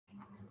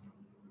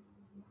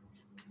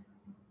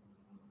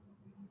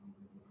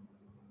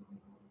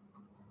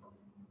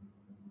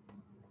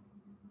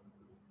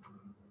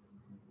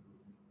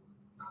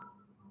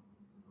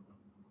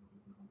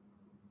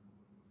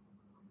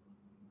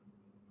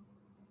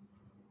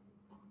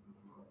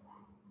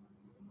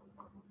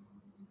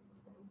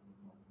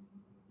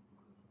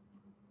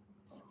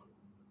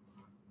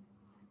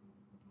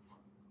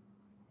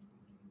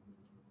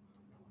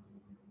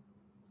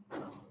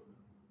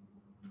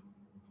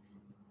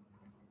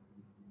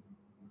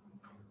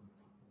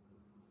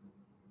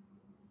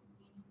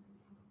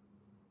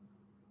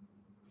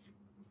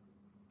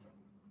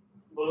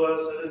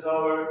Blessed is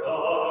our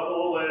God,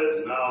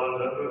 always, now,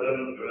 and ever,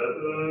 and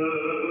forever.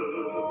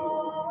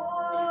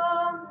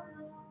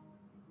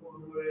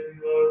 Glory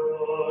to our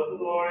God,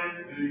 glory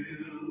to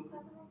you.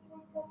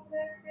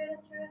 Spirit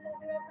of truth, ever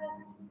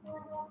present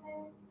before all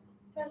things.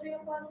 Treasure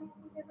of blessings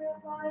and giver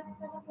of life,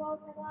 friend of all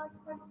for last,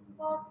 prince of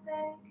all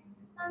sake.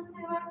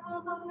 Unto our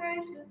souls, O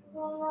gracious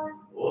one.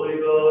 Holy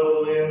God,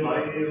 holy and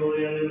mighty,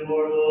 holy and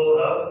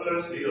immortal, have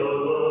mercy on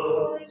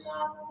us. Holy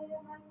God, holy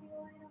and mighty,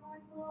 holy and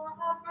immortal,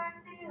 have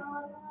mercy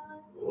on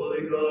us.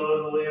 Holy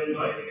God, holy and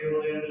mighty,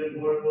 holy and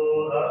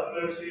immortal, have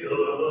mercy on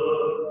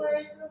us.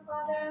 Glory to the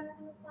Father, and to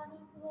the Son, and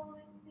to the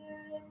Holy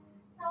Spirit,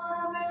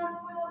 now and ever, and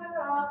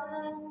forever.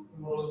 Amen.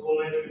 Most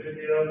Holy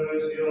Trinity, have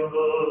mercy on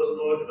us.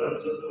 Lord,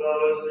 cleanse us of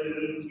our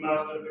sins.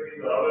 Master,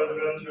 forgive our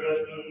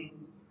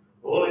transgressions.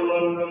 Holy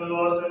One, come to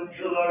us and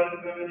heal our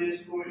infirmities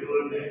for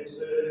your name's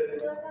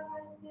sake. Lord have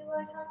mercy,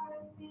 Lord have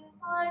mercy,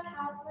 Lord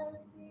have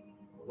mercy.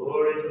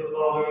 Glory to the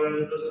Father, and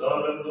to the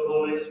Son, and to the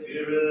Holy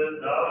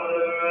Spirit, now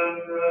and ever,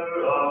 and forever.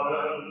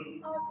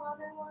 Amen. Our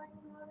Father, who art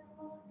in heaven,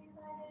 hallowed be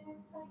thy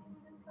name. Thy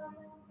kingdom come,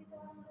 thy will be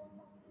done on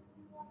earth as it is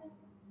in heaven.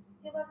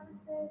 Give us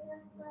this day our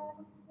bread,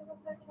 and forgive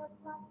us our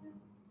trespasses,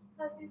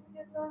 as we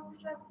forgive those who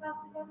trespass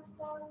against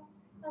us.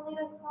 And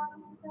lead us not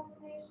into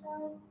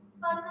temptation,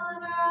 but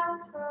deliver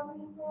us from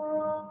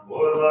evil.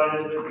 For thine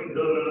is the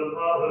kingdom, and the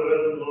power,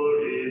 and the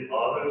glory,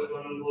 Father,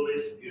 Son, and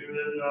Holy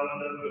Spirit, now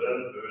and ever,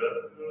 and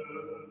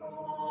forever. Amen.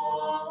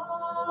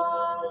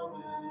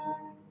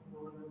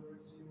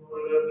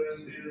 Lord have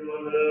mercy,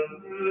 Lord have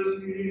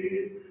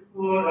mercy.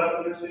 Lord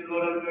have mercy,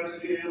 Lord have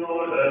mercy,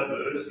 Lord have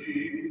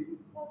mercy.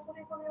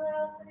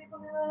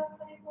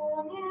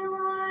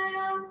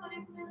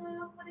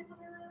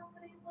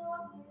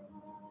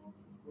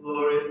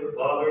 Glory to the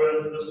Father,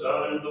 and to the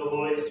Son, and to the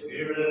Holy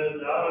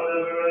Spirit, now and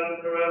ever, and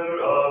forever.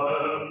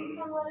 Amen.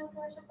 Come, let us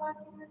worship our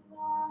King and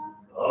God.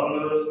 Come,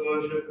 let us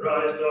worship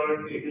Christ, our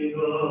King and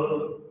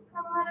God.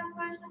 Come, let us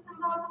worship and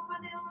bow before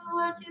the only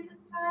Lord Jesus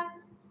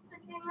Christ, the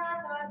King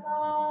and our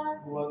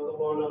God. Bless the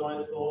Lord, O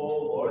my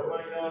soul. Lord,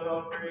 my God,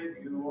 how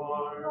great you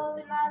are.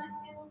 Holy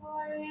majesty and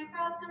glory,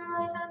 wrapped in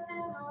light as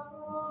in a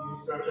robe. You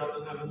stretch out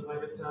the heavens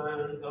like a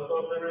tent,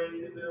 above the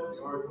rain to build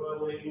your You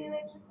dwelling.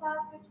 make the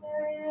clouds your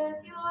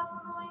chariot, you open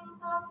the wings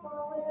of the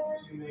wind.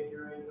 You make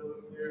your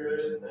angels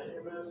spirits, and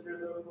your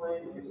ministers of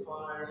flaming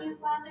fire. You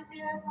planted the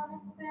earth on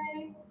its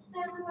base,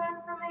 and the earth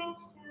from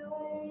age to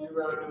age. You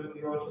wrapped it with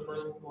the ocean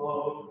like a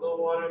cloak, the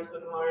waters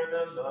stood higher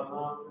than the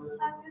mountains.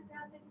 At your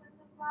breath they took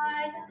the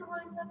flight, and the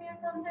voice of your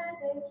thunder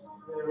they They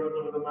flew. rose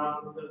over the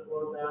mountains and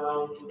flowed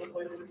down to the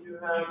places you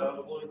have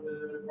You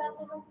appointed. set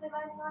them and they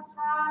might not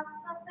pass,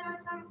 as they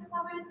return to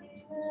cover the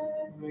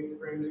earth. You make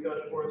streams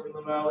gush forth from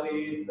the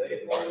valleys,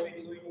 they flow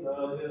between the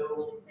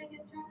hills. You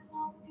figure church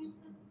all the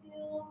beasts of the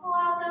field, the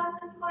wild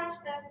asses quench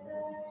their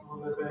thirst. On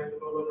the banks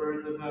full of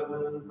birds of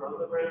heaven, from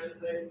the branches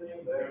they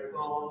sing their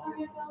song. From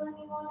your dwelling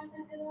you water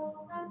the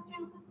hills, earth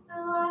drinks its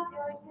fill of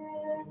your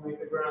care. You make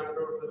the grass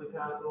grow for the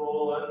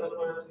cattle, and the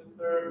plants you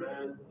serve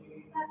man's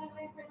need. Having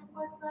made bring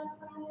forth blood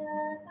from the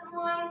earth, and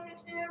wine to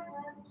cheer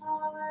man's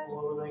heart.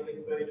 Will make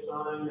his face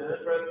shine,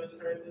 and breath to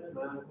strengthen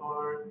man's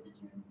heart. The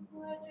trees of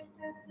the Lord drink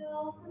their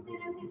fill, the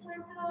cedars he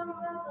planted on the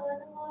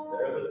Lebanon.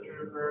 There the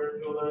true birds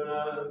build their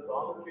nests,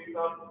 on the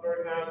treetops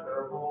bird has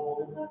their The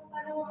home. goats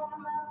find a home on the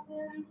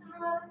mountains, and the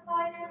rabbits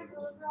hide in the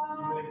You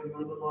rock. make the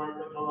moon the mark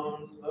of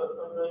months, the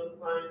sun knows the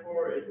time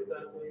for its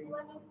setting.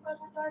 When you spread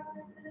the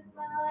darkness, it is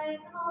night,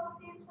 and all the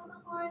beasts of the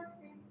forest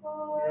creep Your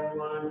forth.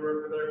 lions work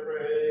for their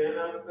prey, and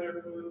ask their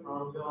food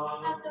from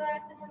God. At the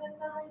rising of the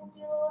sun, they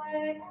steal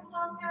away, and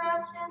don't to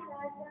rest in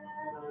their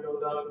bed. Man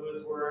goes out to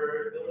his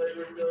work, and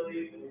labors till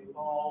evening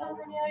falls.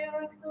 Come near your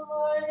works, O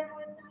Lord, and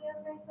wisdom you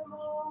have made them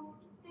all.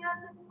 The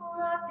earth is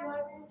full of your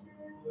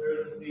riches. There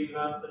is a sea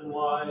vast and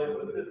wide,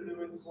 with its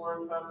moving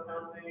swarms past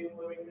counting,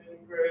 living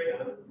things great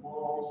and The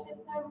small.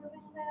 ships are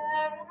moving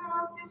there, and the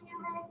monsters you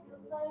made to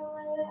play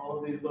with. All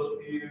of these look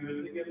to you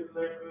to give them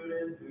their food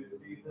in due You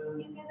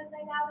season. give it,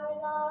 they gather it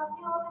up.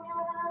 You open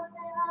your hands,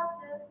 they have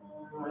their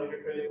food. Like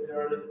your face, they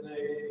are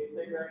dismayed. You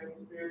take back your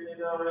spirit,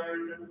 they die,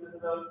 return to the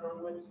dust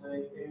from which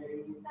they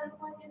came. You send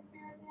forth your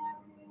spirit, they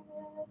are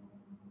created.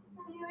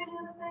 And you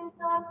renew the face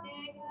of the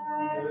May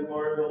earth. the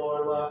glory of the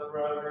Lord last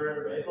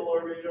forever. May the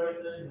Lord rejoice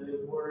in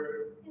his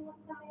words. He looks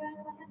on the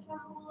earth and it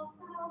trembles,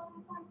 and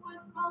oceans send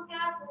forth smoke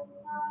at this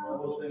I time.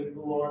 will sing to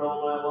the Lord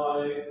all my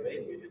life.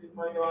 Make music to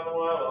my God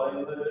while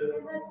I live. May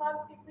my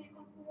thoughts be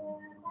pleasing to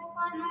him. I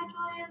find my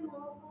joy in the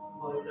Lord.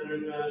 Let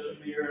sinners vanish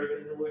from the earth,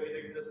 and the wicked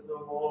exist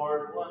no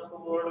more. Bless the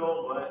Lord,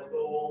 O my He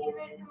soul.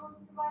 made the moon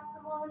to mark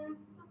the months,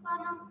 the sun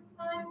of the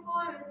sky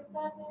for its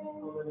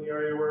setting. How many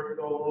are your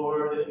works, O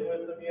Lord? In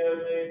wisdom you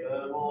have made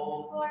them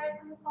all. Glory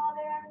to the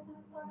Father, and to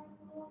the Son, and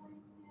to the Holy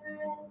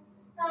Spirit,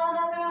 now and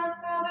ever and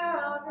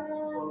forever.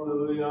 Amen.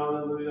 Hallelujah,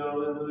 hallelujah,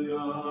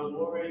 hallelujah.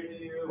 Glory to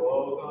you,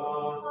 O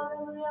God.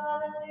 Hallelujah,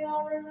 hallelujah,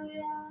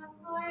 hallelujah.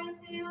 Glory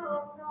to you,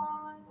 O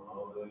God.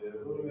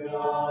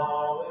 Hallelujah,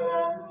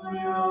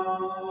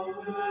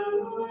 hallelujah,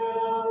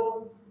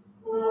 hallelujah.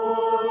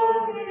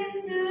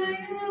 Glory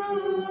to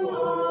you,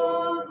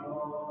 O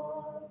God.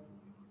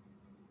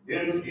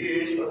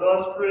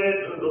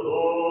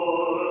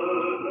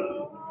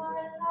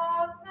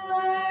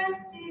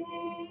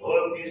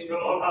 of peace from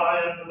on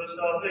high, and for the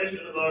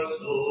salvation of our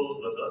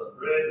souls, let us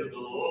pray to the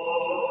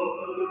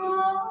Lord.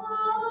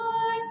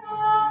 Lord,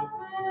 have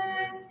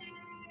mercy.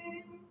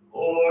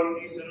 For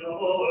peace in the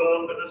whole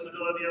world, for the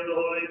stability of the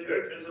holy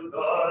churches of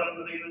God, and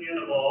for the union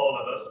of all,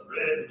 let us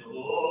pray to the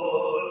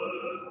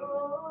Lord.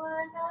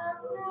 Lord,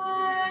 have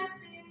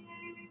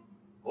mercy.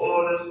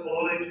 For this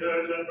holy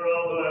church, and for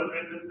all who enter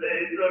it with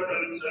faith,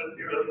 reverence, and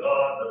fear of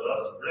God, let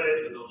us pray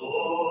to the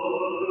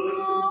Lord.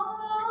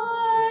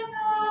 Lord,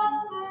 have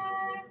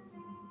mercy.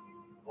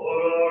 For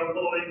our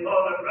Holy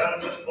Father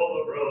Francis, Pope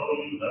of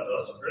Rome, let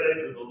us pray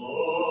to the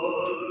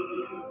Lord.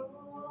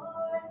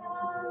 Lord,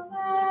 have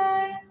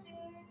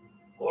mercy.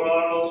 For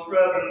our most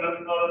reverend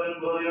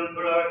Metropolitan William,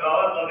 for our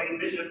God-loving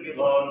Bishop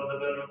Milan, for the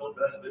venerable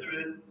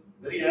presbytery,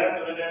 the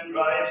diaconate in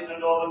Christ,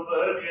 and all the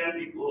clergy and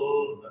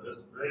people, let us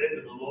pray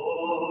to the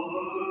Lord.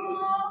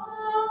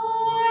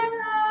 Lord,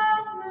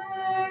 have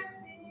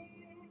mercy.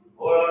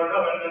 For our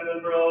government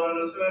and for all in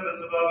the service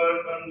of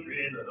our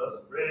country, let us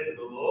pray to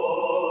the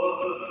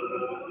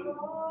Lord.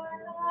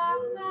 Lord,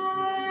 have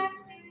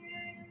mercy.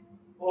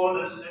 For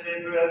this city,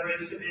 for every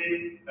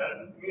city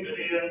and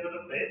community, and for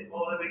the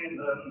faithful living in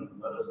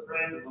them, let us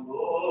pray to the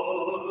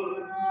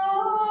Lord.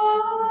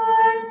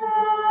 Lord,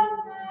 have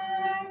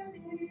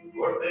mercy.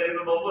 For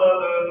favorable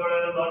weather, for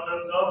an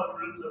abundance of the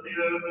fruits of the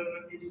earth, and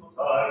for peaceful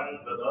times,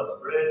 let us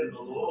pray to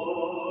the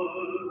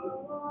Lord.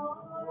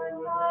 Lord,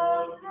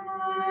 have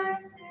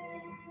mercy.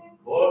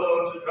 For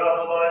those who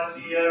travel by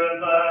sea, air, and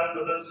land,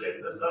 for the sick,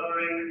 the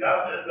suffering, the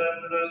captive, and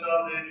for their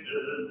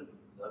salvation,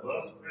 let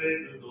us pray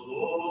to the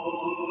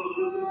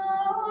Lord.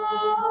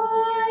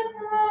 Lord,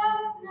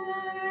 have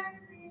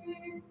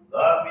mercy.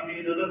 That we be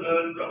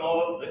delivered from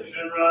all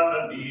affliction, wrath,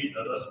 and need,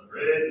 let us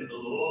pray to the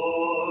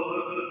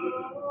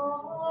Lord.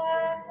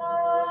 Lord,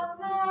 have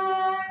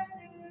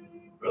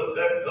mercy.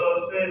 Protect us,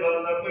 save us,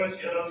 have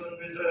mercy on us, and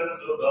preserve us,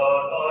 O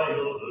God, by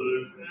your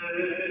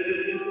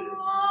grace.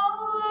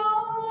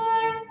 Lord,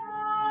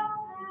 have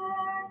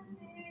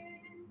mercy.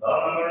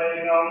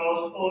 Commemorating our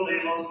most holy,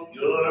 most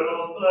pure,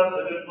 most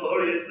blessed, and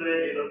glorious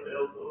Lady, the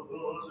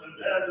Theotokos, and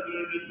ever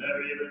Virgin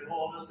Mary, with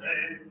all the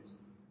saints,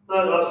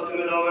 let us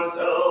commit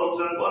ourselves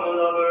and one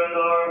another and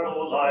our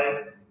whole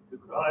life to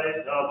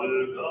Christ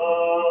our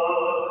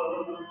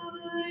God.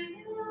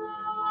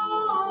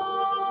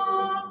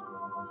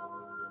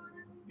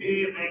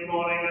 Evening,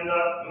 morning, and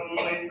afternoon,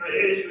 we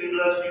praise you, we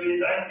bless you,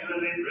 we thank you,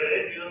 and we pray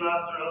to you,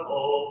 Master of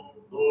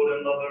all, Lord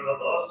and lover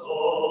of us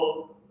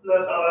all.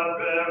 Let our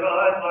prayer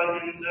rise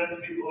like incense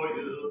before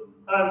you,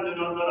 and do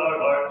not let our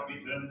hearts be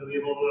turned to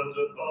evil words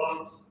or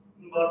thoughts,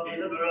 but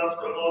deliver us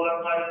from all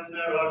that might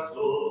ensnare our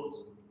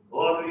souls.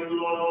 For to you,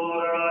 Lord, O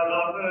Lord, our eyes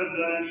are turned,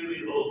 and in you we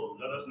hope.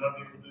 Let us not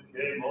be put to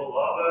shame, O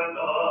our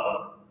God.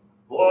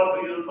 For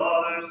to you,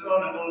 Father,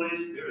 Son, and Holy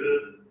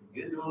Spirit,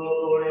 is the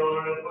glory,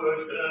 honor, and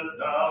worship,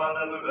 now and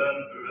ever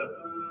and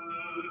forever.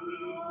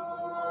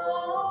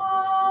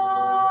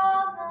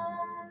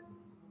 Amen.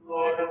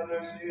 Lord have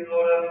mercy,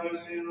 Lord have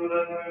mercy, Lord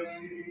have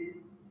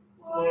mercy.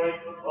 Glory to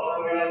the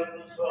Father, and to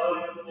the Son,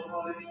 and to the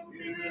Holy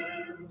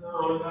Spirit.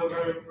 Now and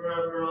ever and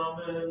forever.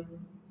 Amen.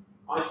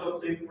 I shall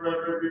sing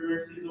forever of your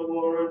mercies, O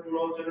Lord. Through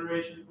all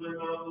generations, my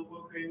mouth will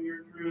proclaim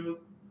your truth.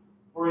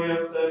 For you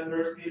have said,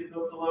 mercy is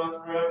built to last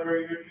forever.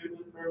 Your truth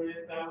is firmly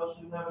established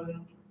in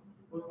heaven.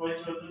 With my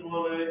chosen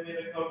one, I have made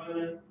a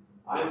covenant.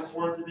 I have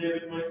sworn to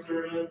David, my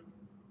servant.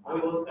 I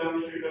will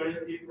establish your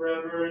dynasty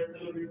forever and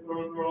set up your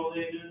throne for all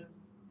ages.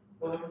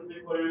 The heavens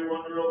declare your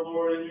wonder, O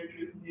Lord, and your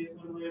truth in the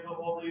assembly of the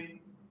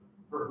holy.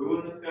 For who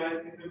in the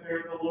skies can compare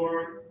with the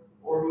Lord,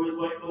 or who is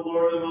like the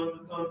Lord among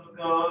the sons of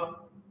God?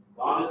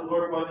 God is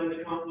glorified in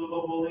the council of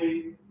the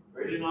holy,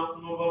 great and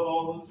awesome above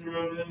all who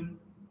surround him.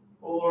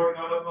 O Lord,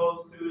 God of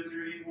hosts, who is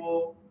your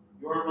equal?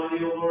 You are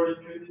mighty, O Lord,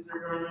 and truth is your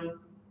garment.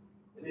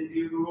 It is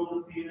you who rule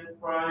the sea in its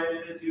pride.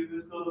 It is you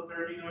who still the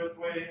surging of its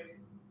waves.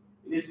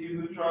 It is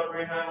you who trod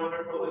Rahab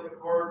underfoot like a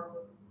corpse,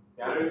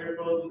 scattering your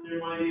foes with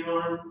your mighty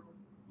arm.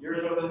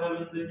 Yours are the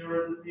heavens, and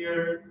yours is the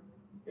earth.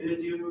 It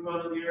is you who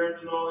founded the earth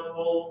and all it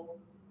holds.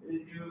 It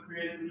is you who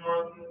created the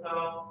north and the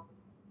south.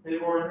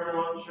 Tabor and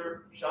Hermon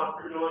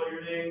shout for joy at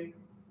your name.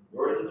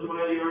 Yours is the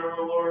mighty arm,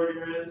 O Lord.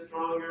 Your hand is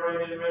strong, your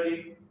right hand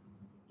ready.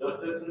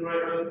 Justice and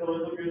right are the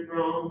pillars of your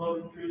throne. Love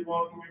and truth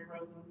walk in your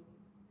presence.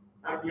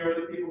 Happy are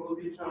the people who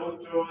can shout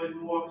with joy,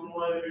 who walk in the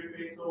light of your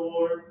face, O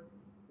Lord.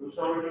 Who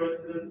shall rejoice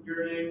in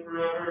your name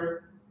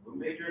forever. Who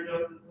make your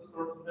justice the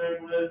source of their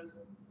bliss.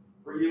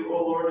 For you, O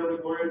Lord, are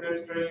the glory of their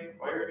strength.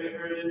 By your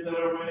favor it is that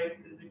our might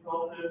is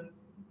exalted.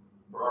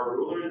 For our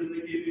ruler is in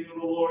the keeping of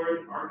the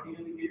Lord, our king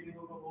in the keeping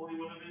of the Holy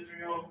One of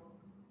Israel.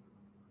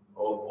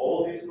 Of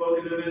old you spoke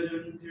in a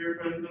vision to your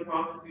friends and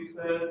prophets, you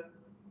said,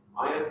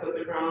 I have set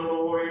the crown of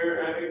a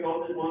warrior, I have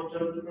exalted one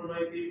chosen from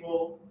my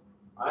people.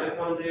 I have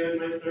found David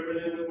my servant,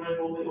 and with my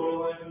holy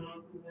oil I have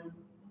anointed him.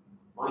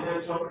 My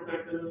hand shall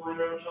protect him, and my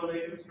arm shall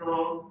make him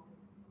strong.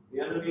 The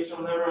enemy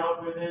shall never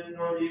outwit him,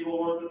 nor the evil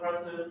ones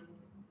oppress him.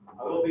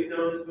 I will beat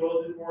down his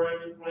foes before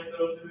him, and smite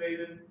those who hate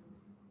him.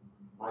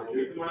 My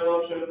truth and my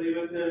love shall be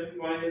with him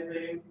by his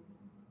name.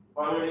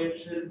 By my name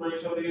his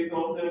might shall be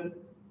exalted.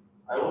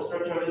 I I will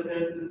stretch out his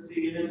hand to the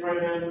sea, and his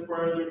right hand as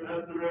far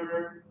as the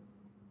river.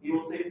 He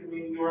will say to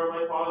me, You are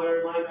my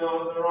Father, my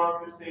God, the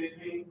rock who saves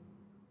me.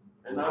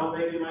 And I will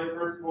make him my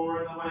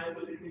firstborn, the highest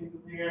of the kings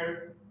of the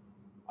earth.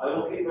 I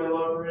will keep my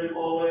love for him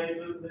always,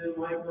 with him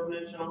my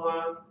covenant shall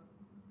last.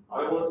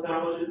 I will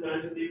establish his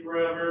dynasty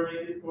forever,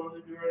 make his throne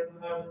endure as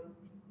the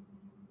heavens.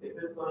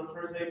 If his sons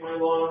forsake my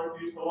law and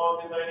refuse to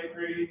walk as I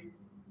decree,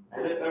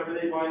 and if ever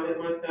they violate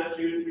my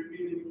statutes,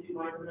 refusing to keep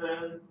my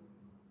commands,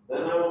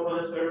 then I will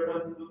punish their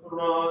offenses with the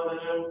rod, then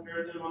I will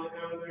scourge them on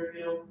account of their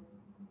guilt.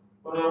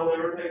 But I will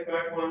never take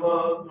back my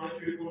love, my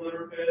truth will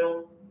never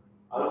fail.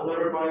 I will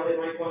never violate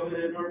my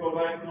covenant, nor go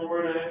back in the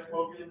word I have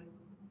spoken.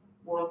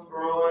 Once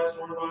for all I have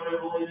sworn by my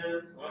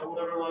holiness, I will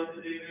never lie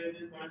to David,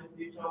 his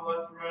dynasty shall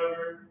last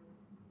forever.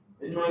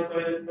 In my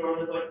sight his throne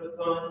is like the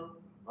sun,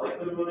 like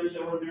the moon it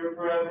shall endure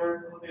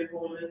forever, the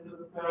faithfulness to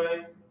the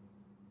skies.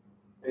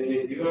 And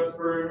yet you have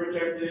spurned and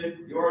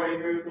rejected, you are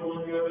angry with the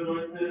one you have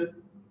anointed.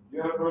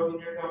 You have broken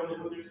your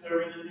covenant with your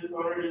servant and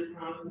dishonored his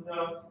crown in the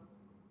dust.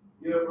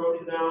 You have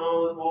broken down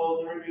all his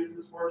walls and reduced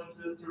his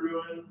fortresses to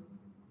ruins.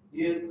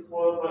 He is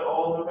despoiled by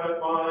all who pass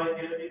by,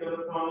 he has become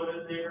the tongue of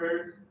his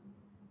neighbors.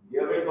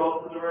 You have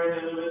exalted the right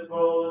hand of his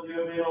foes, you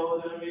have made all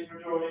his enemies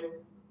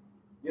rejoice.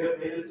 You have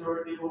made his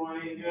sword give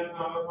away, you have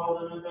not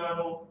upheld him in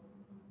battle.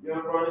 You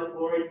have brought his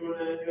glory to an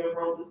end, you have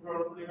brought his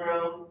throne to the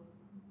ground.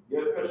 You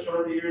have cut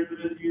short the years of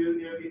his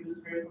youth, you have heaped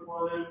disgrace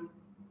upon him.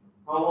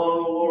 How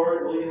long, O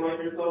Lord, will you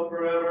hide yourself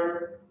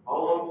forever? How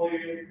long will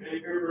your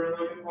anger burn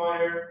like a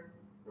fire?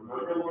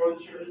 Remember, Lord,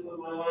 the shortness of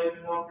my life,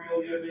 and how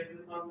frail you have made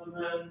the sons of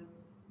men.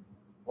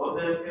 What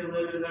man can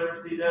live and never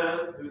see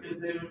death? Who can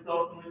save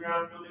himself from the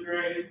grasp of the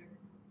grave?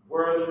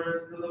 Where are the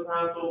mercies of the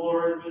past, O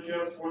Lord, which you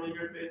have sworn in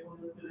your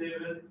faithfulness to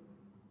David?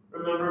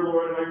 Remember,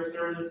 Lord, how your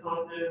servant is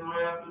haunted, and how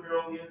I have to bear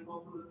all the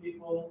insults of the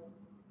peoples.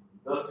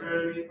 Thus your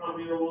enemies taunt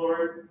me, O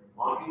Lord,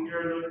 mocking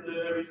your anointed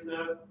at every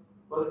step.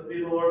 Blessed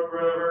be the Lord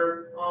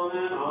forever.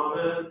 Amen,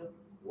 amen.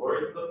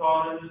 Glory to the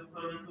Father, and to the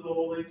Son, and to the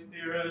Holy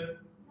Spirit.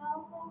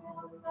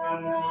 Glory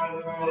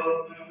to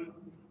God.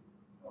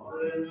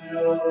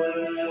 Hallelujah,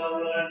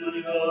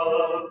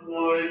 hallelujah,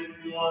 glory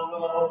to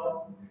God.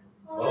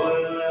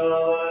 Hallelujah,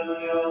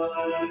 hallelujah,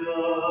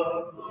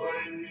 hallelujah,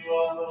 glory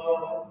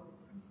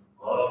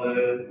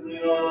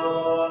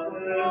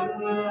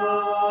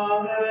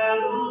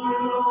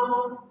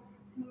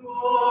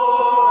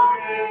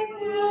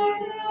to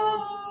God.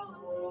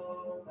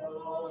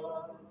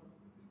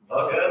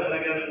 Again and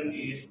again in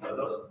peace, let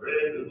us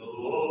pray to the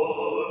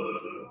Lord.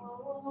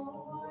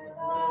 Lord,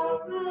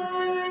 have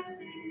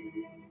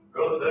mercy.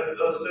 Protect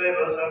us, save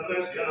us, have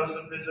mercy on us,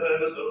 and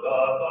preserve us, O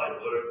God, by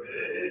your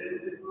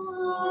grace.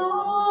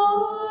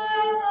 Lord,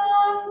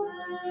 have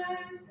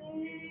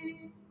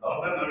mercy.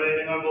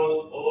 Commemorating our most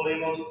holy,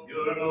 most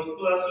pure, most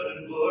blessed,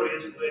 and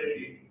glorious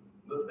Lady,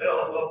 with the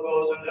help of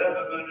most and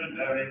ever Virgin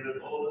Mary,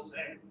 with all the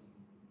saints,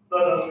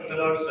 let us commit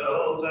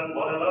ourselves and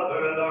one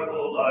another and our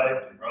whole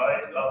life to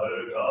Christ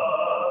our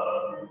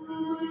God.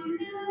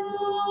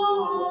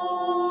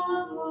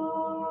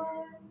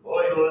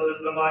 For yours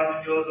is the might,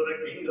 and yours are the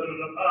kingdom,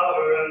 and the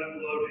power, and the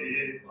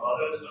glory,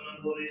 Father, Son,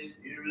 and Holy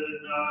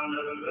Spirit, now and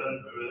ever and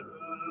forever.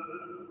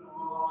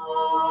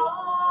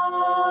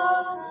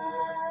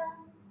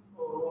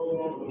 Oh,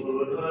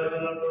 Lord, I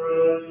have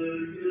prayed,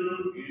 you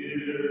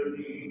hear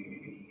me.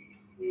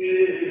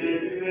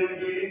 Hear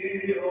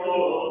me, O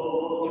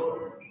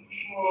Lord.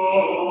 Oh,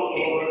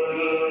 Lord, I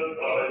have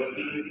cried,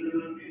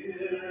 you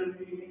hear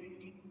me.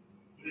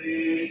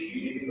 Please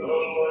keep the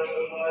voice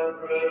of my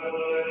prayer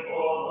when I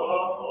call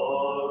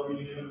upon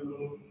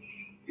you.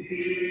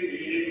 Hear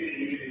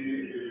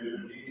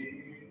me,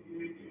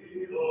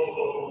 O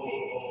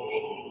Lord.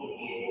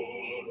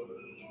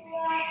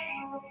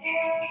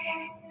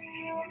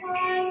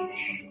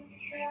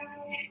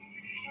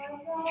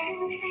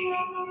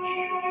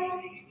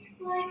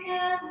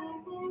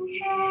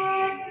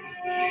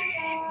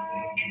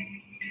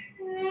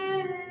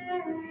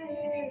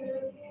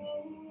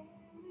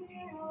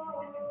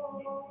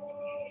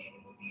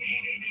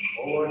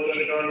 O Lord, set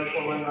a guard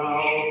before my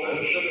mouth, and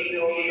set a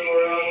seal on the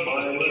door of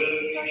my lips.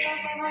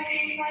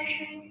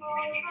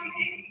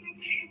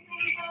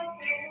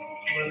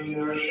 When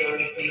you are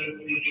sent to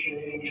the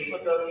teaching,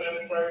 put us in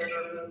prayer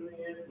and me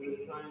with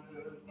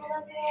kindness.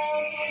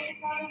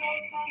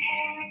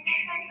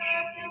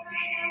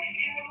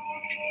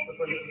 The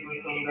princes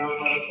will come down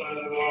by the side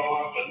of the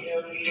rock, and the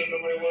enemies of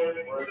my word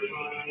for a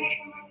time.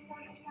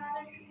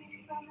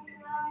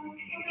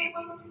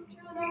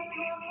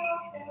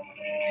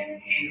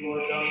 You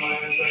are done my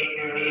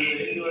ancestors,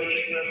 in you I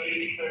take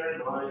refuge, spare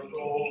my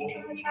soul.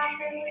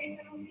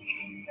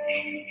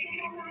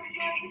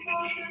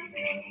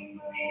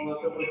 Let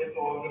the wicked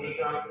fall into the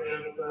trap they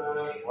have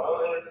set, while I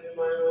pursue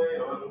my way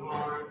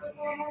unharmed.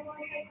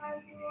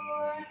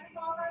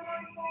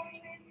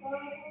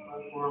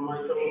 As for my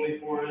trouble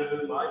before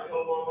him, I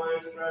tell him all my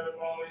distress,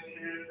 always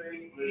fear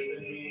faith within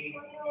me.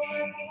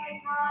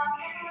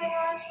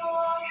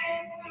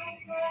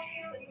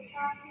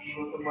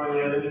 Look at my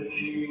head and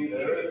see,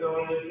 there is no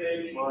one who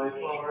takes my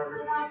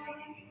part.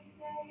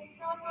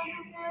 I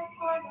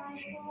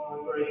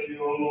praise you,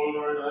 O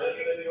Lord, I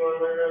say that you are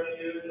my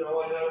refuge, all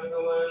I have in the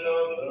land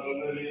of the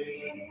living.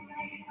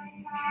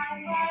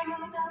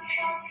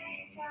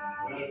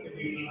 Rescue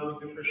me from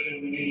those who pursue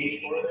me,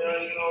 for they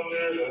are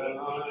stronger than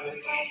I.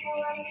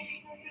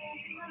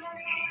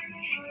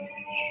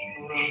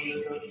 Around your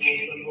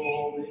festivals and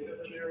all, make a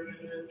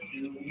pilgrimage to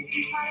me.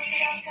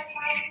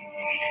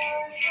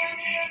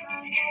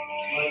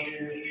 My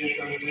ears be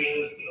attentive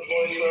to the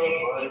voice of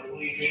my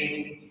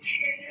pleading.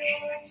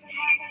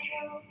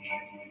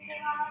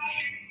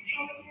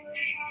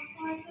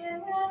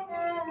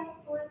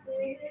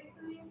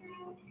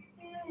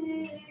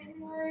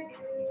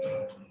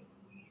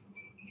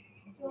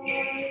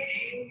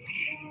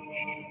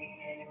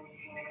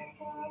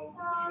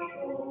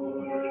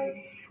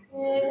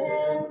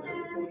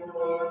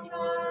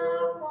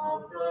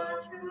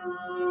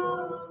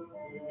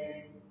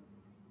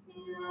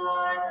 You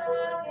are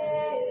the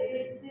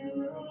gate to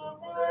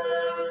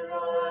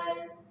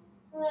paradise,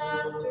 the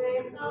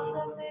strength of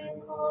the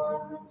faithful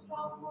and the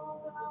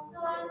stronghold of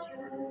the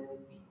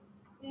church.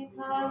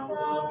 Because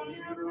of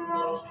you,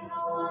 corruption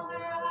no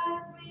longer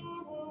has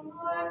meaning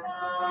or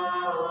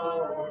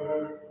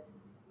power.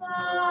 By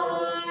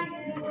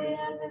you we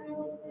have been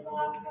lifted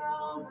up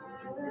from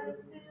earth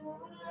to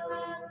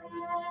heaven.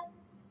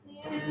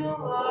 You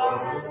are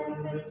an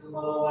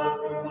invincible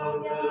weapon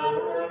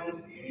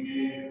against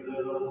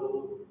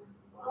evil.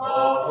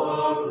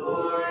 All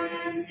glory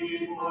and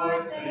deed for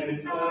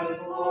saints and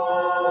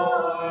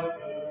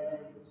prophets,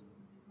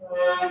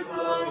 and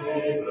the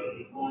haven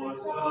for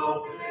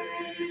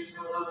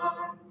salvation.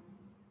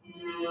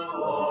 You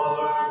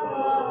are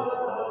the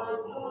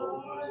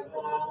source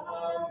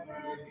of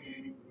mercy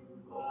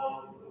to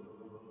all.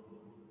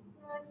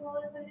 My soul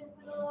is waiting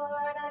for the Lord,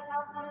 I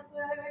count on his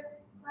word.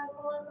 My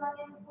soul is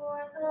longing for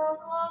the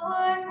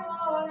Lord,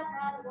 more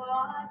than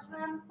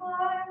watchmen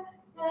for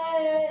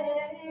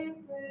daybreak.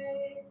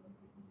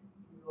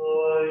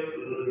 Glory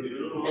to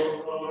you, most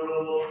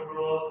honorable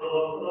cross of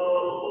the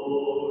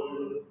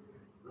Lord.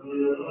 Through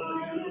you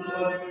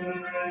the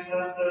human race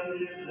has been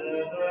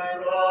delivered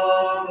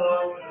from the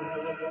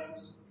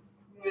curse.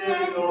 In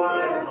your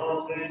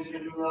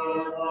exaltation, let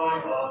us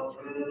high up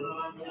to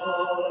the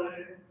joy.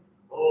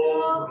 O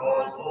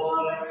cross, O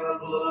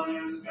venerable,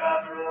 you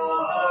scatter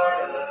all our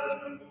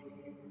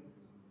enemies.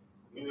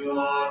 You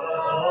are the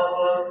help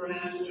of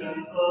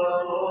Christians, the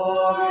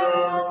glory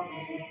of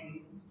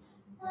kings,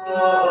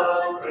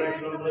 the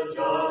strength of the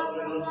just,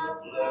 and the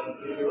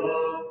splendor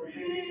of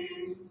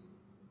priests.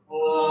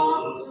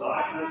 All who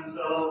sign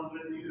themselves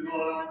with you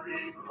are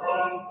free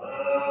from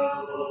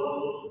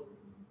peril.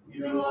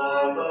 You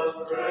are the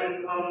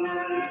strength of the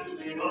rich,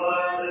 we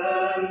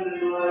are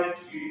tended like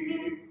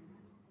sheep.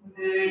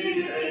 The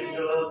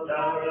angels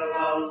gather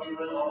around you,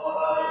 and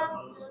all as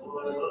the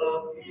source of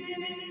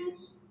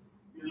peace.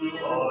 You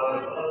are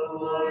the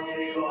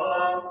glory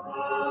of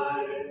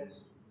Christ,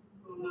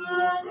 who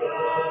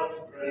grants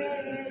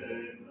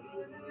great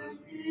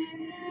mercy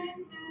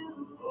to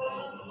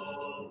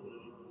all.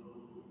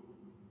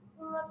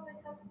 Let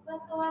the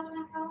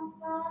watchman come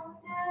from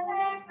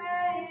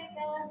daybreak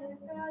and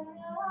Israel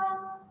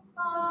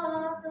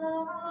of the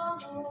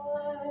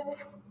Lord.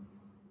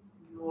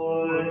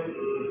 Glory to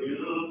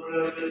you,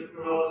 precious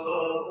cross of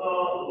the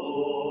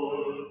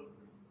Lord.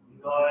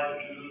 Guide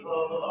to the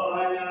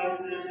blind and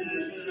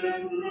physician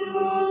to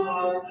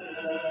the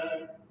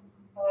sick,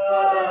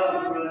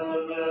 and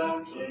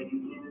resurrection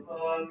to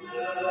the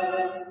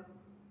dead.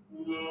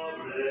 You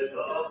rid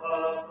us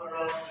of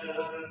corruption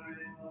and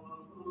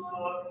remove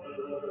our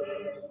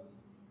curse.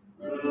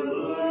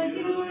 Through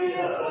you we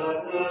have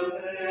the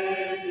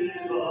faith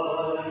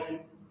divine,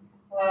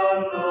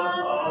 and the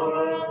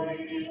power of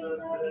Jesus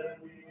has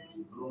been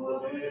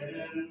restored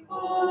in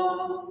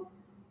full.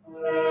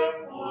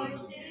 Therefore,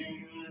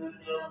 seeing you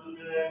until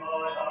today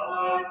by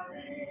our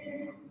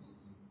priests,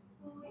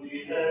 we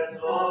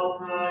exalt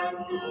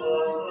Christ who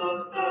was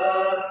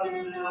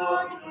suspected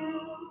of you,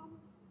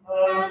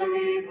 and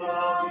we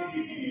bow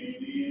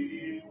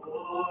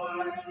before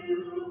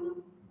you,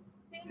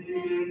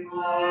 seeking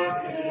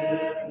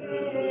forgiveness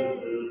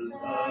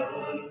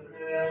and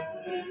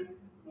granted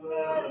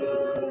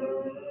mercy.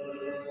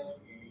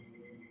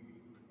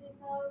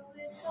 Because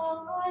with the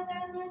Lord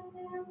there is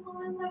mercy and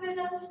fullness of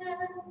redemption,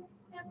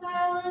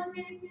 Israel and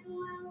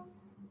redeem,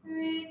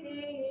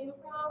 redeem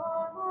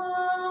from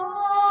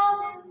all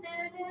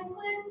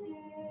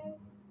iniquity.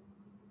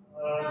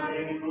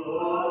 And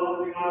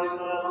clothe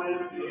yourself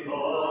with the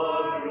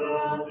honor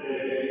of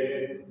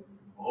faith,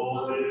 O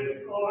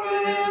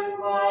victorious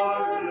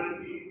Martyr,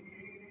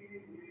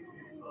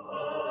 keep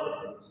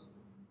us.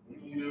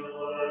 You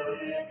are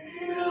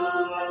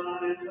revealed as the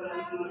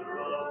defender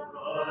of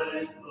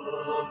Christ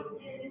the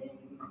King.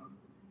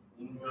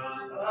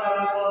 Just as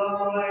a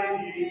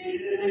mighty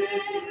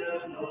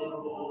Gideon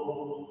of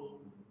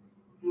old,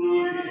 you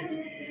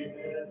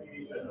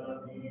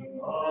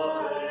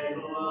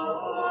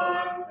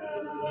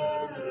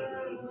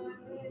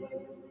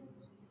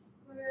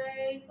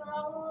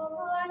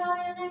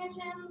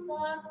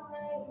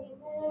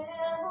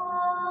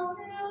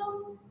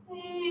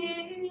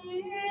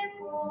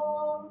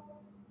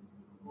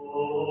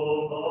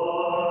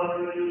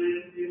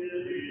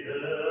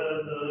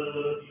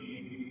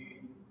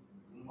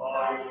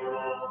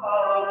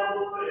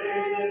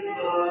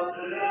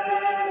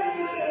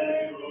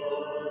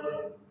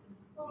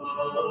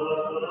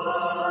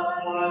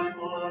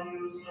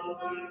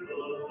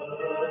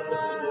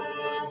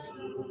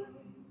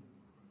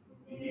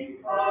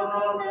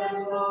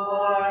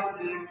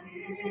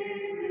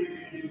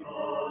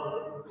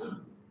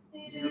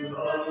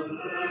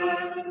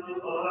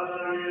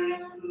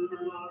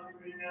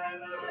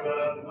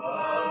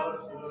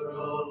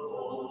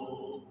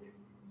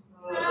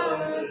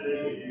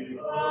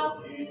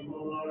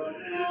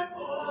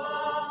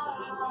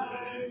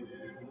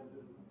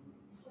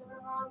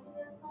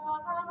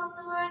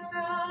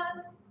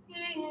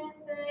He is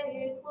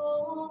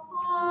faithful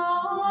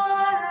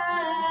forever.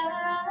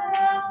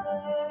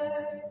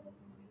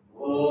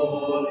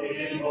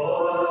 Holy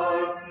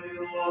Heart, we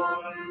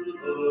welcome to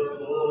the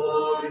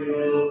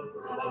glory of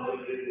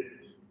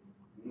Christ.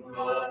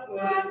 Not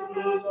first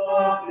fruits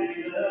of the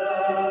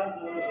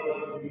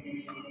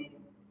enemy,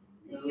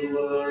 you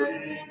were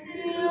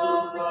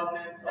revealed as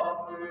a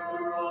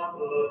sufferer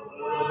of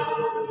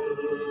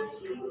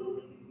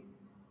affliction.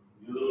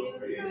 You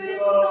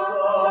preached of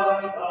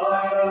God,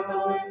 died as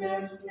a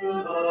witness to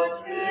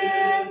the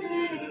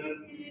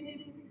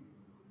Trinity.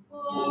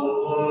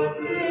 For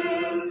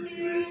this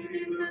you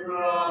received the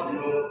crown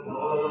of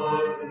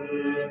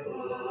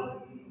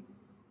martyrdom,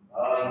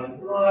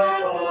 and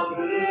like a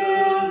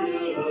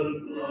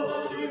brilliant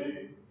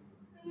light,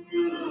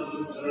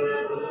 you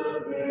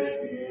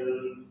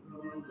radiance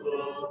through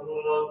the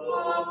world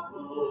of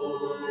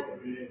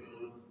glorious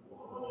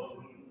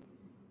one.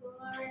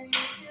 Glory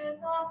to the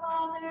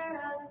Father,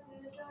 and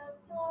to the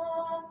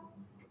Son,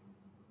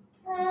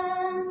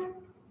 and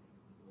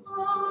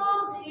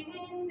Holy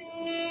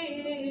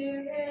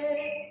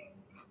Spirit.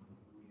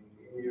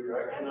 We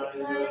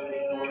recognize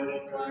you as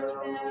the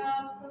torchbearer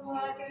of the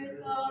martyrs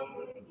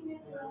of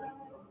Niketas.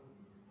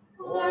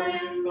 For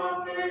you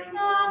suffered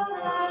the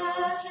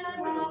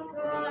passion of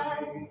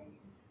Christ.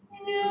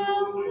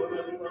 You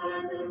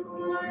withstood the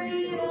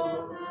glory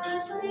of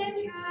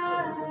earthly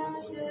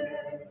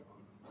treasures,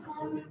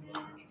 and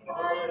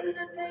despised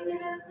the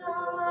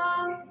paganism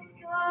of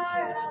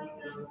your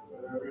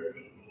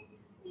ancestors.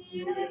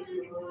 You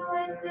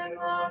destroyed their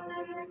gods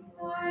and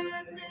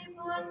victoriously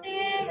put the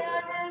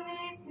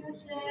enemy to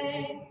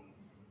shame.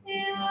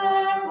 You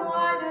were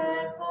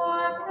martyred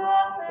for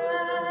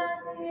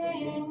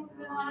professing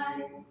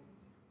Christ,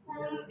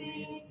 and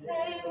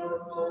became a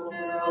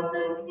soldier of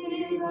the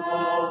King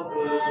of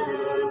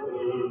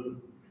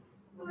heaven.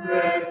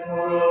 Pray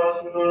for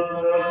us the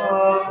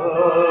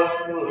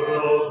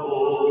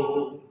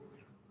perpetual,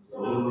 so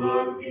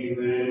that we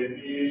may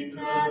be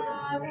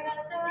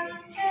Generous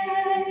and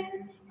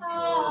save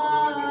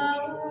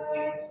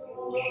our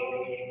soul,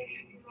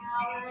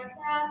 now and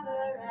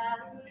ever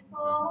and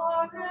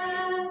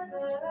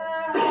forever.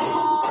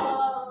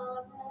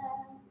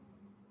 Amen.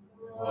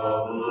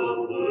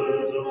 the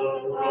words of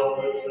the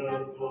prophets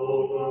and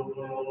told of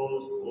the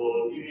most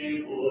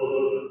holy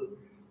wood,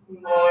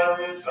 by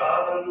which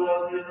Adam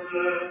was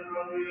delivered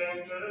from the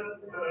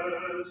ancient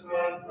curse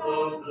and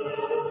from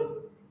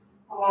death.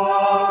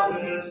 On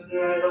this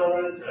day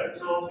of its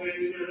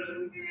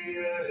exaltation,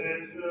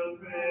 creation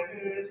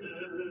praises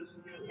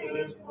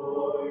its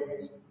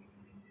voice,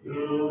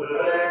 to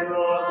beg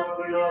God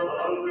for the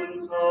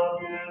abundance of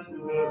His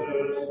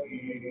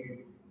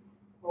mercy.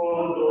 O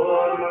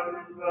Lord,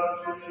 your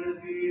compassion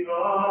is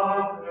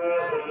beyond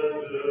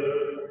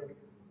measure.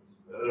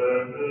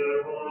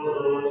 Spare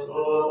us,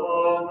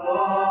 O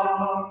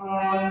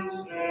God, and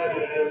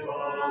save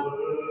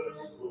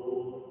our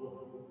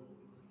soul.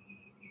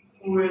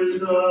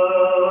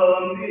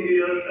 Wisdom be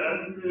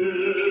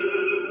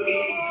attentive.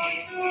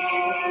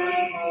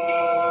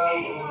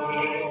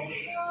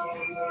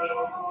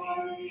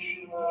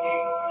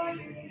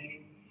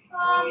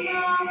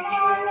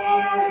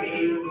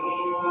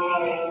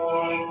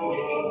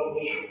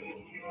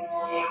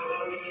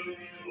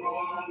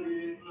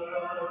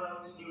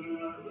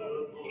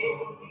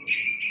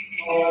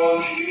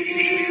 On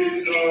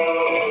Jesus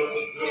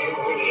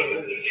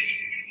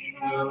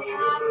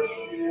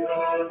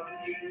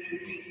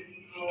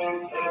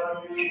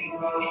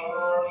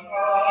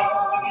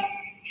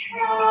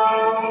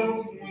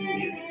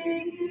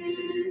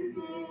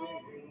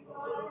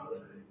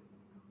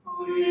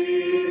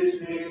we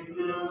sing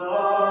to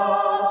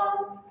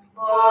God,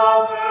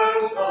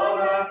 Father, Son,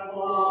 and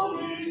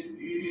Holy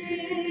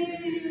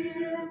Spirit.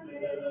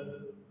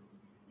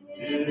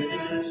 It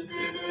is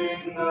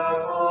fitting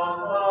that all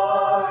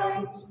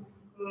times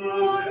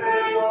the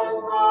praise us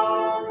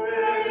from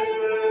praise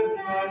with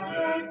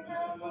measured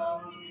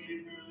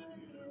melody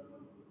to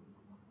you.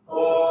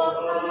 O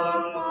Son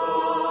of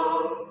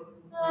God,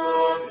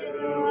 the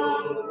giver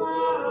of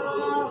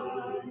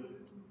life,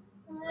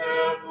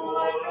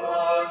 therefore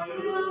our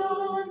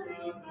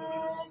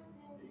universe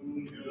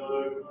sings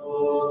your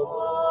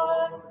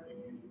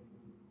glory.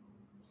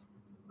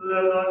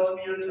 Let us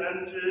be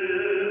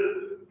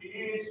attentive,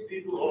 peace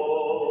be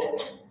Lord,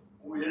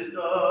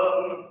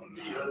 wisdom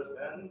be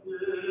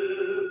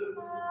attentive.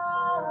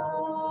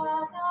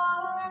 God,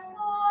 our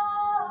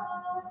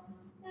God,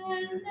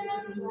 is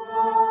in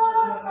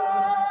heaven.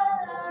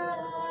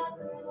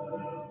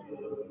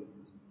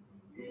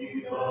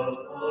 Because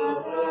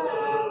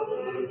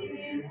whatever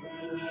He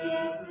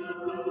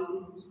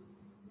wills,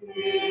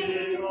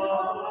 He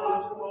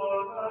does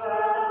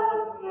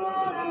whatever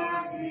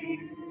He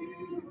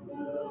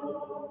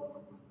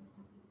will.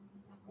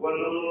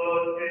 when the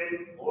Lord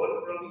came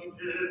forth from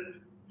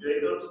Egypt,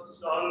 Jacob's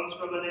sons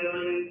from an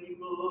alien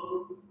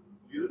people,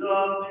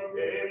 Judah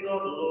became the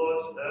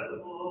Lord's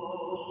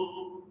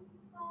temple.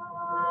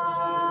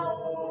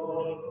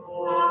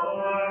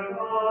 Our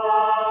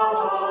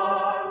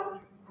God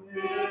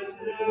is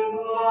in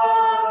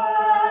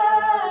the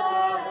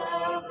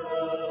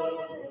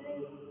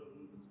heavens.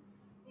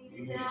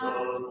 He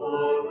does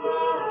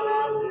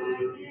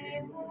whatever He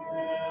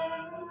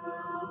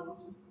wills.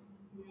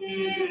 He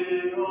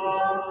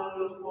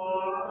does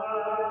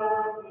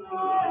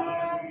whatever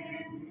He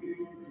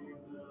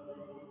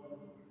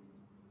wills.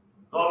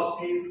 Thus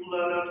He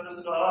fled at the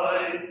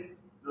side,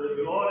 the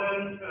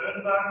Jordan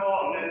turned back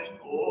on its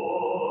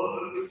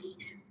course.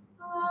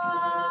 Our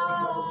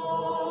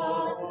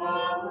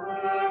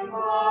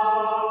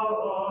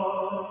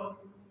God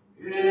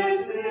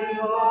is in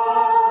the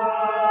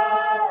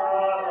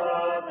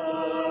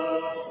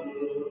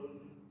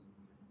heavens.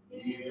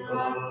 He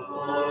does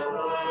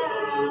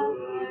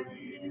whatever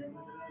He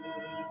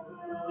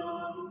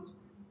wills.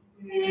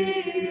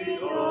 He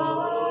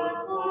does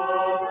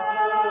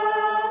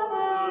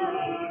whatever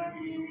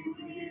He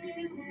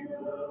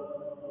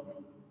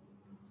wills.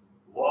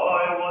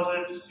 Why was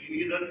it to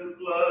see that you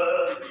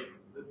fled,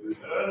 that you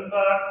turned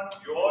back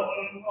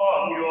Jordan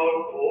on your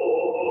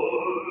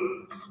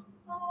course?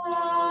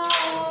 Our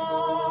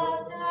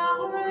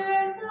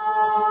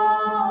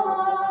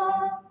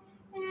God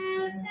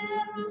is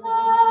in the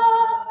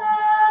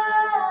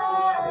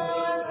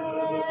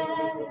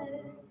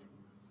heavens.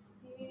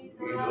 He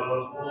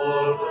does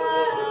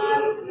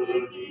whatever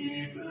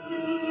He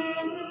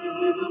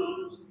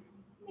wills.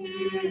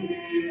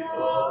 He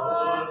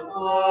does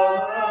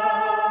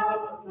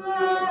whatever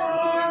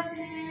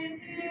He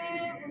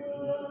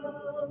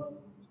wills.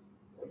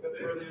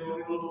 Thanks to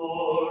you,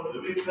 Lord, to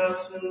be kept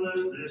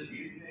sinless this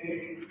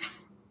evening.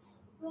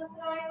 Blessed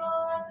are you,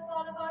 Lord,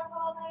 God of our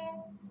fathers,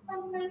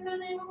 and praise your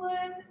name,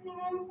 glory to your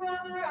name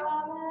forever.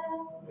 Amen.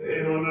 May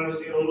your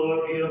mercy, O Lord,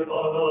 be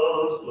upon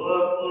us, to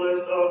have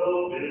placed our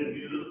hope in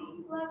you.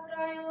 Blessed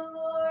are you,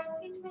 Lord,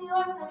 teach me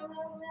your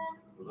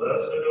commandments.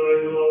 Blessed are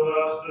you, O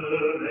Master,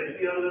 make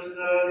me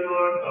understand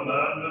your Blessed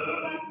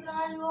commandments.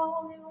 are you, O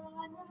Holy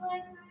One,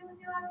 enlighten me with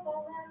your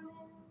commandments.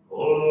 O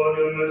Lord,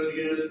 your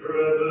mercy is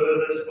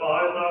forever,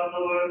 despise not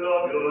the work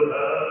of your To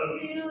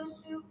hands. you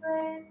do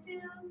praise, to you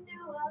do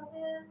love.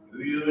 To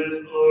you is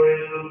glory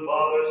to the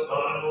Father,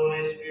 Son, and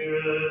Holy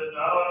Spirit,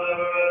 now and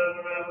ever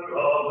and forever.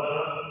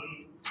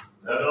 Amen.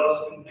 Let us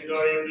complete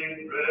our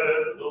evening prayer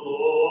to the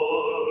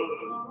Lord.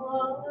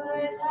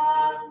 Lord,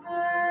 have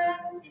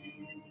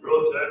mercy.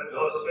 Protect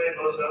us, save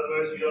us, have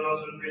mercy on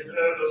us, and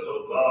preserve us,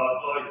 O God,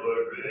 by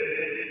your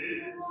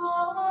grace.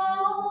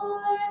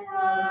 Lord,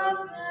 have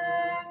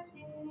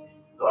mercy.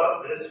 That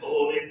this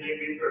whole evening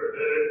be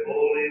perfect,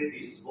 holy,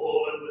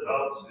 peaceful, and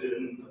without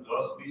sin, let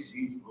us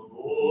beseech the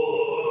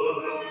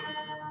Lord.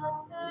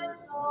 Grant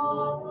this, O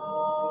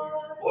Lord.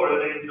 For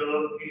an angel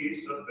of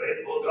peace, a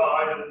faithful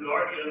guide and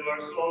guardian of our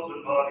souls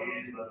and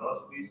bodies, let us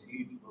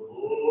beseech the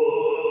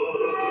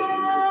Lord.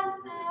 Grant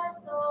this,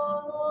 O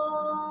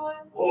Lord.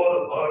 For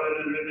the pardon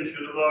and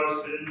remission of our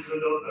sins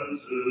and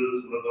offenses,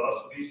 let us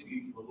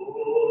beseech the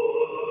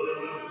Lord.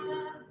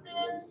 Grant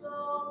this, O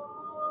Lord.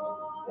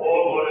 For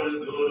what is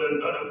good and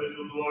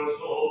beneficial to our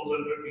souls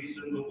and for peace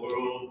in the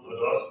world, let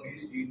us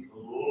beseech the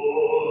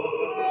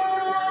Lord.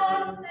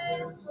 Grant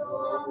this, O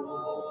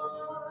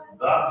Lord.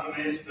 That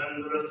we may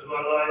spend the rest of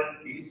our life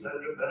in peace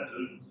and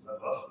repentance,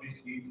 let us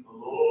beseech the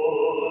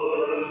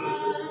Lord.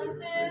 Grant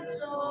this,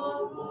 O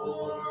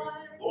Lord.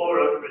 For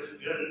a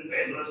Christian,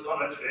 painless,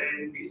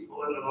 unashamed,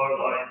 peaceful end of our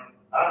life,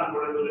 and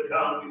for a good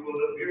account before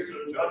the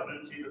fearsome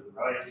judgment seat of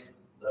Christ,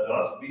 let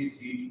us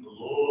beseech the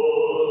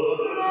Lord.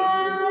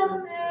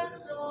 Grant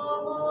this, O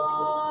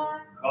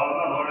Lord.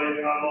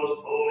 Commemorating our most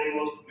holy,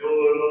 most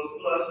pure, most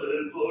blessed,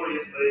 and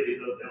glorious Lady,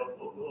 the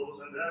faithful Rose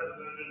and ever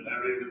Virgin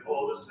Mary, with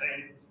all the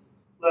saints,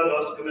 let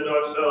us commit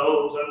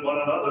ourselves and one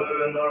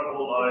another and our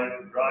whole life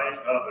to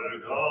Christ our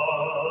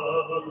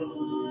God.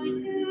 To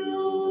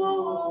you, O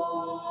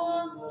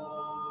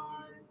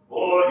Lord.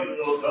 For you,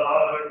 O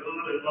God, are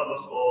good and love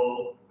us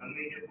all, and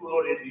we give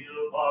glory to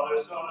you, Father,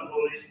 Son, and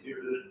Holy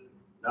Spirit,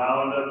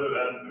 now and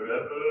ever and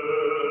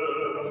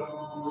forever.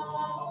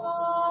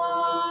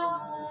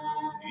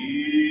 Amen.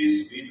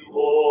 Peace be to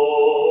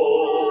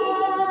all.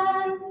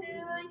 And to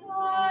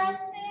your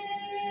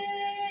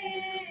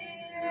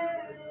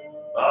spirit.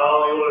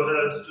 Bow your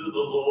heads to the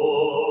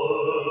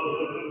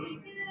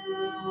Lord.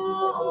 You,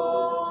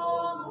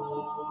 O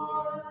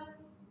Lord.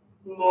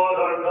 Lord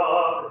our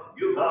God,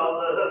 you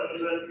bowed the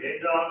heavens and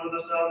came down for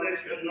the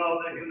salvation of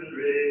the human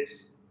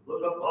race.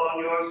 Look upon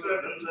your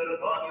servants and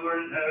upon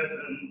your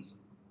inheritance,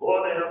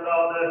 for they have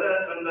bowed their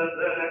heads and bent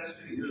their necks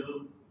to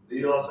you,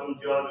 the awesome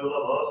judge who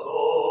love us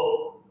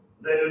all.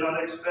 They do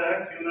not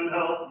expect human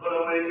help, but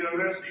await your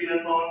mercy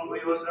and long for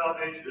your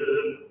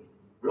salvation.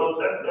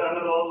 Protect them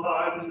at all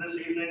times this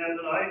evening and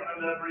tonight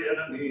from every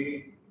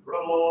enemy,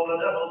 from all the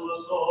devil's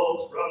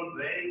assaults, from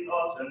vain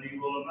thoughts and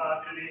evil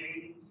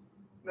imaginings.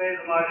 May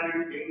the might of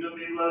your kingdom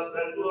be blessed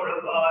and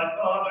glorified,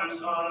 Father,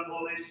 Son, and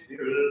Holy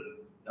Spirit,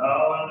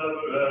 now and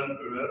ever and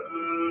forever.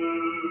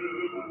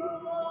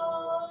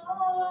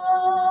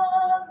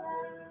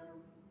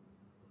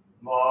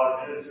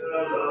 Martyrs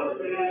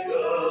celebration,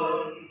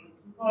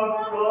 a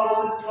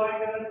cross is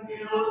like an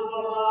field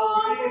of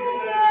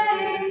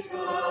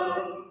creation.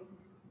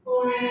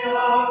 We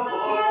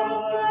adore the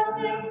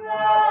blessed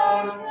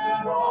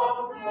passion of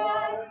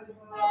Christ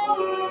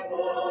our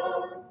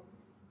God,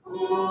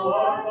 who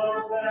was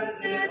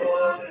suspended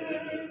on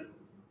him.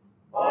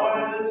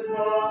 By this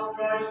cross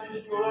Christ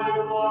destroyed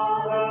the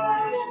law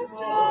that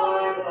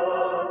destroyed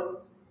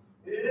us.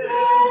 In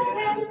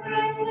his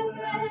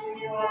greatness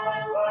he brought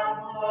us back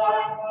to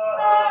life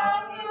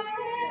after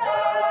we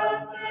had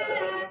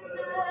been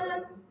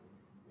dead.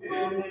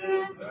 In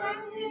his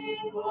mercy he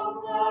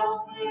clothed us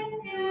with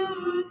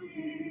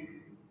beauty,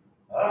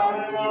 and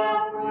made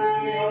us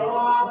worthy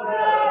of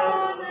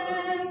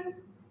heaven.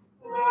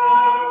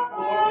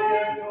 Therefore we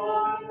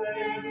exalt his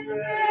name with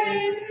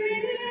great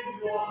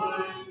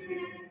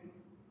rejoicing,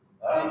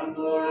 and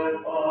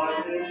glorify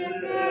his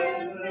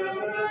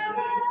infinite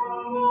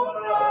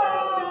compassion.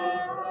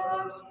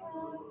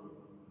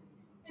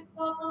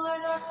 Exalt the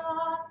Lord our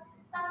God,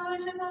 and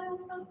worship at his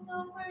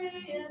footstool, for he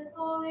is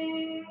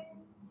holy.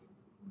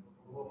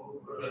 O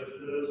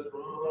precious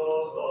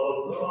cross of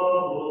the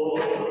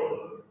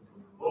Lord,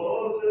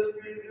 Moses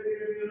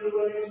prefigured you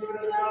when he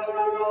stretched out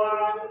his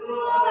arms to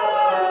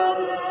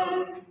heaven,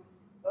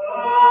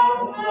 and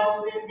thus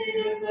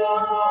defeated the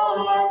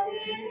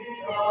haughty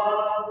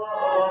God.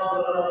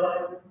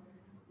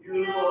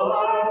 You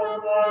are the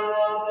God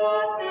of the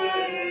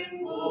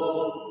faithful,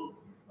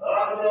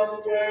 and the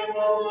strength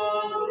of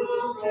those who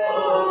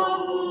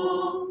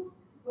stumble.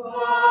 The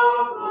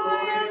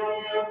glory of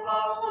the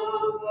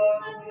apostles, the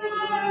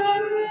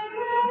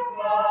deliverance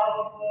of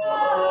the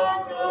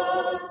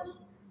just,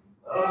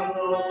 and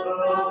the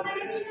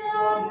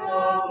salvation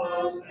of the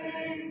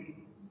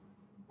saints.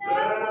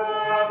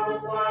 Therefore, at the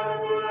sign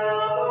of your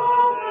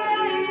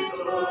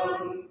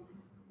elevation,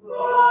 the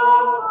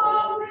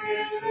whole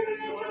creation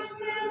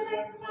rejoices,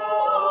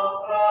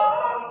 exalts,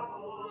 and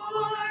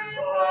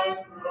glorifies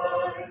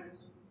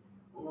Christ,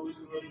 whose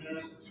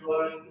goodness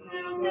joins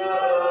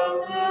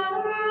together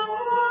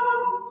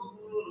worlds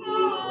to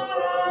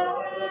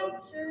heaven's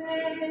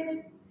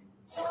strength.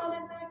 God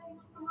is our King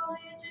from all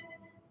ages.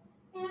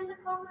 He has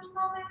accomplished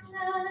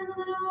salvation in the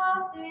middle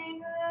of the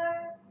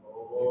earth. O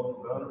most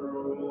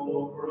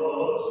venerable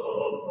cross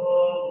of the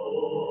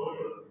Lord,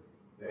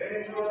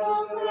 angels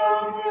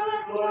surround you,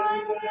 join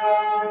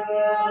together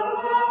with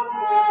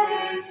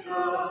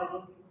celebration.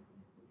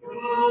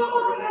 You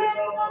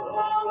raise up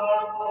those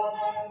that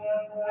fallen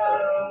and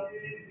have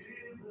been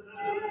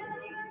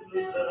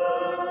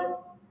dead.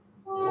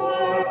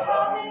 For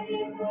having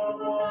eaten the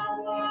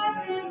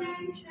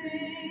living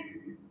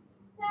tree,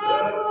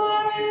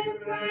 therefore we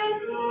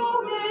praise you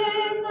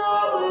with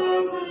our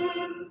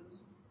lips,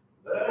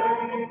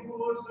 begging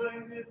for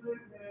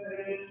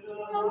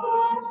sanctification,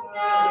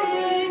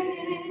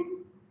 saying,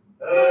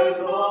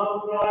 exalt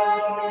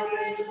Christ our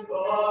gracious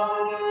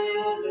God in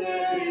the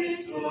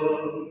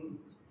nations,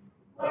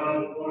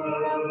 and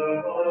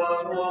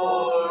forevermore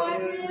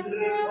in his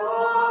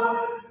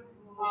divine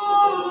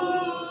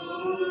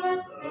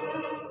goodness.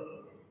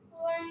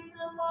 Glory to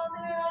the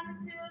Father, and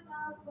to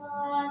the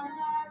Son,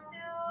 and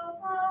to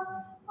the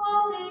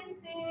Holy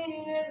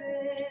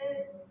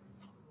Spirit.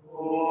 O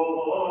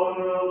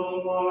honorable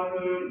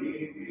Martyr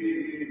Niketas,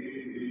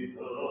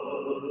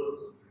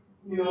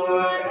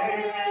 your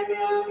name is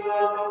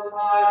as a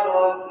sign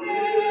of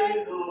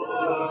victory.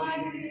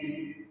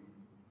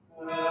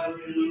 As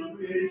you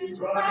preach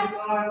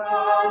Christ our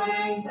God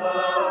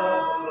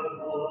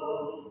inevitable,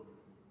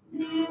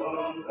 you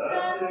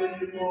confess it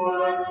before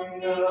the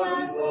King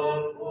and the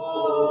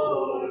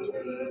fortress.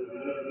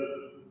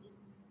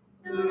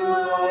 Do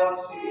not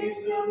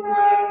cease to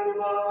pray to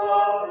the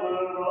Father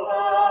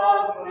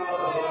of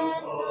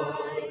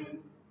mankind,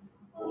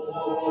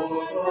 for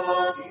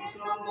the peace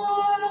of the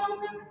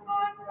world and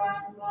for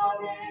Christ's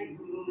loving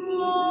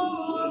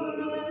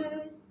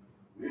goodness.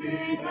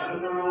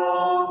 Remember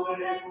all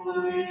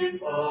faithfully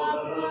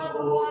come and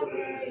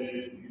obey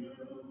you,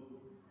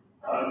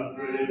 and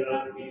pray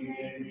that we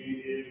may be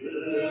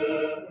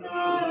delivered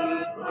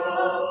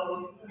from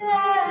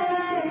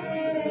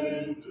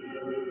danger.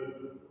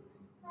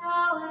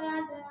 Now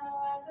and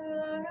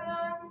ever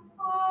and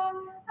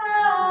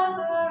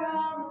forever.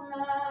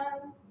 Amen.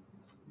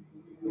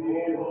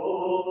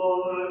 Behold, the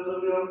words of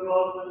your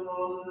prophet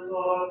Moses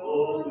are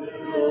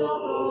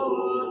fulfilled, O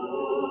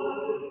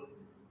Lord.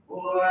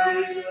 For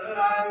he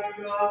said,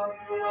 just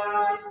you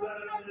are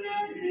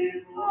suspended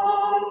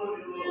before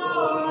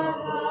your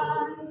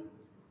eyes.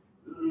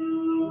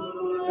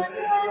 Through the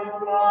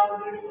cross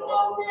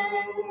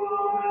exalted, who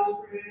is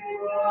free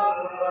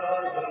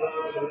forever.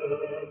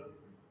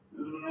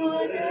 To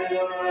the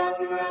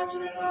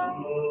resurrection of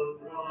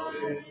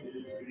Christ is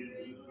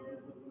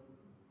revealed.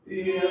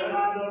 The end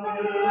of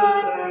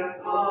earth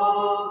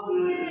exalts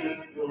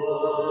with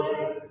joy,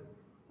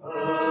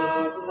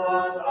 and the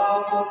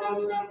of the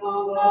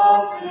symbols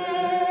of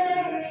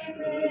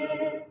David.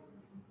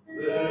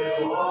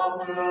 They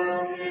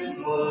offer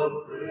him of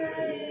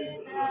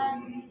praise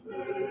and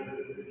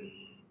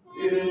say,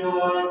 in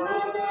your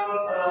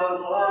goodness and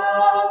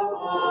love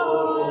for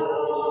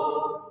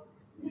all,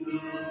 you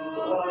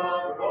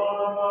have brought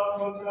about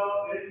from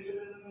salvation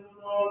in the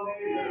middle of the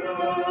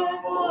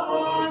earth,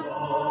 Lord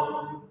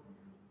God.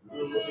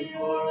 Through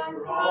your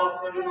cross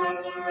and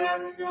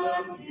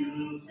resurrection, you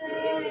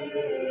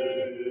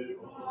save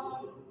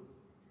us.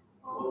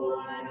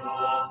 Lord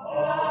of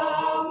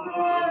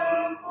powerful,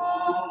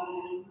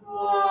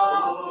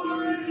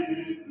 glory to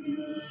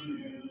you.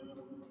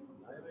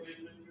 I am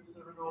against your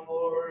servant, O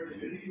Lord,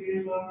 It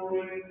is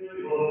according to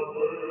your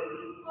word.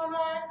 For my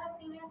eyes have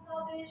seen your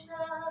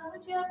salvation,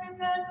 which you have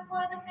prepared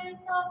before the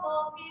face of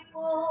all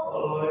people.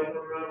 Light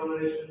of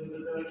revelation to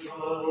the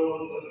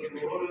Gentiles, and the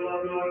glory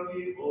of your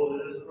people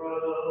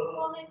Israel.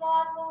 Holy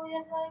God, holy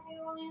and mighty,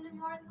 holy and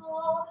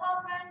immortal,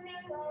 have mercy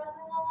on us.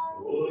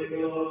 Holy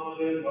God,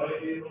 holy and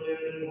mighty, holy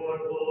and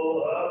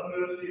immortal, have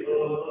mercy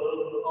on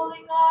us.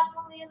 Holy God,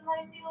 holy and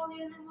mighty, holy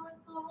and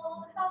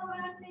immortal, have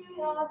mercy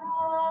on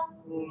us.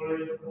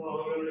 Glory to the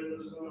Father, and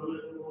the Son,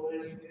 and the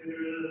Holy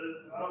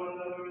Spirit, now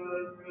and ever,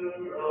 and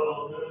forever.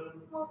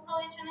 Amen. Most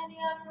Holy Trinity,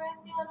 have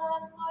mercy on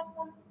us. Lord,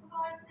 cleanse us of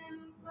our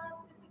sins.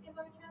 Master, forgive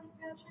our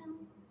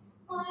transgressions.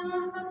 Holy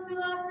One, come to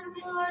us and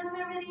heal our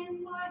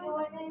infirmities for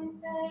your name's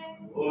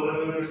sake. Lord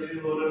have mercy,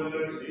 Lord have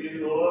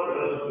mercy, Lord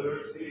have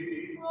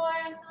mercy.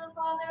 Glory to the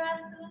Father,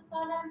 and to the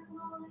Son, and to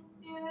the Holy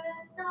Spirit,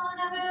 now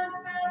and ever, and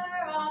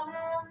forever.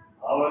 Amen.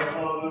 Our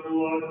Father, who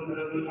art in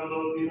heaven,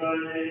 hallowed be thy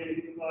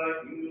name. Thy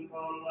kingdom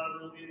come, thy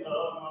will be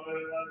done on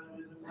earth as it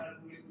is in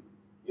heaven.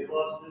 Give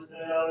us this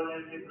day our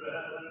daily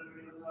bread, and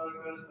forgive us our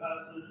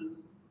trespasses,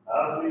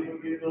 as we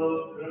forgive those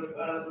who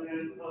trespass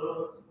against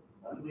us.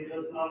 And lead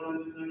us not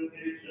into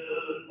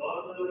temptation,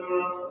 but deliver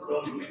us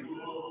from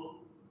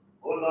evil.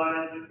 For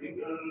thine is the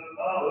kingdom, the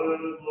power,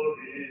 and the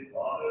glory,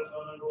 Father,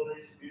 Son, and Holy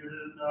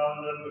Spirit, now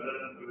and ever,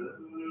 and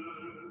forever.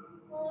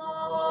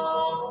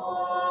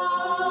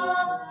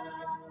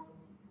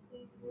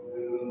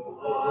 You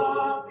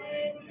have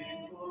been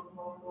able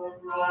to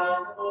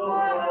cross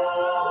forever,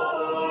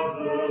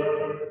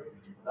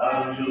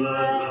 and you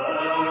led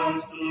them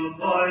to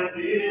fight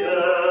the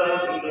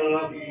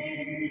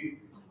enemy.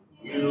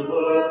 You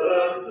were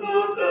put to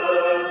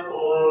death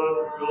for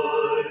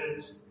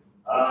Christ,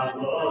 and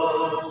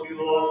thus you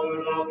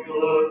offered up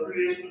your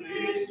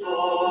priestly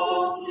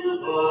soul to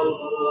the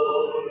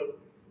Lord.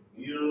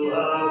 You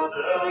have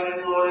them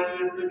rewarded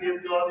with the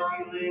gift of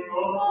healing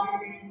of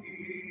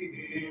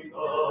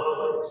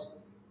Niketas.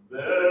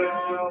 There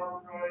now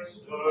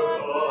Christ our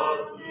God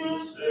to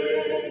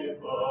save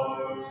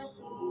our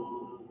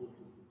souls.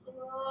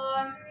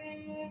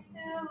 Glory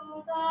to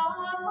the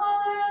Father,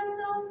 and to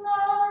the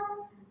Son,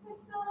 and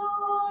to the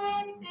Holy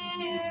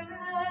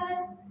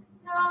Spirit,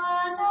 now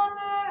and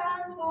ever,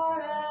 and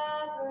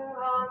forever.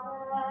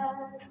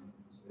 Amen.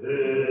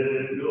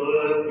 Save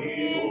your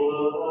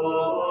people, O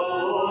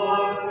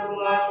Lord,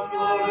 bless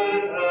your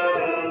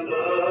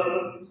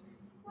inheritance.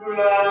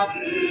 Grant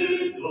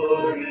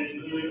victory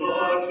to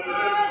your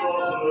church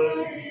over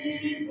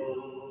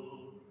evil,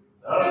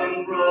 and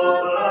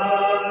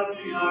protect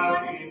your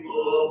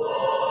people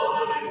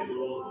by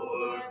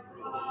your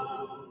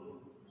cross.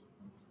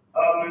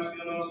 Have mercy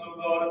on us, O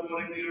God,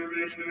 according to your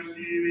great mercy,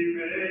 we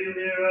pray you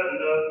hear and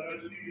have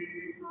mercy.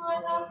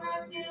 Lord have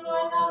mercy,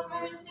 Lord have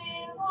mercy,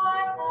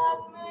 Lord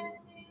have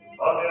mercy.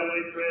 Again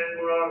we pray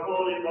for our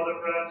Holy Father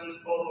Francis,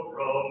 Pope of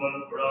Rome,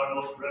 and for our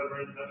most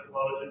reverend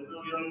Metropolitan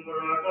William, for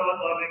our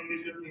God-loving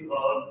Bishop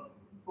Milan,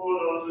 for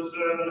those who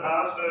serve and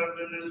have served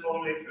in this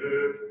holy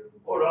church,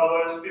 for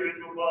our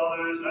spiritual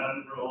fathers,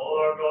 and for all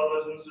our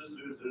brothers and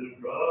sisters in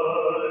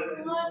Christ.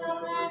 Lord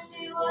have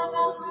mercy, Lord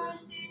have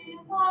mercy,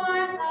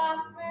 Lord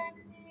have mercy.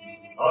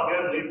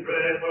 Again we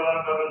pray for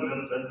our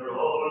government and for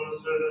all in the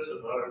service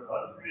of our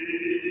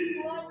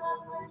country. Lord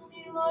have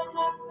mercy, Lord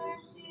have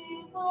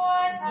mercy,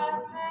 Lord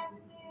have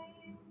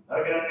mercy.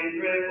 Again we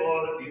pray for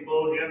the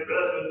people here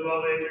present who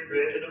have your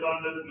great and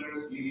abundant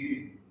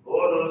mercy,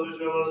 for those who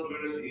show us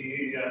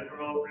mercy, and for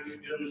all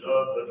Christians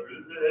of the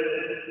true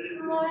faith.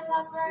 Lord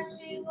have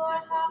mercy,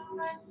 Lord have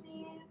mercy,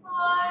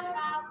 Lord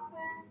have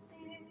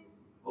mercy.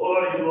 For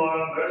you are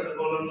a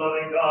merciful and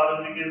loving God,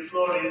 and we give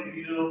glory to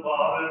you,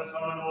 Father,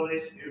 Son, and Holy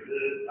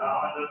Spirit,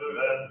 now and ever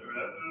and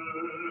forever.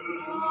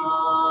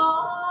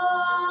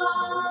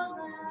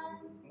 Amen.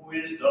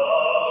 Wisdom.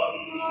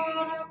 More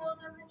honorable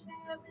than the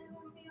cherubim,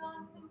 and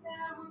beyond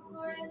compare, more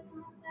glorious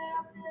than the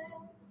seraphim.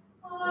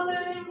 O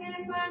Virgin,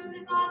 give birth to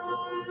God the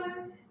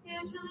Word,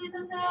 usually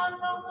the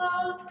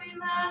Theotokos we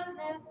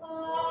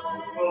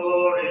magnify.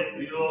 Glory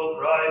to you,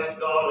 Christ,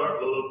 God, our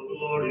hope,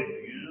 glory to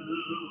you.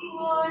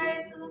 Glory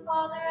to the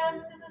Father, and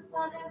to the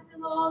Son, and to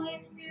the Holy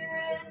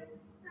Spirit,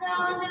 now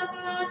and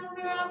ever, and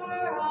forever.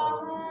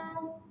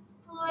 Amen.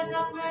 Lord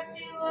have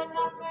mercy, Lord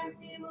have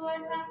mercy,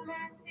 Lord have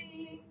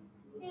mercy.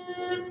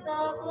 Give the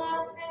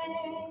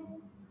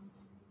blessing.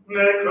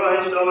 May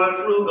Christ, our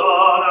true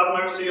God, have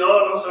mercy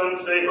on us and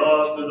save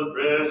us through the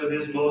prayers of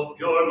his most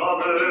pure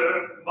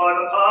Mother, by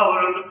the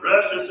power of the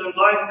precious and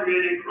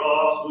life-creating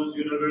cross, whose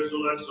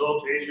universal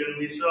exaltation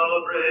we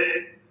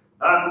celebrate,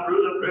 and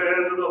through the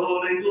prayers of the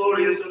holy,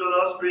 glorious, and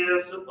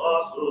illustrious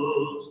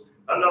apostles,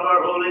 and of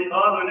our holy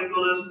Father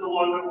Nicholas, the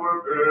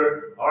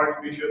wonder-worker,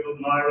 Archbishop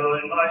of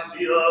Myra and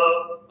Lycia,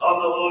 of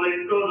the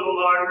holy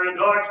proto-martyr and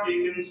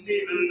Archdeacon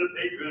Stephen, the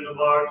patron of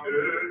our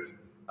church,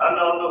 and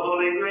of the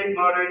holy great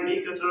martyr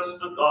Niketas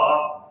the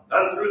Goth,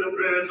 and through the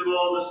prayers of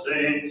all the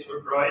saints,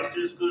 for Christ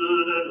is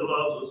good and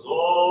loves us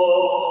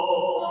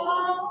all.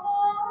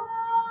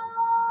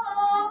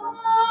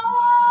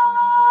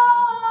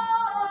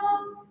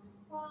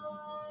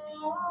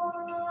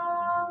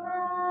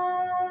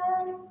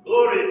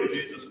 Glory to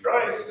Jesus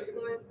Christ.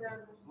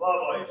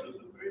 Slava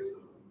Jesus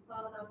Christus.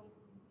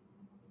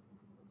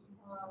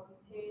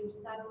 Page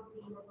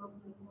 17 of book.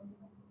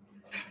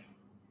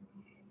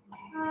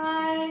 I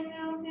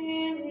do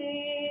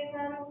believe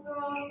and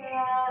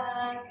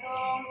profess, O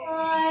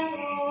my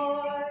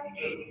Lord,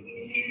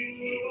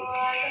 you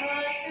are the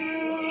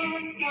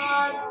true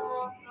Son of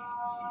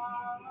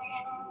God.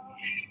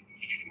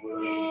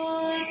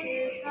 Would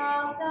you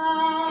come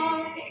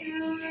down to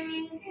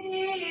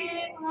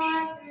receive my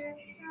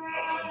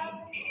distress,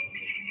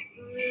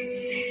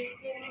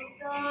 bringing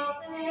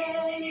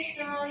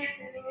salvation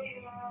to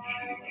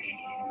mankind?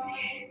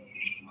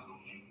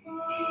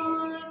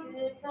 Would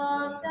you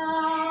come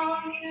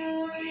down to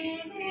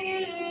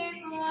relieve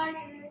my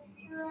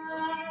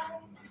distress,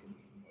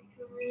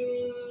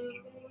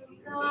 bringing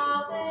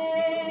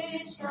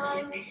salvation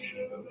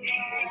to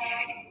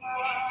mankind?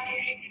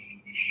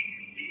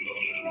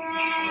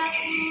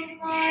 Gladly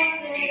my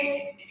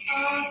faith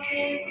of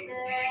this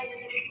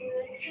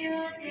benefit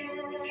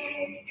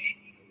today,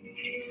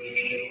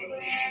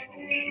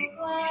 when you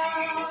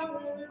follow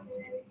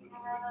this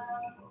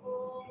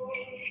temple.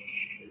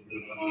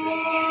 For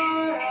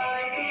I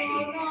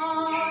will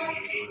not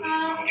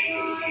have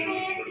your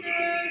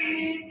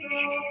mystery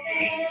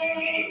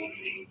profane,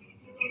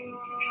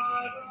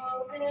 nor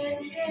open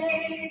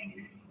chains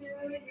to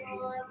your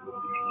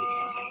throne.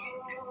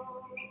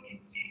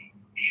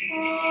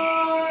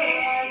 For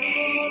I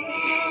will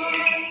not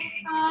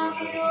have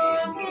your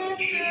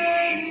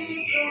mystery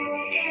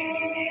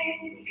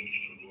profane,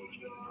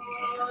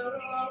 nor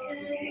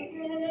open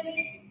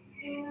chains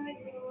to your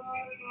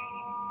throne.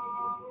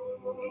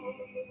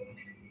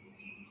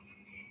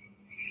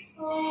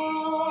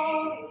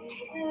 Holy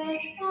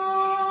is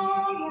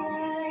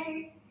fallen,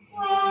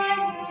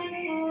 while his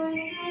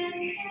voice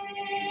is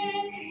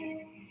singing,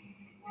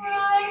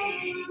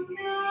 rising to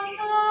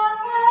the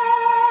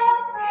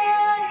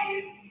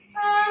heavens,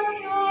 and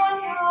your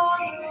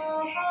dawn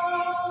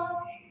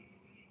above.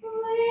 We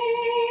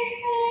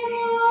sing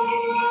of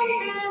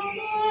wondrous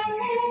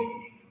blessing,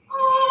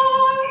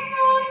 our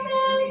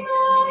captains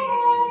of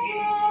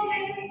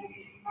heaven,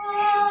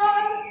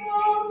 our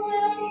soul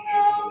will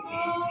tell the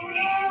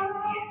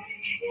world,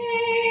 Jesus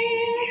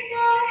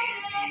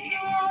is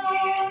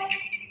Lord.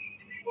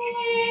 We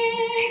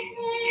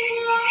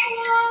sing of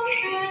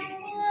wondrous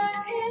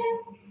blessing,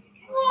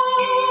 our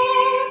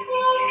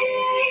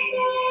captains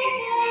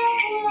of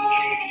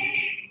heaven,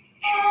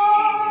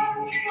 our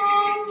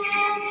soul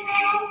will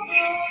tell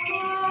the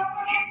world,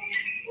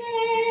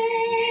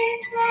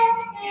 Jesus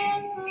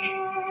is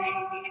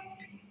Lord.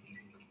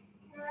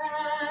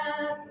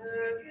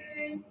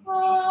 Every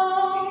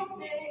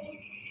crossing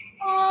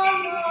on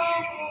the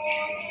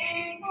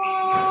holy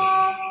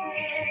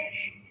crosses,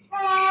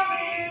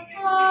 chalice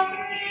of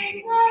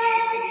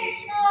redemption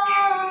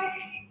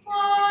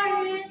for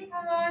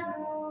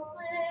eternal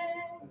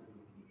bliss.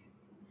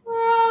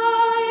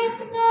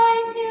 Christ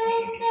died to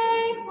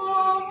save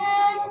all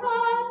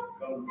mankind,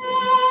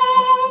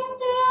 heirs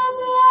to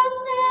the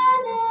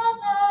sin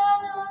of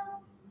Adam.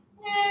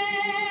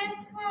 His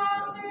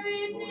cross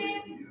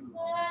redeemed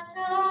the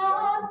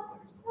just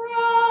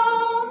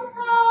from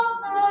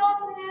hell's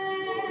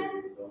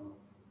abyss.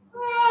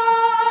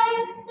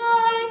 Christ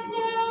died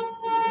to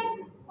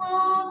save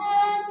all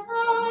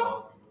mankind,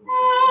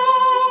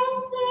 heirs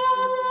to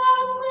the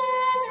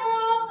sin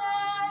of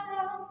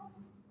Adam.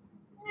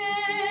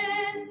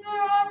 His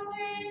cross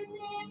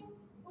redeemed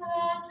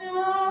the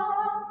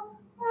just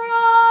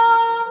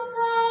from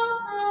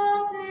hell's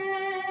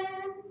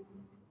abyss.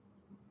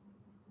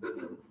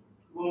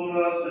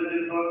 Blessed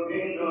is the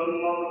kingdom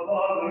of the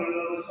Father, and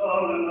of the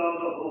Son, and of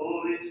the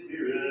Holy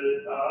Spirit,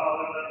 now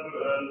and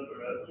ever and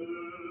forever.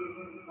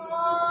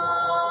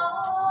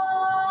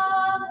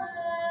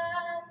 Amen.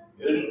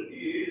 In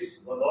peace,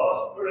 let us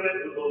pray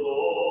to the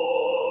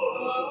Lord.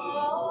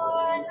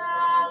 Lord,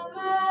 have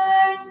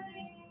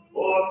mercy.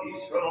 For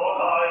peace from on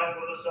high and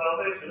for the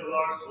salvation of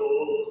our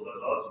souls,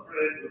 let us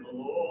pray to the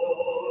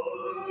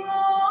Lord.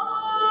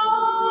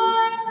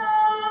 Lord,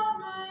 have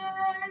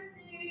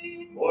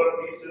mercy. For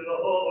peace in the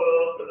whole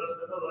world, for the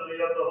stability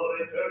of the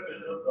holy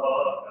churches of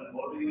God, and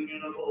for the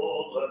union of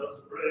all, let us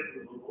pray to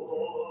the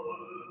Lord.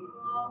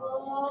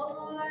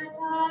 Lord,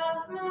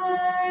 have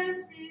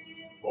mercy.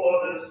 For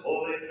this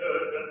holy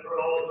church and for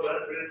all who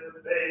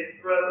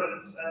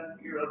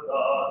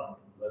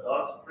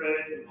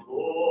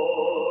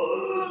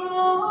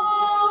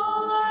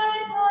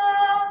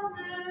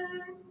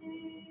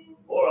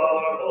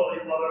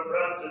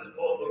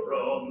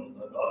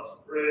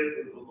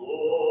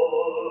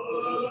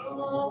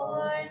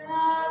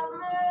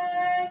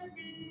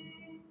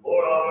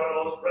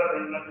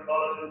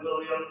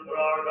for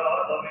our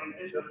God, loving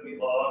Bishop, we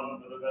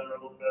long for the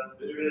venerable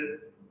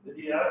presbyterate, the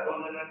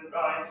diaconate and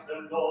Christ,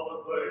 and all the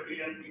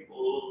clergy and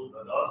people.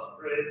 Let us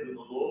pray to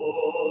the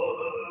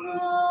Lord.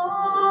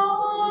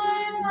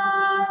 Lord,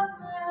 have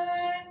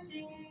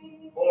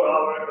mercy. For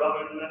our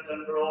government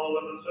and for all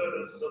in the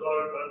service of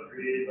our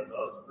country, let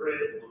us pray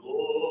to the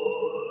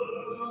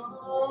Lord.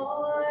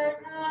 Lord,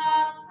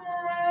 have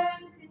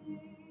mercy.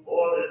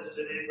 For this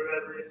city, for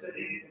every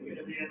city,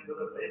 community, and for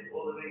the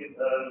faithful living in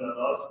them, let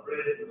us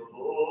pray to the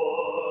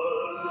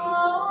Lord.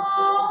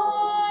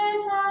 Lord,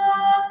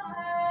 have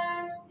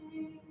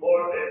mercy. For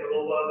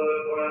favorable weather,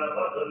 for an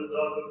abundance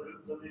of the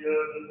fruits of the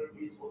earth, and for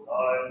peaceful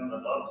times,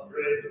 let us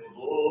pray to the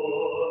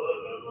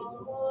Lord.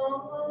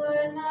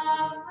 Lord,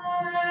 have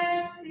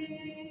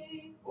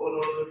mercy. For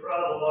those who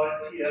travel by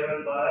sea, air,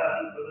 and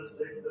land, for the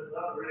sick, the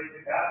suffering,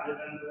 the captive,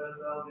 and for their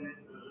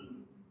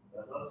salvation,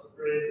 let us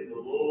pray to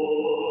the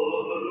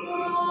Lord.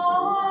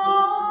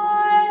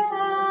 Lord,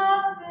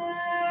 have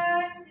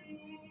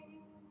mercy.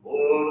 For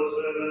the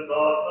servant of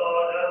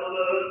God,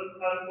 Evelyn,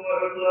 and for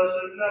her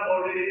blessed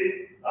memory,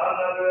 and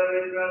under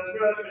every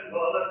transgression,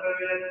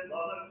 voluntary and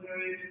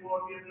involuntary,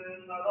 before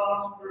given, let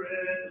us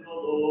pray to the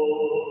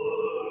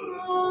Lord.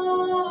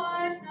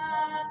 Lord,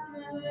 have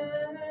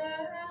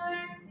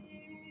mercy.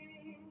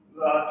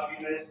 That she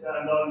may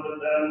stand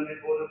undemned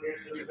before the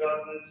fearsome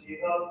judgment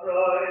seat of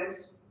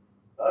Christ,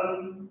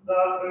 and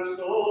that her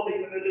soul be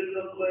committed to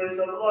the place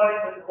of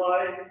light and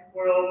life,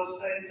 where all the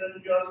saints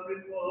and just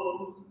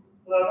repose.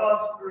 Let us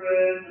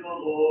pray to the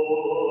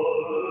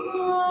Lord.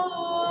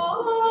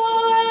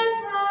 Lord,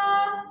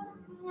 have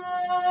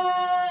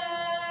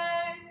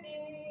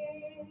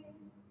mercy.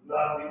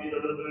 That we be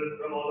delivered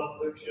from all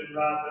affliction,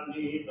 wrath, and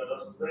need, let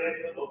us pray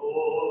to the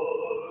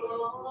Lord.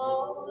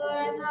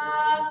 Lord,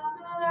 have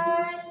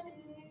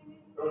mercy.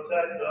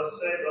 Protect us,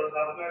 save us,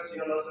 have mercy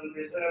on us, and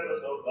preserve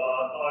us, O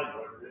God, by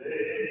your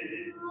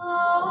grace.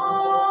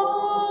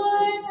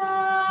 Lord,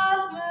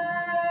 have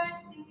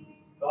mercy.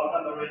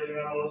 Commemorating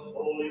our most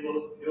holy,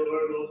 most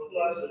pure, most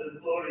blessed, and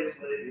glorious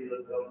Lady,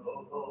 the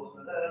Theotokos, host,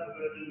 and ever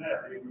Virgin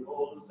Mary, with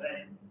all the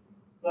saints,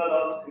 let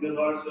us commit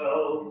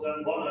ourselves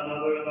and one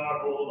another in our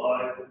whole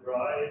life to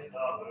Christ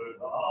our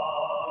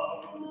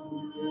God.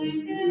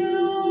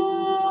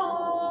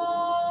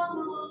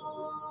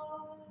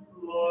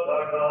 Lord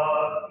our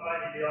God,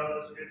 mighty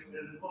beyond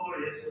description,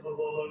 glorious of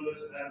all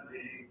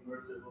understanding,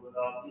 merciful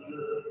without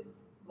limits,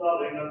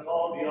 loving us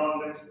all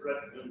beyond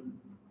expression,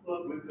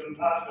 look with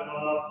compassion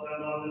on us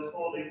and on this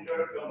holy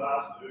church, O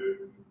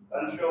Master,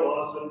 and show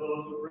us and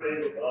those who pray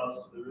with us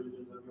the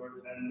riches of your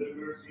tender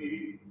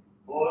mercy.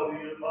 For to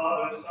you,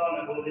 Father, Son,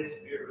 and Holy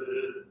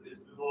Spirit, is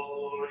to all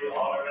glory,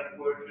 honor, and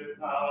worship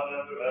now and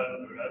ever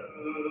and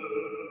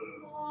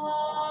forever.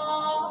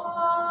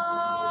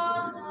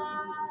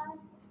 Amen.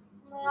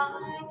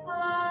 My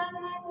God,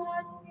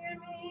 hear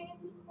me.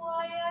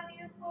 Why have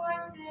you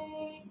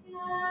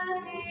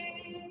forsaken me?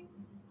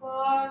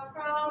 Far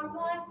from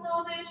my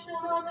salvation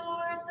are the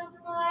words of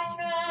my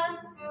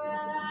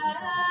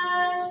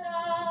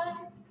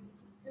transgression.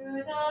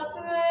 Through the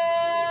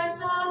prayers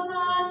of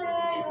the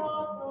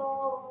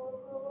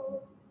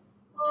Theotokos,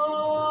 O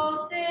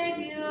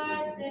Savior,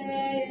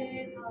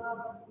 save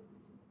us.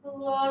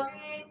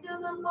 Glory to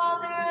the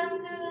Father, and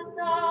to the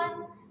Son,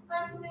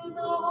 and to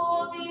the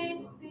Holy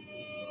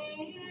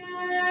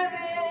Spirit,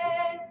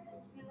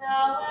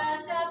 now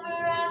and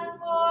ever and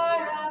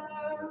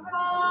forever.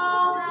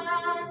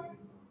 Amen.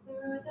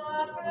 Through the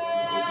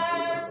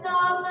prayers of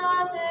the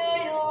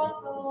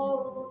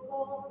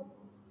Theotokos,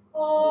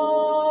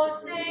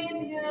 O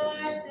Savior,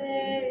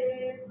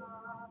 save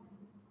us.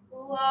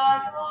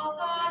 Why, O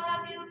God,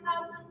 have you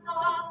cast us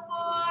off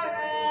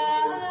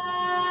forever?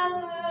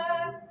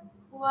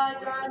 Why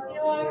does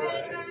your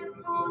anger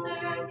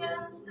smolder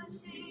against the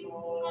sheep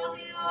of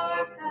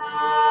your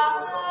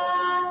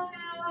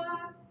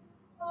pasture?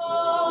 O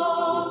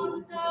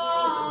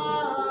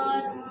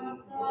Son of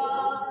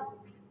God,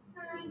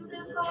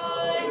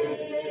 crucified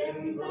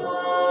in the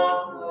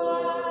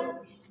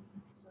flesh,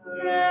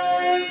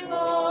 save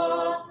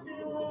us who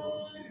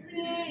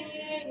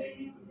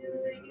cling to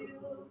you.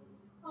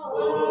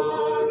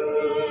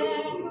 Hallelujah.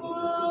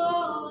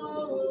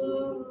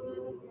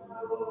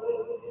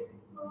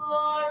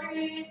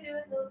 Glory to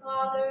the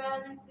Father,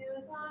 and to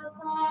the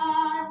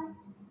Son,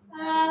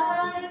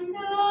 and to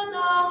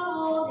the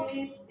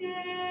Holy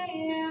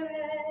Spirit,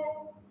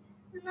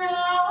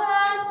 now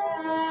and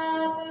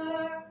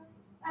ever,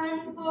 and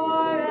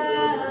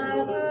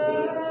forever.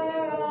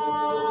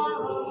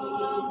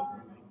 Amen.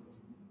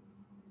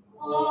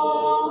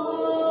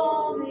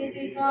 Only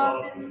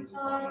begotten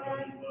Son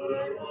and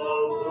Word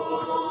of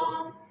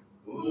God,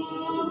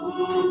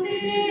 who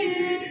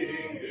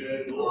being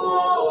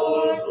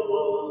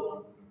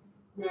immortal,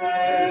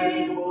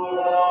 came for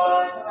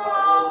our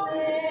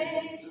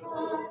salvation,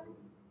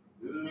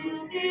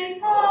 to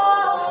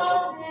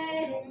become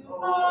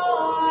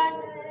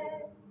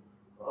incarnate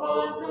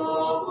of the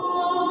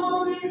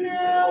Holy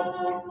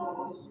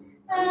Theotokos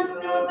and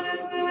of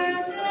the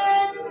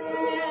Virgin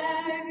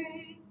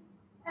Mary,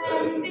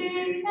 and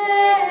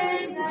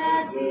became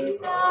man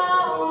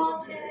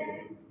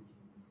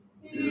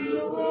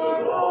You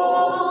were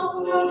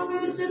also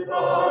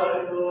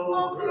crucified,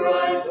 O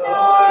Christ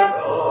our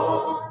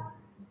God,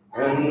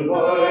 and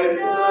by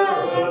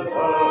death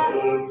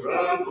have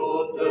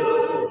trampled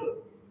death.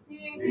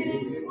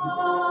 Being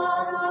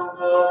one of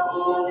the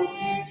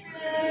Holy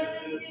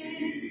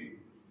Trinity,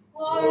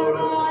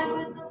 glorified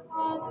with the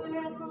Father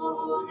and the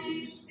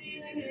Holy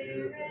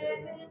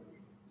Spirit,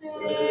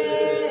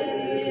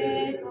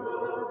 save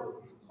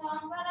us.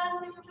 Come, let us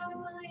sing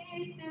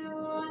joyfully to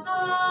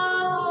the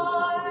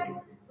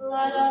Lord.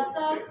 Let us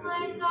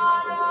acclaim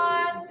God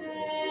our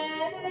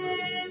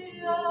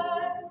Savior.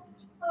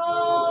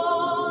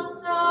 O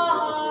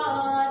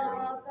Son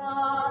of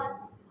God,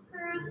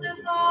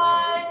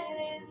 crucified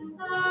in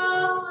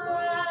the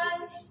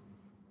flesh,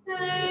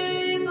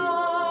 save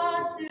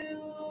us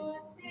who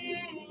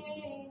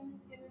sing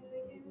to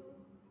you.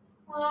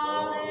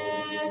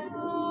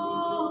 Hallelujah.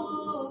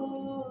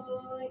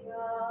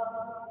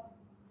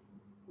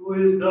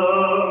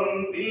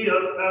 Wisdom be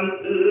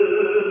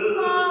attentive.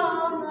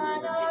 Come,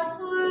 let us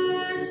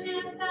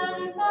worship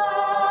and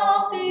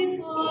bow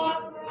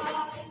before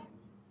Christ.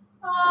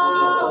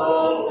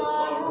 O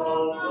Son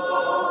of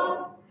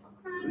God,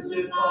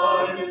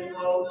 crucified in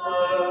the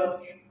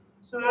flesh,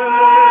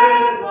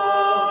 save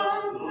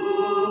us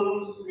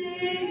who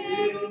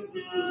sing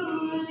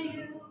to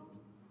you.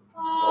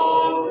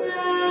 Hallelujah.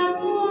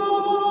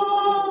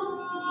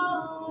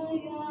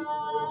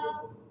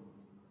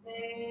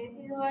 Save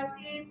your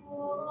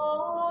people, O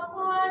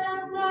Lord,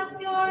 and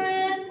bless your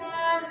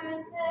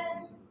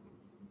inheritance.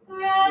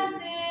 Grant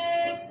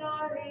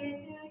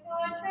victory to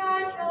your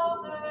church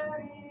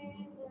over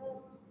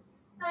evil,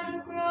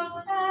 and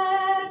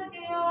protect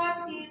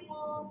your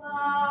people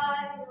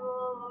by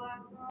your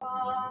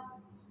cross.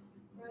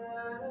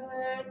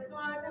 First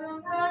martyr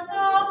and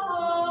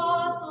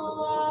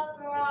apostle of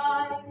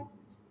Christ,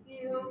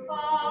 you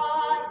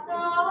fought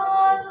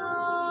the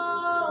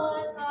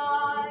good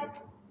fight.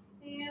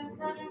 You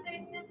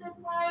convicted the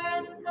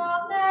tyrants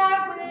of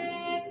their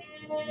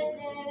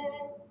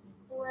wickedness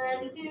when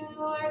you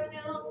were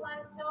killed by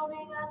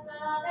stoning at the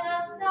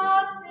hands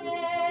of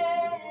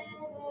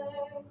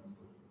sinners.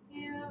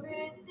 You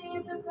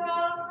received the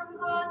crown from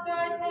God's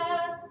right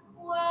hand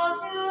while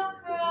you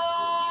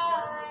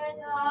cried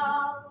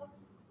out,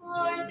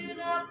 Lord, do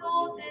not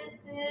hold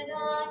this sin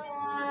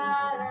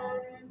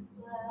against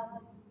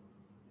us.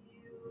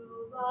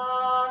 You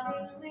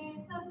lovingly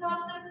took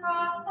up the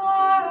cross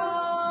for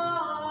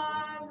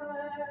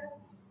armor,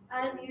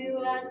 and you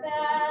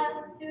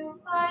advanced to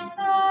fight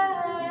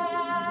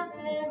the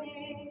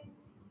enemy.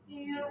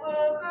 You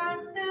were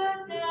burned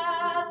to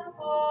death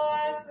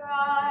for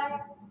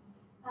Christ,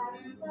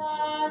 and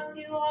thus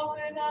you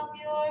offered up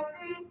your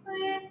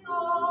priestly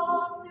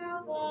soul to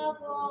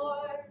the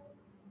Lord.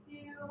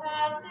 You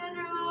have been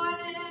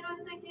rewarded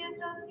with the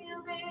gift of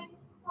healing,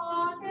 O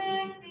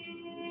Niketas.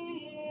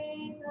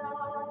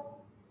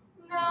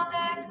 Now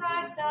beg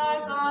Christ our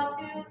God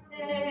to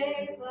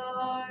save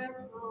our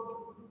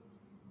souls.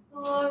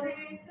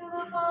 Glory to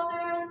the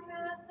Father, and to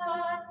the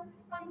Son,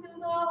 and to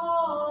the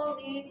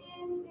Holy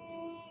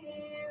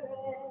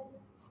Spirit.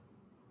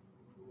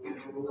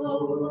 O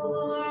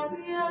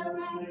glorious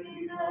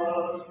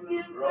Niketas,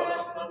 you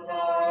crushed the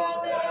power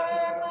of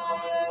error by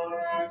your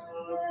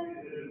breastplate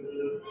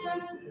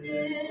and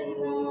sin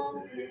of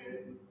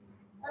sin,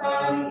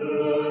 and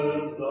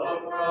earned the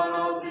crown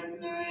of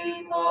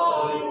victory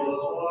by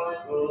your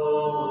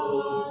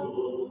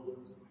struggles.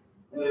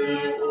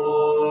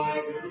 Therefore,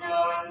 you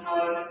now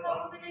enjoy the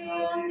company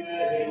of the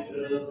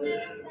angels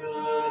in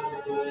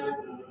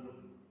heaven.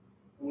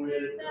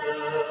 With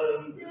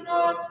them, do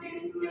not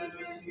cease to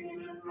intercede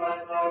with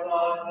Christ our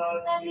God,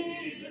 that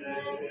He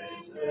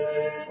may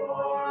save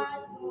our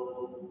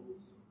souls.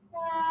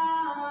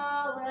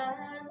 Now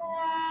and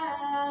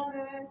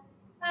ever,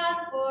 and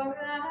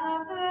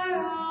forever.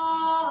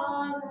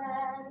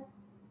 Amen.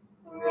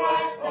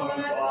 Christ our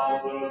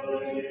God,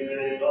 when He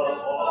raised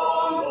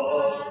upon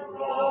the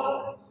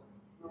cross,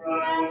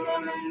 grant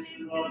your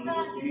mercies to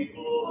the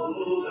people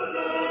who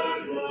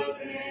bear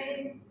your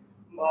name.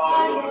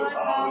 By your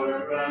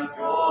power, grant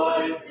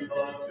joy to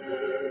the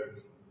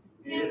church.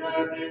 Give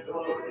her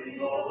victory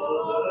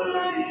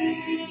over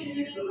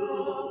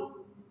evil.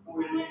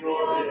 With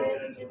your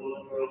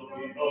invincible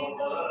trophy of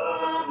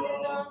love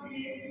and of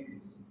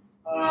peace,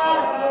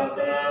 as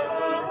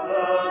ever.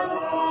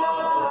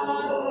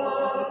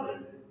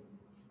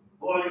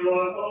 For you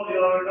are holy,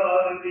 our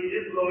God, and we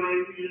give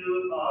glory to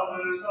you,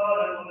 Father,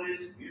 Son, and Holy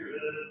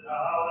Spirit,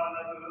 now and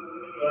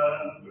ever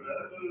and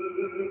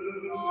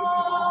forever.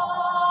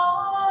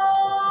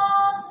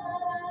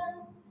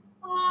 Amen.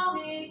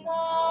 Holy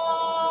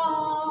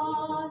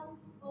God,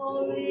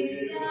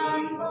 holy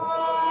and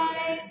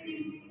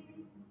mighty,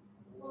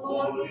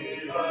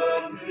 holy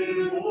and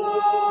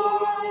immortal,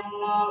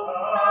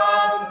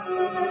 have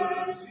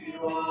mercy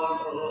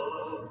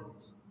on us.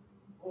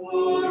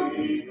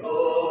 Holy God,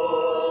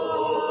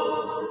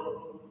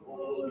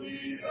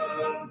 holy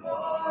and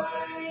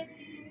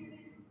mighty,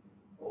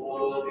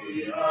 holy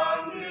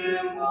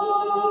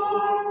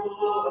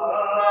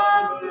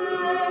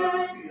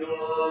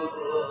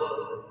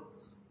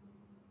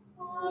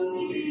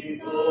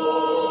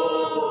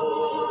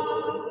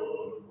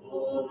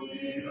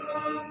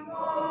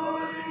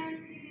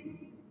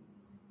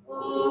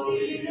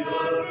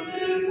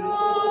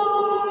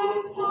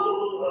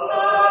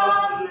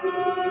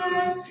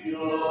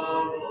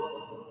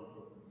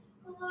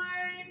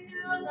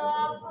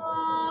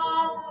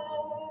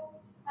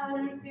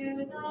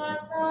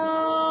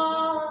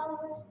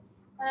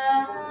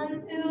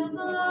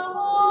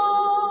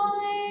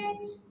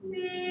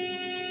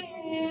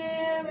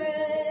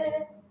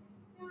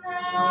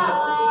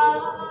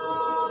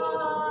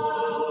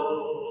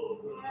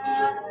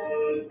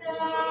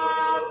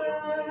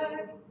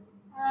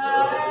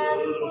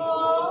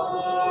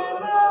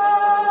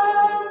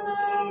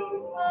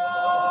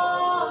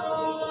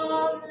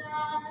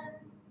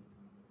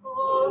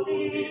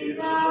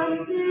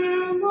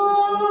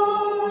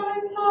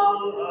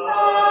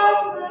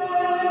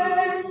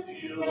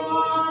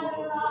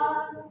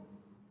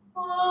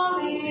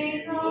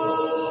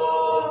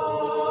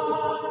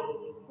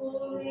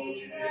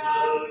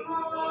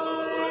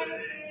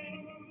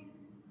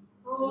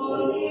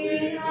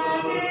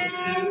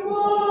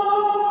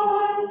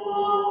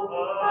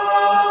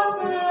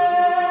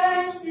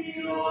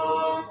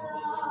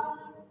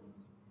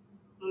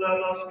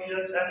let us be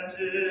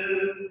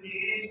attentive.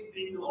 Peace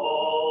be to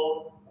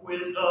all.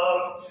 Wisdom,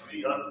 be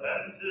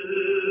attentive.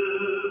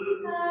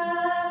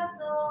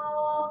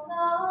 Exalt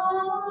the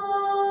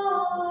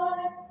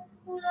Lord,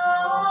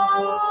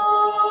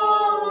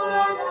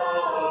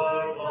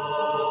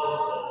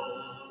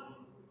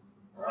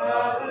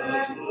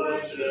 and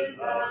worship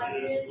at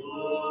his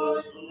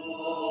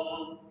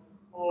footstool.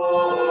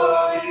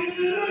 For he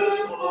is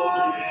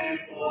holy,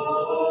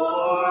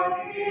 for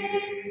he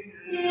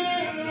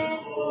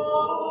is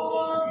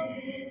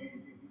holy.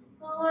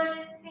 The Lord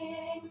is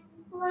King,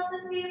 let the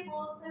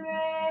peoples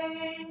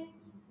reign.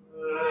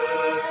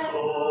 Exalt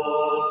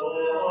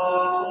the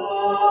Lord,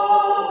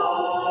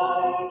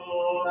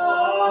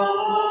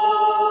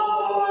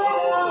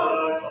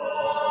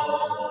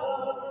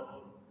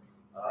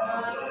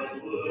 and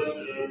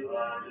worship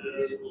at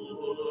his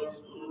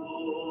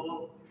footstool.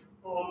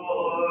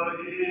 For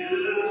he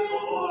is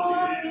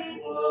holy,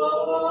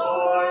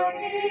 for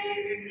he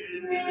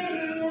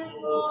is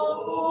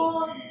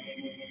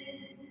holy.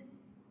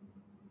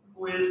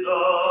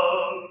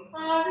 Wisdom. A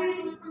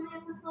reading from the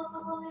Epistle of the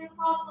Holy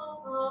Apostle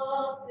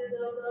Paul to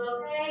the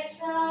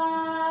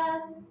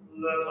Galatians.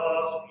 Let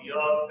us be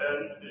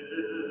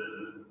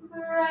attentive.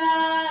 Brethren,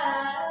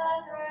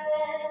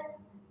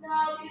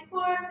 now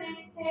before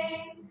faith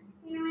came,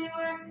 we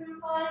were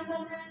confined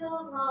under the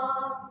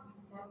law,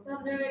 kept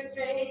under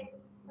restraint,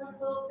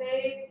 until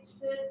faith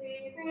should be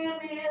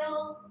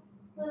revealed.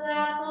 So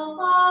that the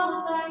law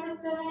was our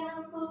custodian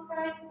until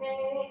Christ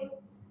came,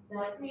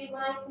 that we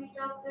might be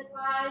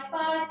justified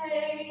by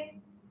faith.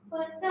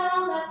 But now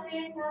that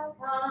faith has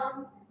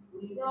come,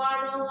 we are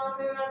no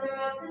longer under a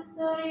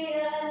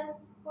custodian,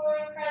 for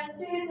in Christ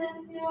Jesus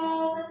you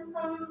are the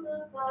sons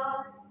of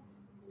God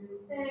through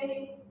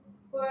faith.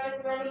 For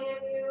as many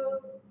of you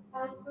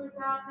as were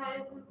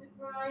baptized into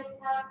Christ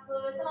have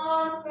put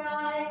on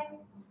Christ.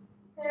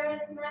 There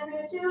is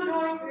neither Jew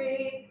nor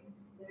Greek,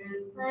 there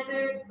is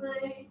neither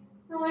slave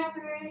nor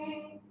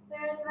free,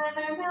 there is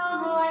neither male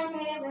nor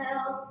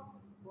female,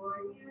 for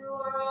you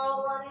are all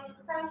one in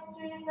Christ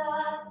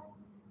Jesus.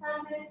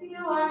 And if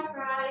you are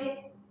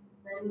Christ,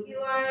 then you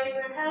are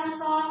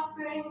Abraham's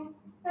offspring,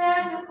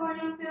 heirs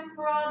according to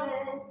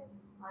promise.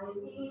 I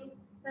mean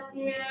that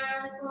the heir,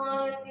 as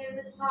long as he is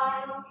a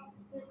child,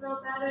 is no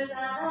better than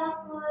a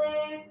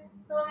slave,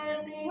 though he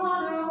has the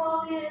honor of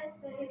all the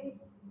estate.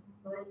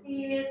 But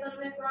he is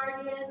under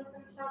guardians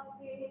and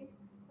trustees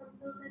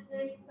until the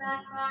day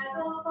set by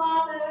the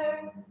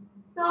Father.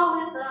 So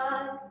with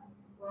us,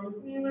 when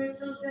we were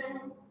children,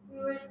 we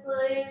were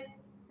slaves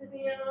to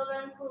the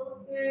elemental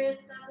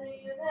spirits of the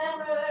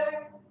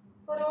universe.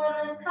 But when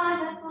the time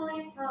had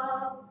fully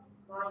come,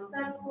 God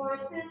sent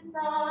forth his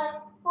Son,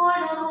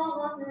 born of a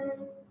woman,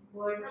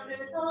 born under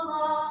the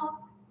law,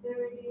 to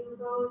redeem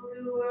those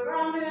who were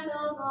under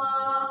the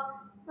law,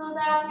 so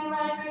that we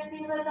might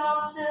receive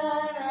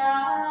adoption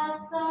as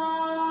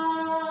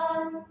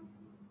sons.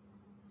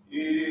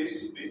 Peace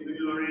be to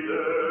you,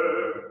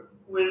 reader.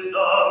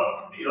 Wisdom,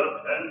 be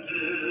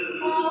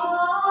attentive.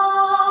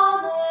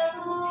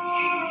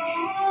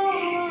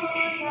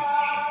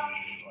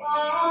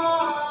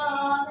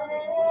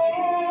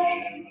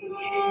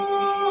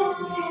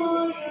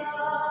 Alleluia,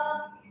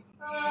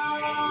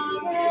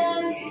 alleluia.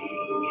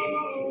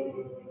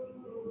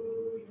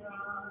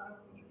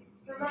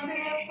 Surrender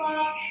your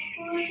flock,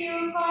 which you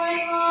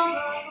find on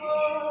the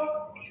floor.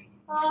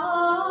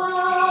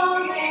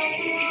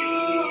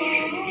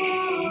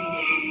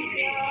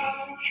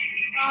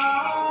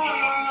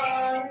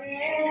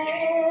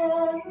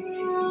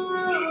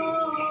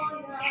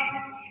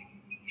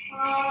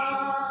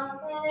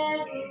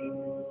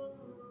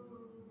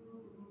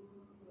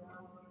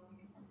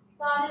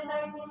 God is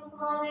our King from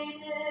all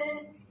ages.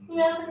 He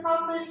has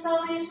accomplished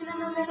salvation in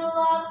the middle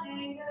of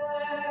the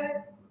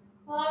earth.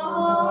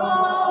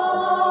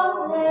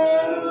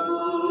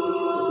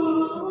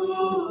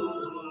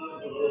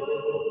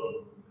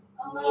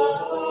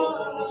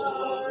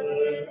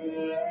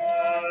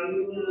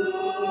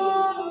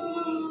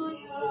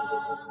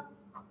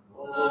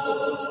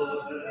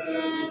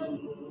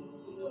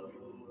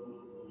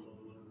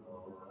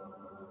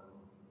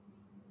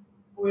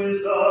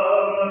 Wisdom,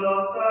 let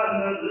us stand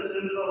and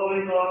listen to the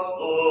Holy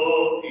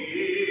Gospel.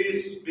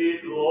 Peace be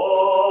to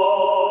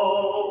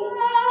all.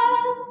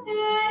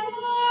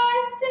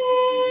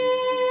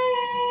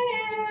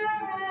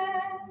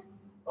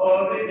 A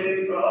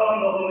reading from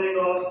the Holy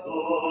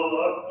Gospel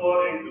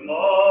according to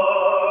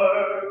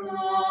Mark.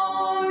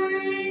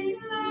 Glory to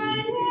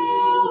you,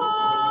 O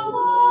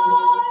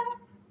Lord.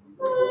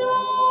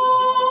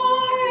 Glory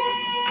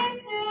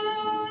to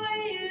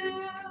you.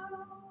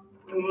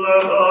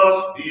 Let us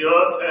be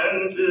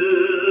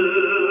attentive.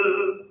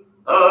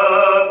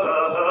 At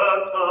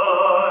that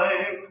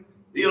time,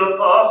 the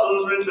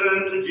apostles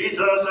returned to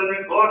Jesus and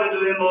reported to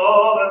him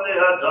all that they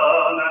had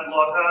done and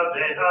what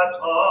they had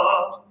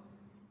taught.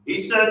 He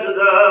said to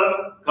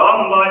them,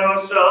 "Come by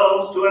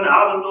yourselves to an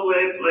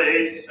out-of-the-way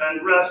place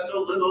and rest a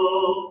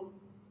little."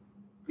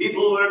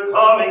 People were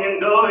coming and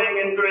going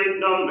in great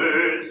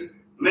numbers,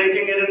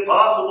 making it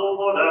impossible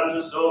for them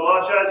to so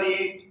much as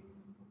eat.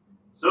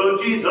 So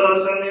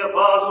Jesus and the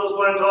apostles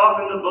went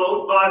off in the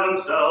boat by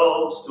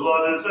themselves to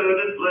a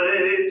deserted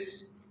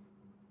place.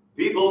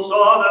 People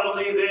saw them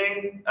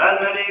leaving, and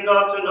many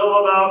got to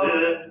know about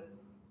it.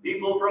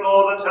 People from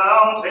all the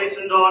towns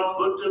hastened on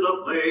foot to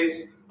the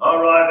place,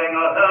 arriving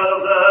ahead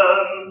of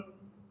them.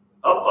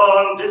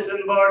 Upon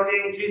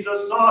disembarking,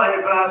 Jesus saw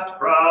a vast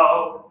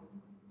crowd.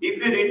 He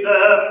pitied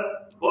them,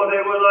 for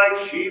they were like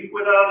sheep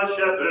without a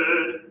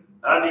shepherd,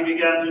 and he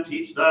began to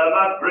teach them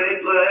at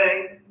great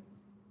length.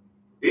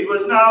 It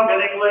was now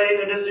getting late,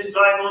 and his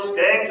disciples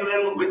came to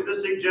him with the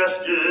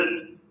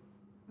suggestion,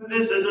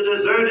 "This is a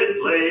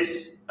deserted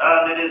place,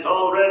 and it is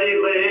already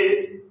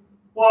late.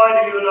 Why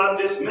do you not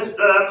dismiss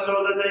them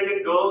so that they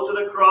can go to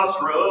the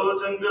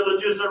crossroads and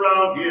villages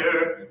around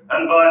here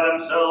and buy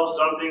themselves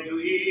something to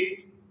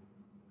eat?"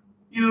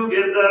 "You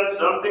give them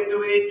something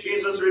to eat,"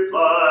 Jesus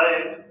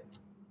replied.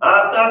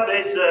 At that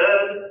they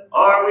said,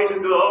 "Are we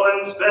to go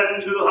and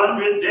spend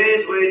 200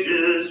 days'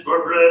 wages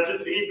for bread to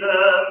feed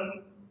them?"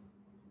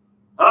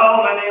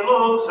 "How many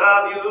loaves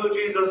have you?"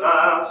 Jesus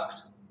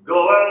asked.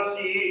 "Go and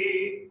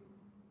see."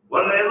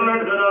 When they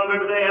learned the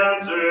number, they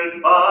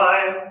answered,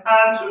 5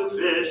 and 2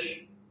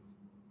 fish.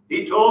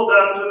 He told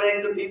them to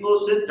make the people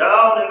sit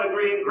down in the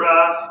green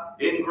grass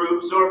in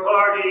groups or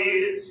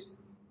parties.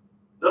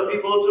 The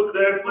people took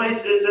their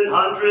places in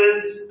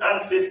hundreds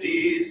and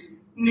 50s,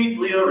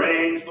 neatly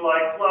arranged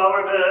like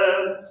flower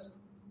beds.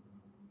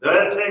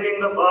 Then, taking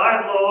the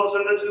 5 loaves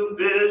and the 2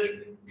 fish,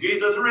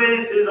 Jesus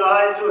raised his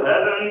eyes to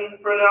heaven,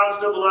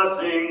 pronounced a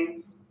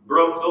blessing,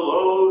 broke the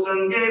loaves,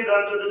 and gave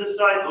them to the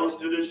disciples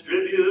to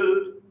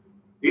distribute.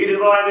 He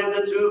divided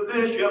the 2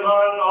 fish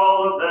among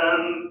all of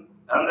them,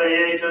 and they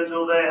ate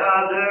until they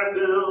had their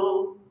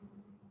fill.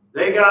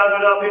 They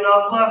gathered up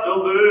enough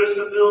leftovers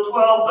to fill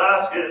 12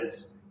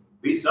 baskets,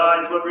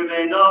 besides what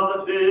remained of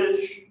the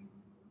fish.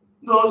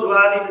 Those who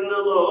had eaten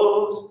the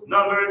loaves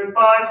numbered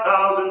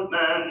 5,000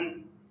 men.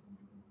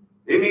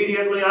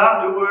 Immediately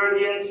afterward,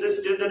 he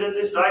insisted that his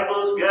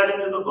disciples get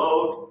into the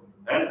boat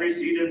and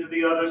proceed into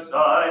the other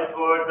side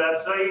toward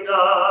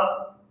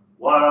Bethsaida,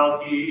 while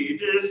he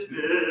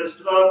dismissed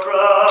the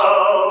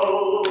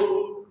crowd.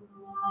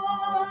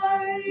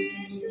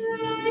 Glory to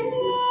you,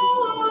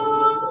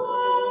 Lord.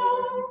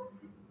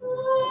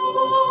 Glory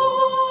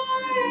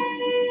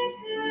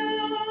to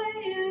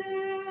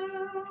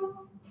you.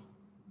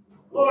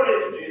 Glory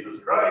to Jesus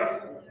Christ.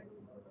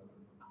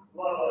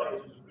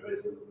 Slava Jesus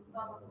Christ.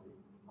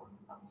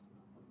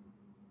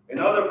 In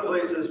other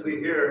places, we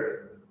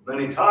hear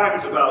many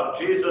times about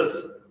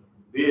Jesus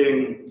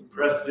being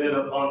pressed in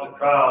upon the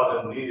crowd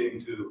and needing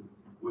to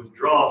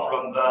withdraw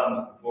from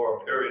them for a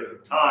period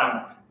of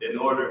time in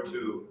order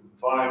to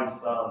find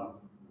some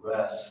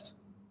rest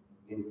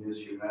in his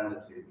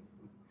humanity.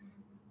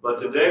 But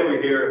today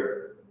we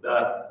hear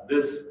that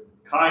this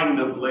kind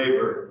of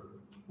labor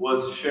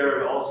was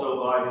shared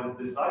also by his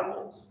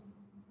disciples,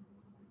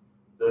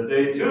 that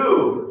they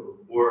too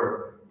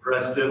were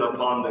pressed in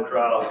upon the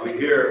crowds. We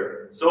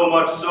hear so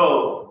much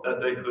so that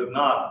they could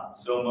not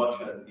so much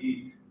as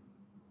eat.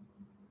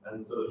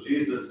 And so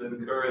Jesus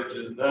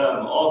encourages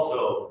them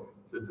also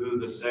to do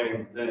the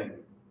same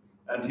thing.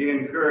 And he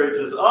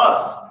encourages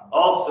us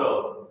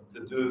also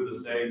to do the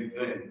same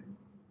thing.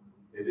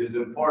 It is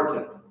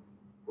important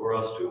for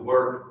us to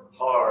work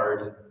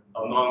hard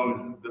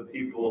among the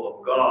people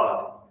of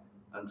God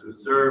and to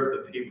serve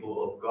the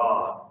people of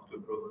God, to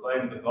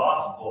proclaim the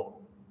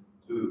gospel,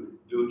 to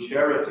do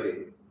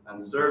charity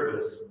and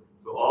service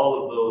to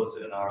all of those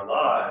in our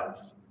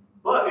lives.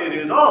 But it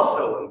is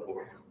also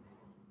important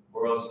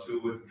for us to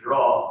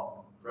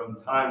withdraw from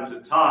time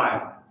to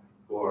time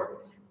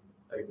for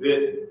a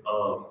bit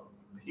of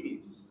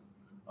peace,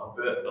 a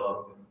bit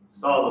of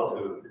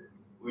solitude.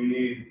 We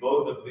need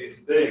both of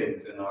these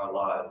things in our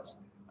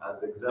lives,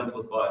 as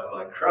exemplified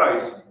by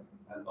Christ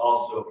and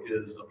also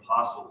his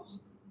apostles.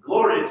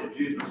 Glory to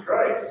Jesus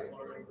Christ.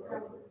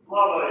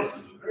 Slava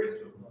Jesus Christ.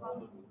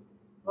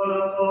 Let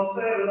us all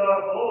say with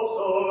our whole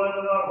soul and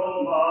with our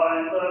whole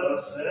mind, let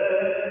us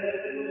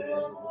say,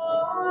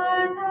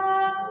 Lord,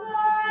 have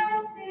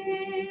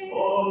mercy. O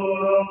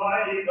Lord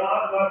Almighty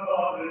God, our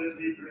fathers,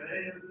 we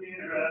pray,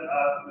 hear and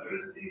have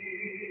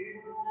mercy.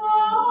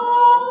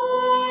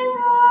 Lord,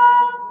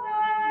 have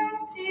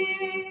mercy.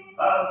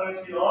 Have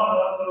mercy on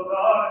us, O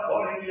God,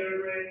 according to your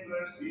great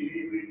mercy,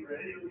 we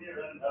pray you hear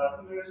and have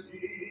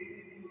mercy.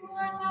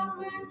 Lord, have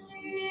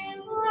mercy.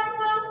 Lord,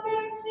 have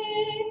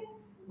mercy.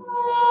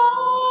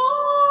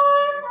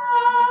 Lord,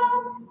 have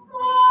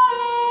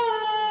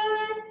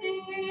mercy.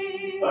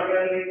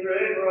 Again we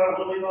pray for our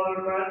Holy Father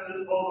Francis,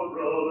 Pope of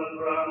Rome, and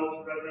for our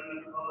most Reverend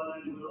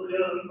Metropolitan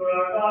William, for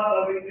our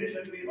God-loving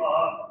Bishop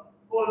Ivan,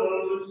 for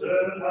those who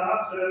serve and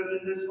have served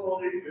in this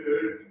holy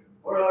church,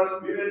 for our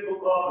spiritual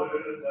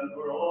fathers, and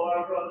for all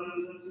our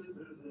brothers and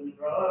sisters in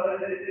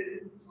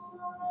Christ.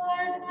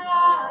 Lord,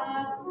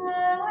 have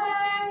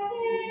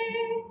mercy.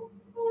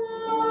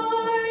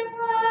 Lord,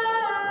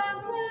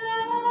 have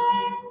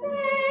mercy.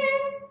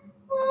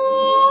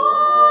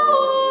 Lord,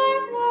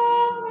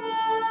 have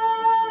mercy.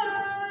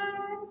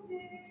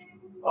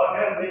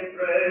 Again we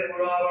pray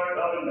for our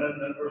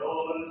government and for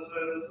all in the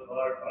service of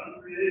our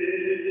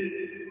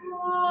country.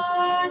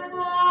 Lord,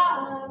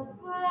 have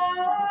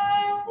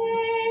mercy.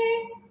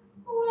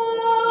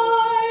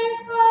 Lord,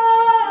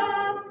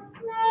 have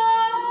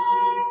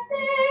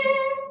mercy.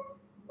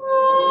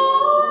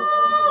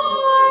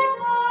 Lord,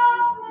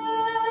 have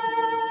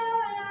mercy.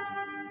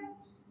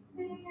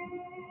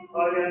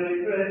 Again we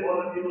pray for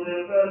the people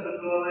in present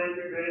who await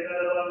your great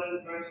and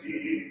abundant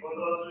mercy, for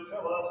those who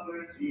show us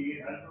mercy,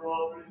 and for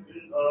all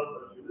Christians of the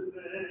true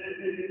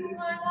faith.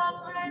 Lord, have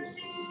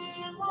mercy.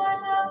 Lord,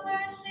 have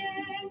mercy.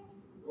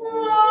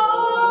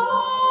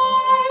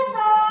 Lord,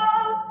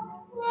 have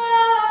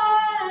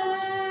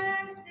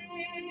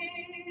mercy.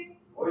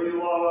 For you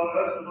are a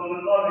merciful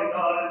and loving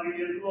God, and we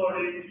give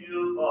glory to you,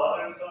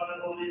 Father, Son,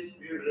 and Holy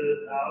Spirit,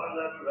 now and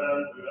ever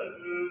and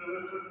forever.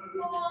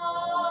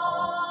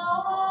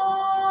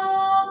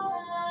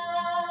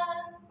 Amen.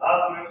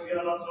 Have mercy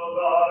on us, O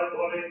God,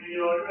 according to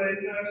your great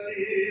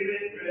mercy, we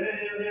pray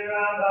you hear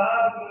and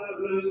have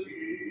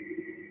mercy.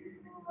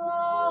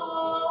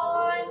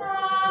 Lord,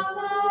 have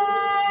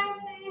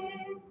mercy.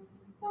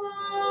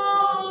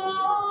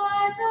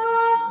 Lord,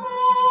 have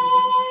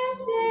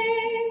mercy.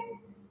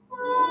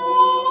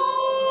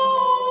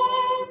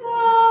 Lord,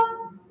 have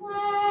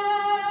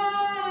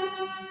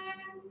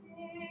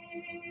mercy.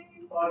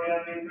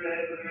 Again we pray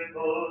for the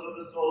repose of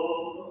the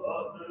souls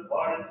of the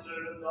departed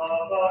servants of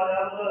God,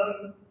 Evelyn,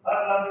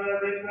 and under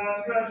every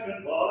transgression,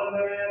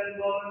 voluntary and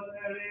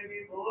involuntary, be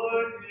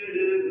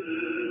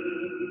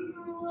forgiven.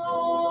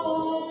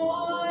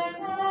 Lord,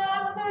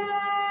 have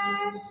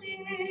mercy.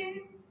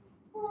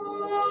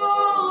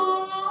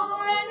 Lord,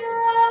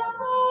 have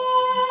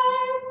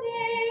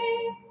mercy.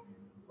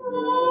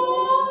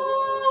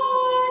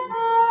 Lord,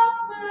 have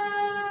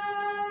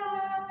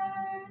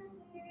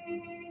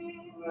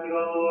mercy. May the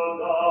Lord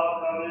God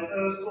come in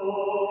her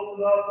soul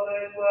to the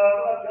place where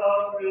the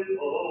just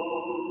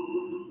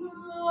repose.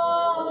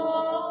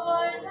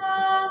 Lord,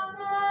 have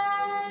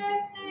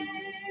mercy.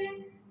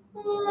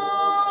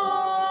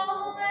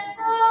 Lord,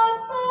 have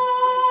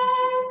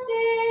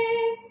mercy.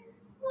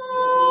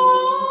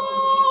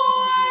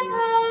 Lord,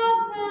 have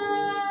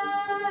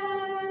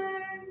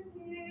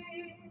mercy.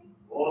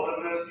 For the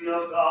mercy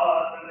of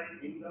God and the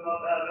kingdom of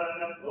heaven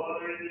and for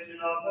the remission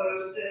of her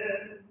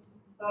sins,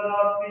 let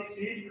us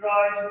beseech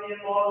Christ, the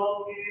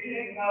immortal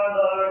King and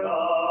our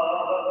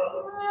God.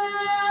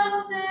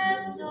 Grant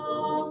this, O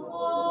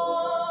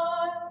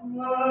Lord.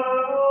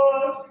 Let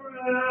us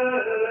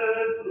pray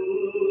to the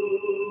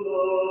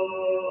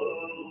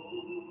Lord.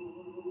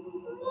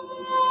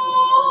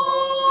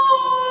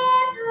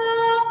 Lord,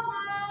 have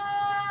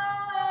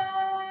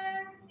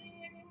mercy.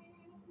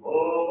 O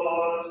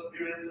God, the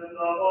spirits and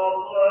of all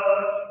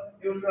flesh,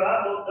 you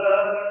trampled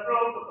death and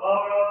broke the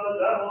power of the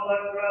devil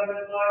and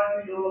granted life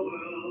to your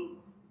will.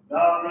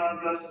 Now grant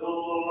rest, O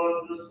Lord,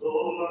 to the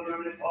soul of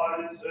your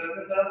departed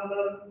servant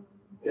Evelyn,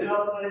 in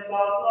a place of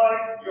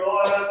light,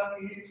 joy, and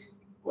peace,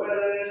 where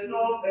there is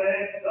no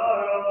pain,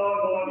 sorrow, nor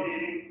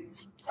mourning.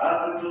 As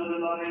a good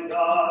and loving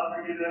God,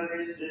 forgive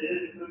every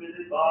sin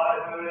committed by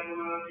her in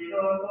word, deed,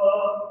 or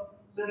thought,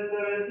 since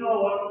there is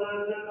no one who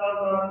lives and does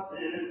not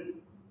sin.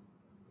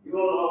 You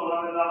alone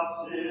are without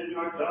sin,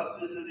 your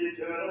justice is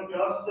eternal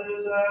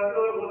justice, and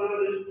your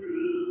word is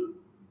true.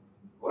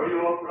 For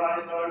you, O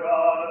Christ our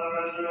God, are the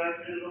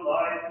resurrection, the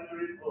life, and the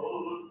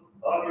repose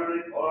of your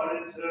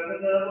departed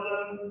servant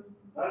Evelyn,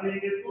 and we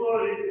give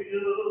glory to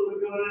you, the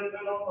good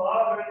eternal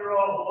Father, and your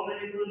all holy,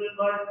 good and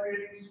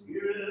life-creating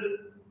Spirit,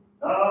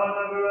 now and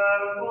ever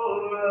and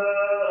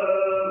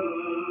forever.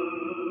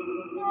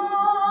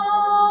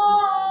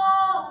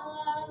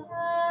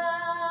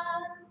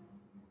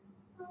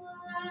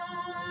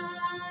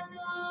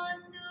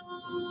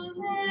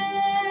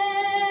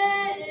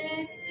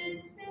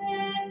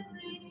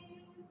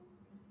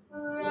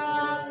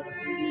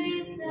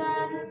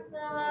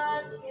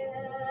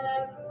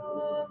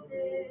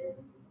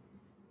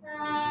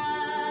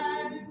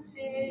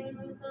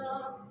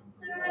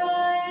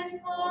 Thrice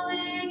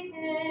holy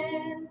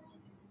King,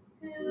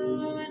 to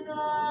the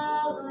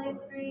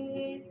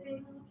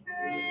life-creating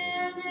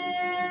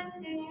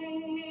Trinity,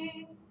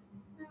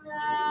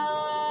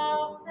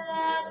 thou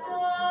set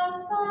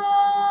aside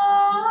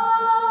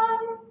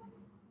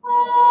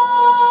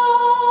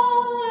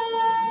all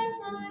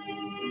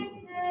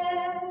earthly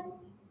cares,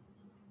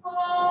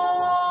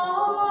 all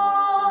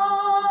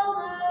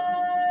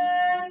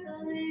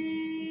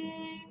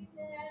earthly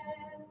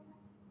cares.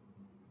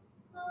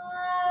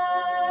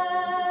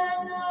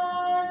 Let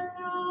us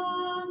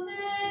through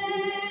this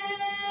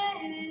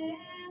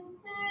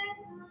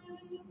day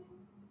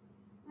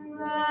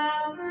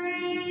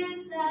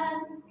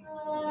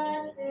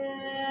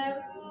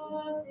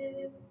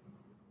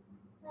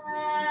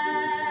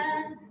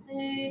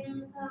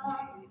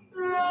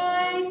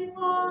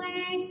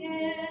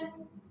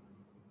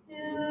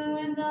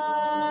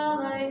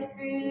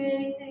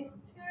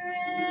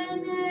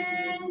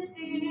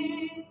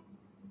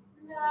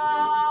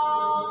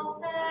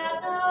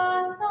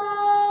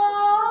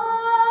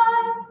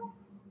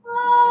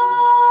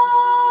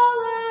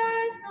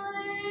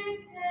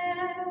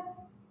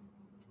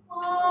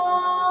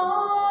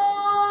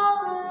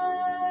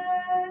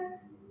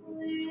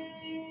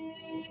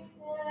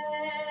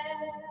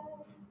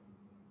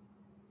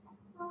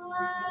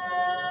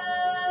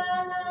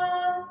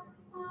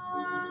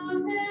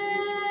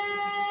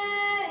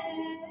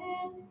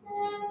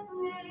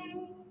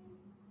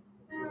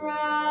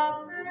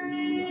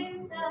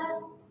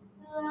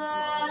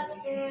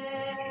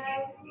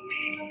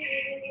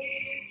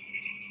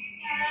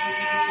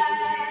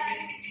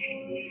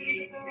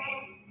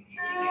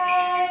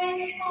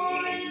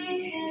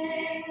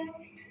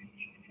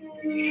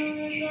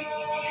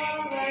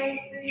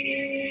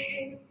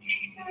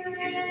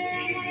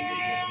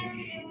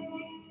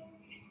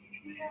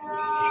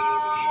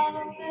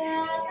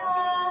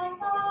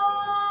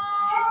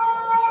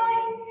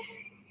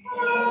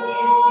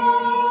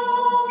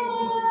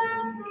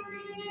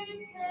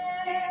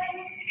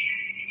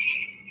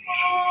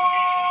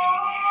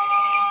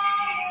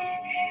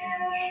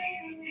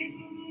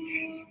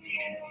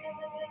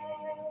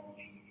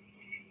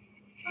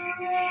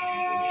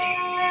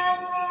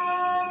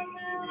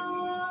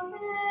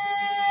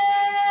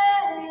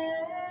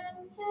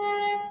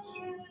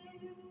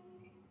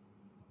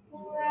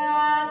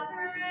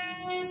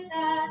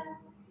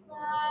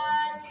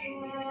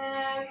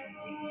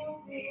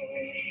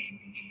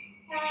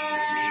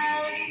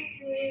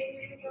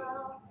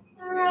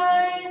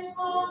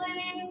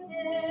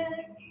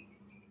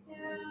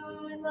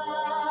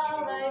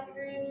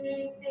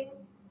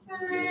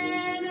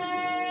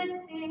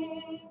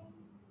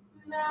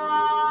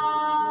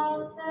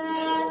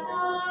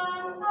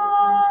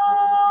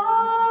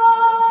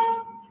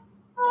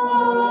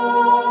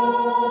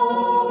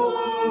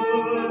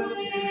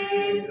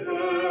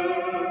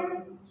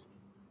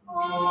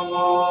May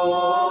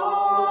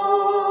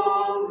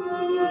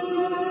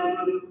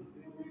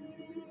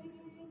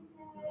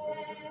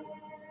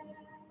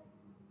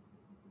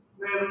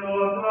the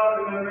Lord God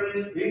remember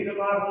and speak of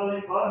our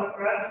Holy Father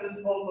Francis,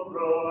 Pope of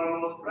Rome, our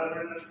most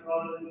reverend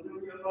metropolitan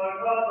duty of our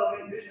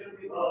God-loving Bishop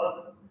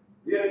Beloved,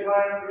 the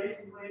entire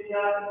priestly,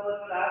 ecclesiastical,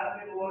 and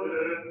monastic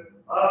order,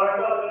 our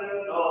governor,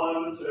 and all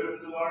in the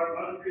service of our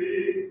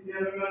country, the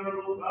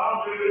memorable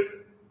founders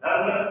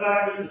and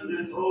benefactors of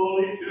this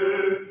holy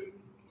church,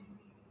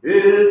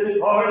 his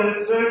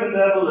departed servant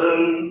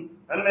Evelyn,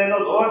 and may the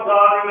Lord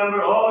God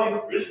remember all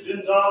you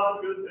Christians of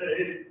the true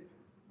faith,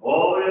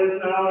 always,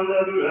 now, and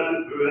ever,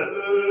 and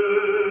forever.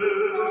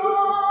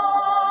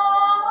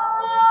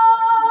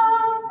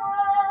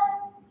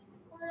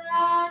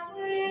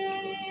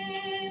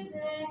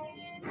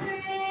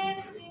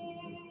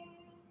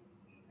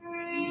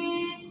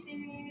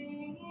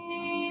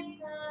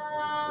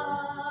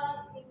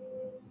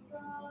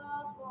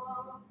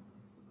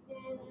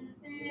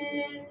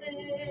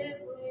 Invisibly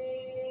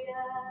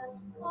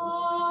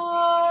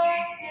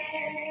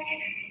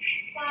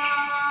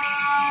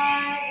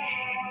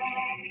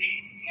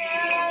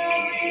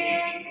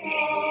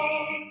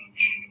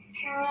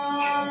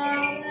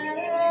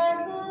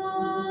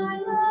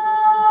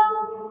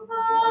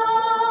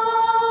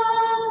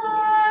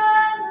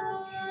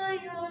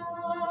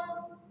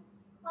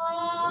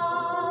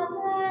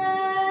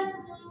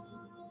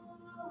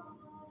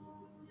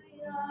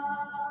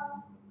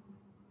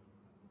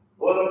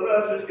For the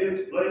precious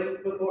gifts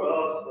placed before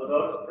us, let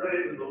us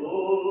pray to the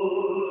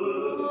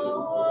Lord.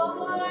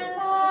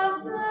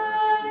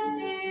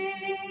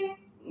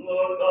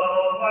 Lord God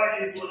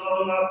Almighty, who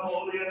alone have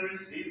holy and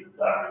receive the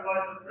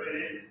sacrifice of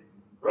praise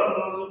from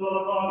those who call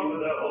upon you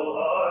with their whole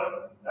heart,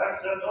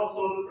 accept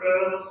also the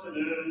prayer of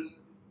sinners.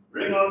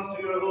 Bring us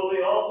to your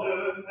holy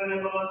altar, and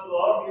enable us to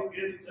offer you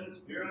gifts and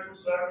spiritual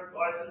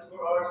sacrifices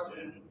for our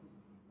sins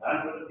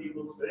and for the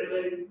people's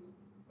failings.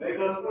 Make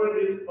us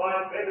worthy to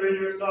find favor in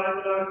your sight,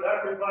 that our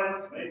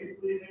sacrifice may be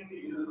pleasing to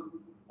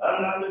you,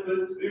 and that the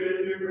good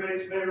spirit of your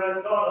grace may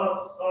rest on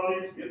us, on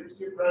these gifts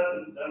your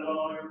present, and on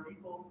all your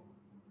people.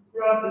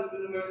 Grant this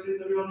through the mercies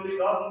of your only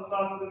begotten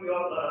Son, whom you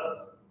have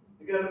blessed,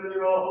 together with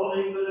your all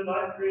holy, good, and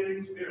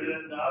life-creating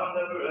Spirit, now and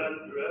ever and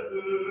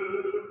forever.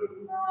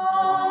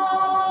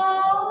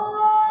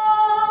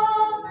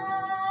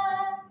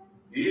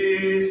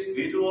 Peace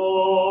be to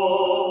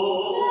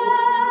all.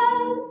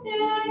 And to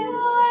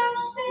your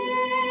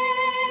spirit.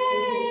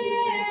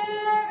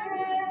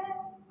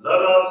 Let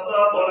us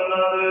love one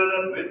another,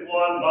 that with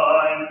one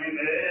mind we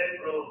may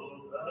grow.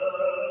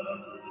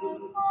 The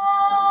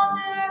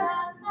Father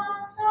and the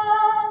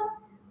Son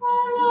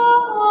and the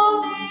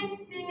Holy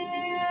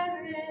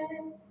Spirit,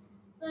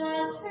 the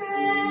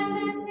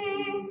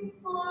Trinity,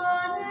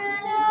 one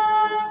in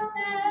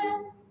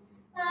essence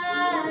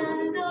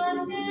and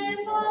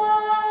undivided.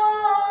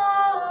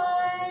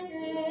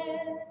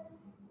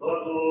 But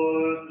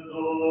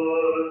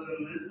doors,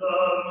 and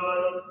wisdom,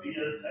 let us be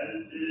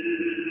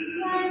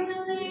attentive. I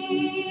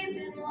believe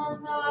in one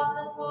God,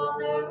 the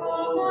Father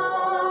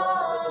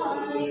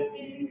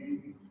Almighty,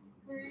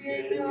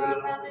 creator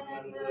of heaven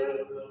and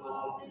earth, of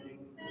all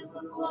things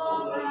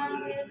visible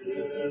and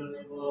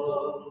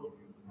invisible,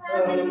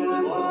 and in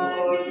one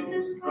Lord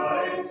Jesus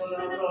Christ, Son of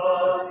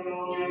God, the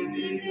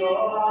only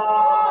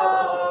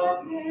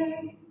begotten,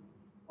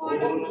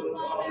 born of the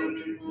Father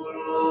before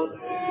all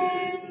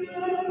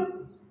ages,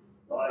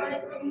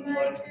 light from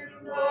light, true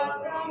God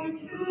from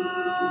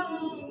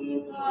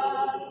true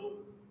God,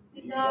 begotten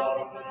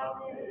without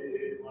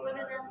faith, one in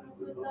essence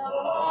with the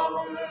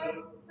Father,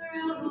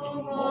 through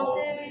whom all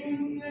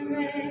things were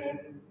made.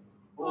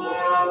 For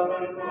us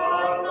and for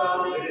our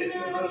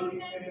salvation, he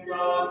came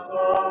down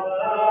from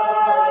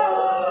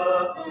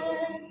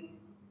heaven,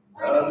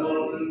 and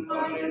was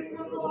incarnate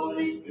from the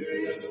Holy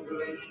Spirit of the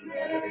Virgin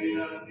Mary,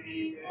 and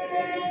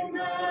became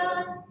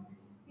man.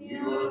 He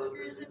was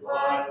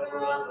crucified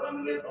for us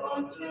under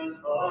Pontius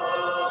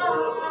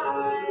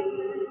Pilate,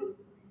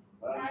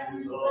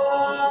 and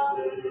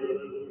suffered,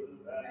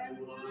 and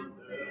was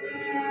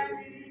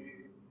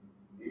buried.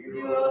 He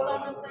rose on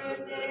the third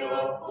day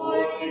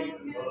according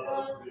to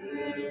the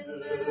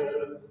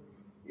Scriptures.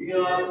 He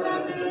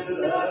ascended into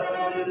heaven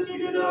and is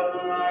seated at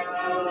the right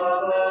hand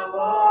of the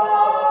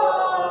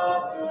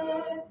Father.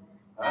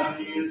 And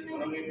he is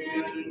coming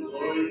again in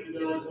glory to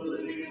judge the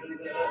living and the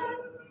dead,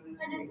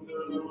 and his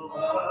kingdom will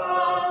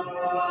not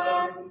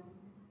come.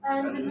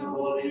 And in the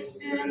Holy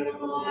Spirit,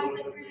 the Lord,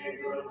 the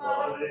Creator of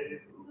God,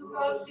 who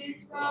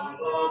proceeds from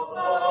the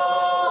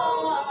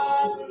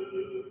Father,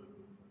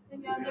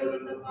 together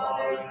with the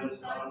Father and the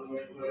Son, who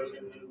is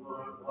worshipped and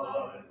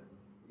glorified.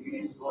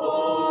 He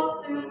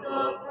spoke through the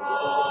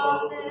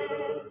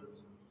prophets.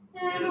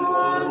 In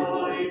one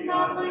holy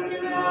Catholic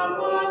and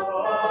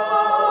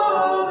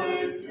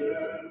apostolic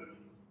church,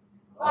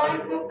 I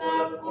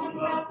profess one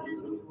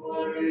baptism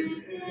for the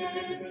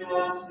remission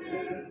of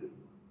sins.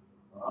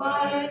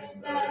 I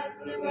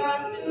expect the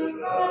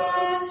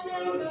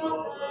resurrection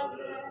of the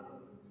dead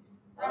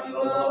and the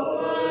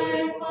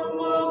life of the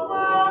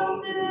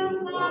world to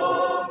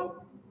come.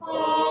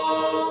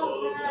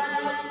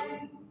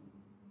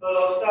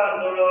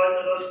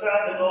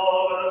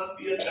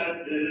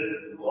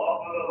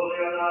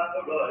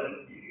 Zachariah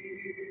and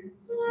peace.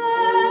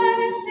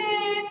 Mercy,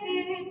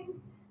 peace,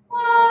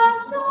 a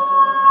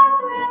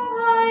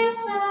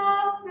sacrifice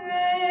of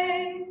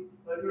praise.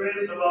 The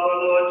grace of our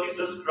Lord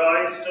Jesus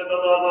Christ, and the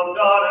love of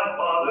God and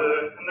Father,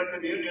 and the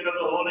communion of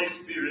the Holy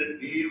Spirit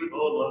be with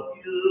all of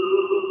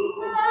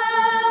you.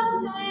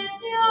 And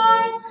with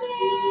your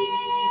spirit.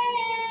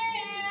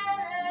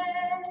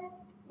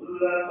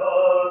 Let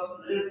us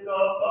lift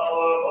up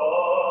our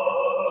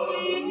hearts.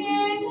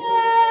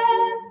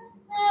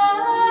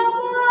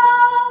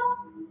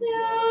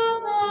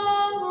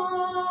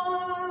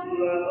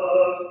 Let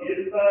us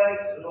give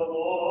thanks to the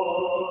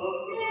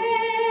Lord.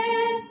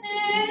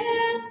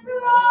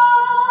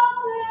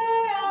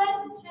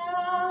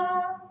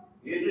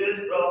 It is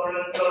proper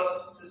and just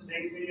to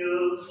sing to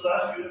you, to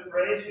bless you, to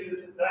praise you,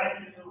 to thank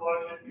you, to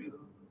worship you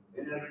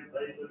in every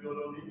place of your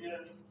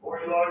dominion. For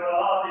you are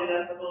God,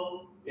 ineffable,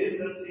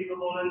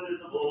 inconceivable,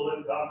 invisible,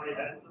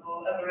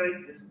 incomprehensible, ever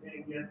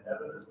existing, yet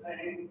ever the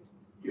same.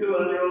 You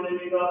and your only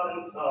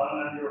begotten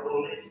Son and your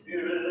Holy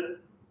Spirit,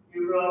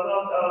 you brought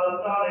us out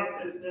of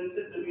non-existence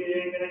into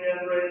being and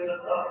again raised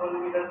us up when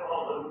we had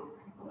fallen,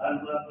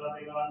 and left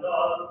nothing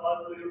undone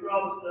until you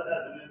promised the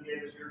heaven and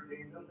gave us your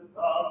kingdom to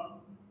come.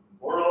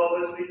 For all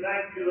this we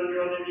thank you and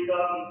your only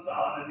begotten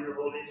Son and your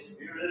Holy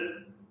Spirit,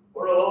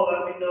 for all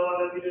that we know and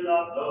that we do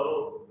not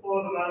know,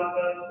 for the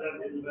manifest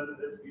and hidden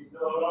benefits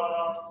bestowed on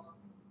us.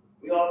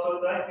 We also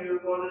thank you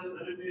for this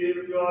liturgy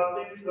which you are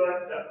pleased to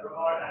accept from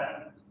our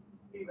hands,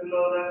 even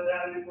though there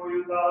stand before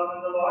you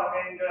thousands of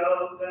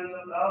archangels, tens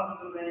of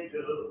thousands of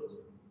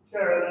angels,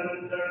 cherubim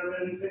and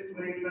seraphim,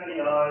 six-winged, many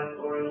eyes,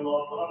 soaring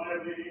aloft on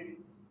their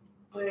wings,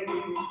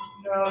 singing,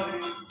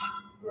 shouting,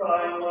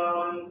 crying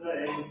loud and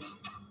saying,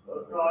 a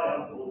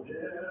triumphal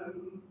hymn.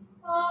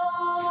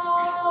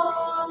 Holy,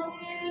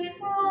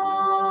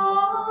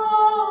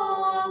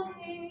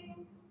 holy,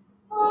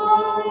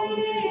 holy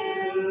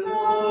is the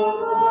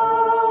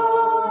Lord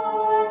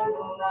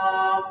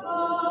of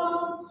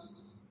hosts.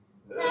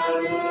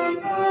 Heaven and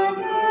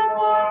earth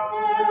are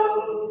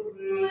filled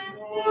with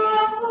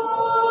your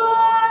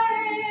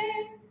glory.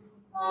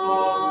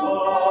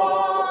 Hosanna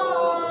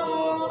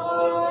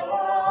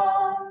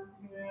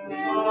in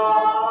the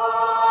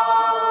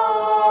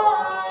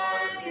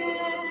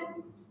highest.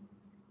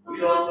 We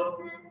also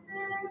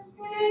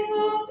Spring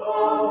of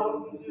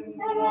God, and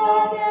the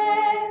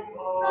name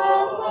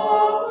of the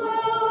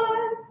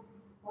Lord.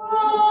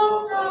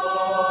 Hosanna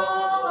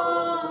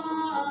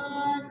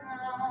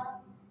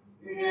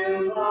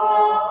in the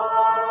highest.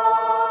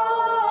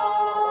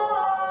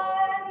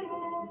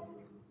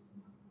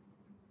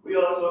 We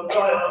also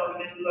cry out to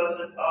these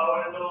blessed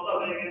powers, O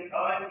loving and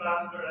kind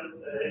Master, and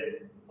say,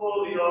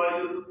 Holy are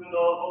you, and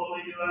all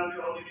holy you and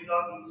your only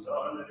begotten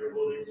Son and your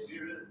Holy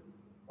Spirit.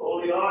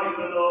 Holy are you,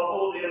 and all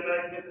holy and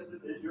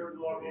magnificent is your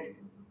glory.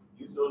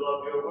 You so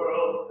loved your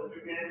world that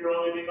you gave your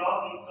only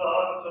begotten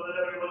Son, so that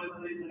everyone who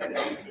believes in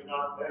him should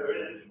not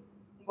perish,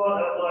 but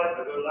have life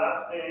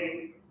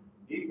everlasting.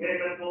 He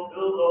came and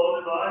fulfilled all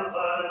divine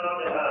plan in our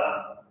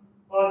behalf.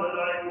 On the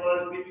night he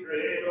was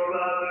betrayed, or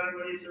rather,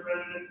 when he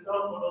surrendered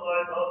himself for the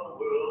life of the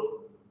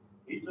world,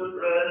 he took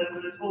bread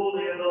into his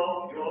holy and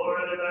all pure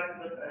and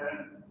immaculate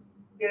hands,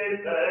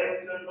 gave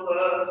thanks and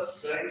blessed,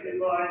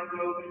 sanctified,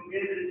 broke, and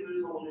gave it to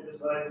his holy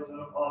disciples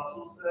and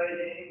apostles,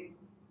 saying,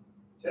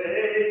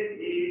 Take,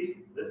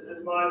 eat, this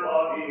is my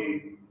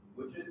body,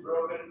 which is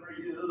broken for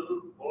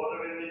you for the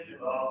remission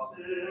of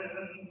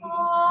sin.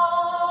 Amen.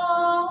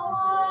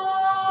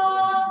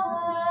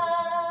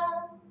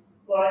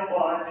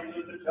 Likewise, he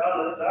took the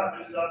chalice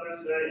after supper,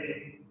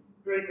 saying,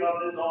 Drink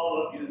of this,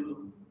 all of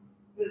you.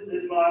 This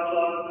is my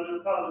blood of the new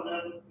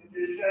covenant, which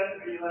is shed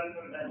for you and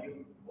for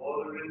many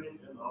for the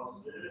remission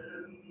of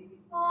sin.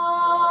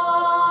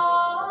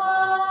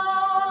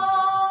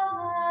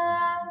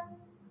 Amen.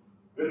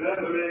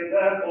 Remembering,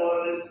 therefore,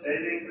 this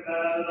saving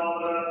command and all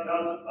that has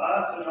come to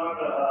pass in our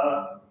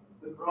behalf,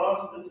 the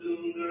cross, the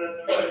tomb, the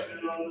resurrection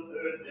on the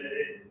third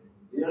day,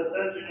 the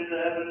ascension into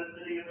heaven, the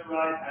sitting at the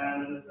right hand,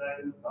 and the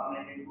second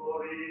coming in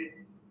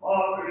glory,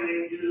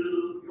 offering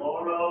you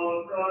your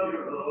own from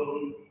your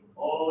own,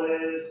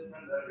 always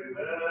and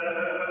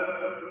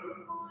everywhere.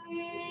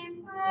 We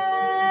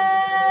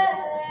praise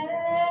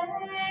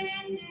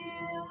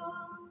you.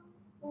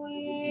 We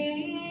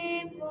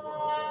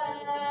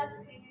bless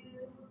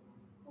you.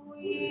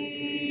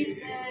 We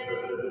thank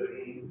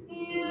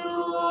you,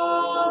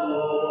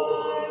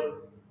 Lord,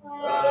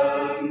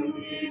 and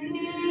we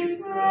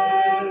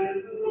pray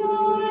to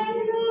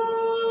you,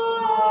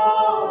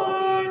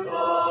 our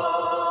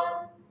God.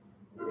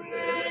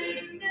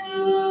 Pray to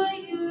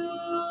you,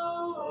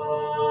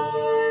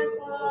 our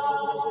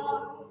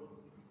God.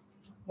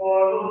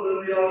 Moreover,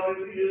 we offer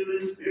to you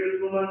this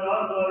spiritual and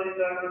unbloody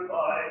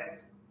sacrifice,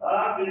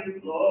 and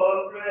implore,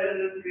 pray, and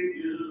entreat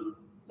you.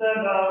 Send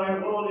down your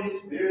Holy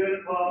Spirit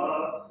upon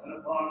us and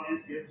upon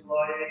these gifts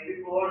lying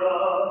before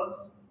us,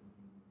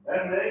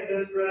 and make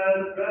this bread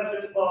the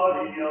precious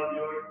body of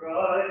your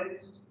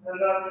Christ, and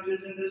that which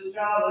is in this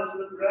chalice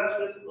the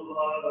precious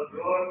blood of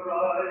your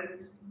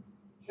Christ.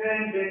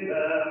 changing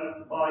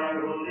them by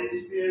your Holy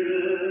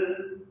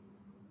Spirit,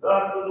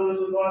 that for those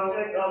who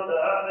partake of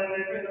that they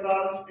may bring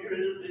about a spirit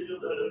of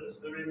vigilance,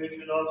 the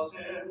remission of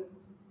sins,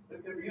 the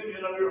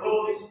communion of your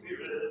Holy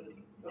Spirit,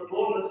 the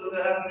fullness of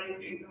the heavenly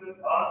kingdom and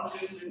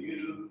confidence in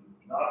you,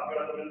 not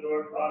judgment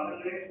or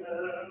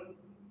condemnation.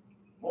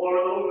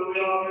 Moreover, we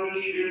offer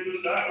the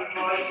spiritual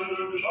sacrifice of the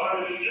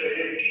divided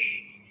faith,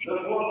 the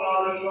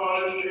forefathers,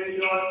 fathers,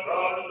 patriarchs,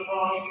 prophets,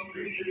 apostles,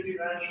 preachers,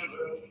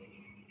 evangelists,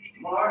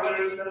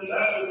 martyrs,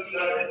 confessors,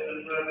 saints, and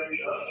perfect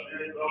just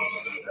spirit also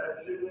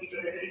perfected in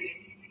faith,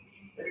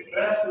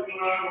 especially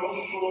for our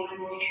most holy,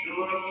 most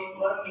pure, most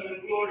blessed,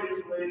 and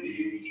glorious lady,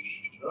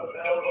 the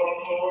Bell of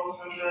Hope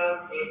and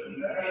Empress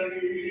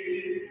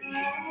Mary.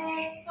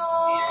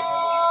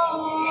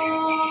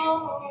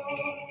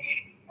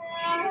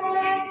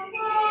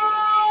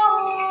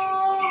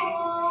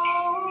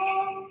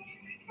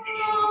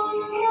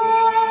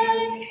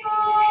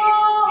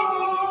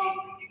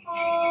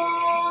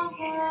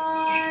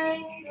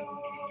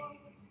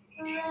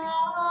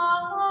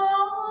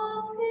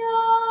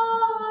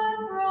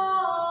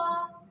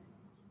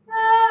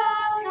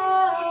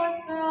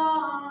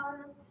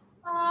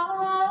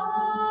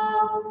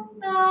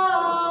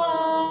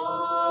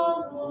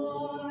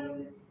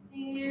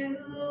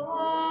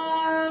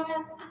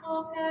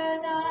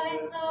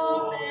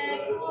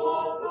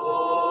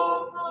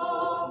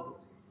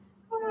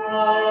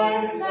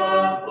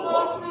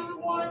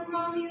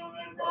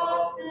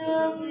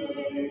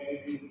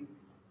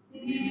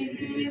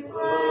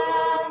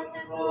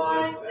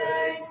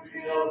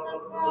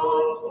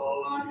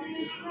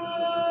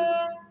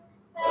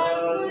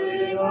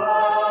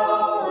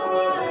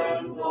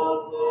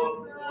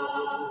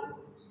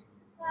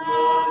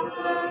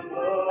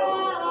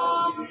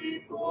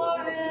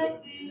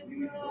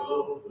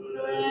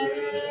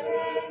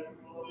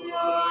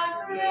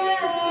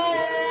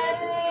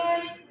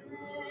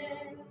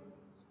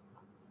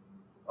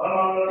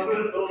 Among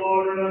others, the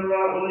Lord remember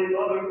our Holy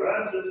Mother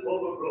Francis,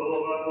 Pope of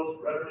Rome, our most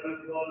reverend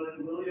and beloved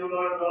William,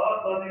 our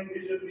God-loving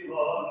Bishop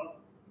Milan.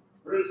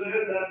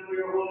 Preserve them for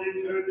your holy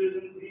churches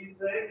in peace,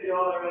 safety,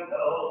 honor, and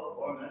health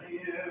for many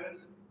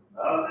years,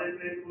 as they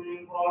faithfully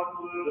impart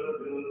the word of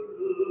your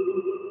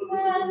truth.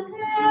 And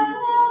give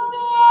your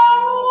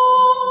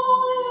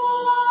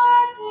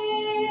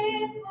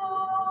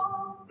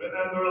people.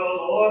 Remember, O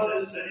Lord,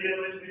 this city in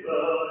which we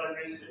dwell, and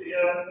every city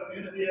and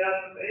community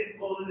and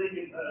faithful living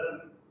in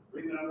them.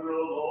 Remember, O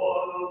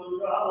Lord, those who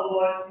travel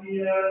by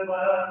sea, air, and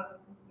land,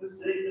 the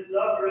sick, the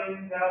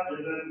suffering, captive,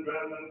 and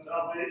grant them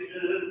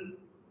salvation.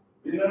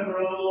 Remember,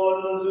 O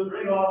Lord, those who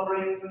bring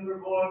offerings and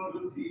perform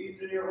good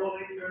deeds in your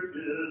holy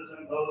churches,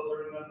 and those who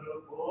remember the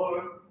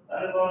poor,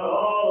 and upon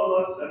all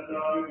of us send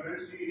down your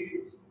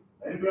mercies.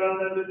 And grant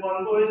that with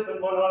one voice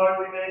and one heart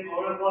we may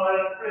glorify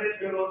and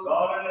praise your most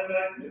honored and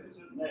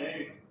magnificent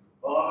name,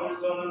 Father,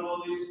 Son, and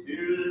Holy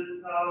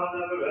Spirit, now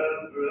and ever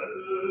and forever.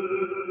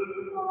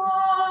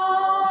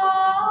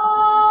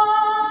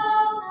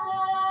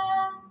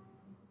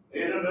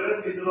 May the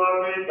mercies of our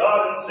great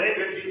God and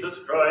Savior Jesus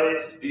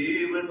Christ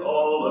be with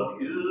all of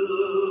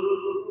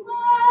you.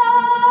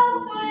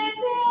 And with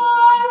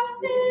your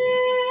spirit.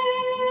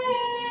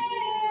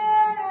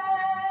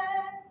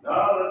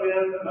 Now that we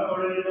have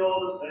commemorated all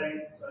the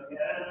saints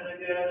again and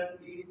again in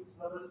peace,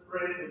 let us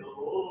pray to the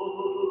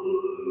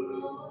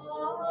Lord.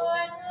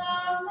 Lord,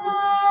 have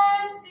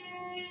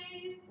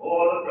mercy.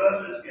 For the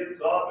precious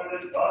gifts offered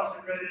and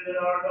consecrated in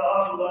our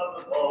God who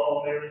loves us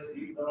all may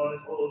receive them on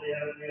his holy,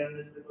 heavenly, and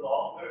mystical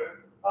altar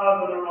as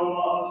an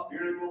aroma of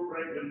spiritual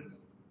fragrance,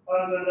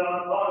 and send down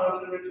upon us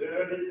in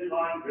return his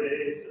divine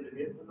grace and the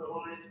gift of the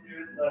Holy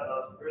Spirit. Let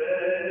us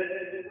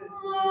pray.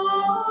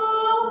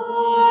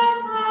 Lord,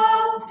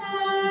 have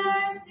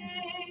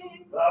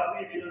mercy. That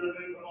we be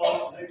delivered from all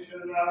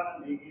affliction, wrath,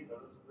 and need, let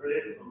us pray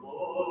to the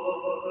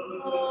Lord.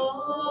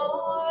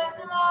 Lord,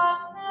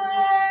 have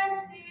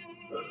mercy.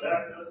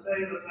 Protect us,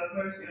 save us, have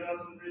mercy on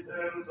us, and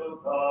preserve us, O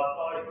God,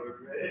 by your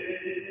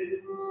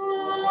grace.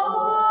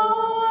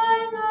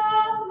 Lord,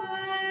 have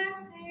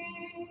mercy.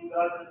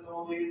 That this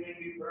whole evening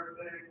be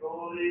perfect,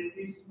 holy,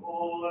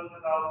 peaceful, and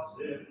without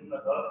sin,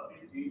 let us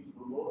beseech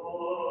the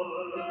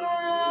Lord.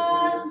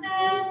 Grant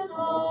this, O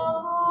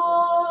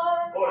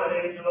Lord. For an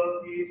angel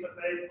of peace, a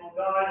faithful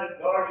guide and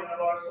guardian of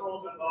our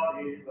souls and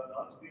bodies, let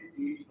us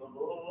beseech the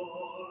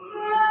Lord.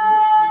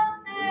 Grant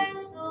this,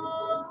 O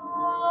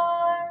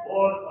Lord.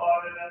 For the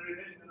pardon and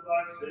remission of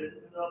our sins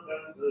and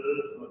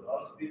offenses, let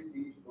us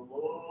beseech the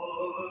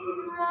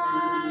Lord.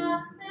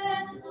 Grant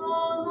this, O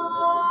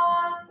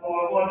Lord.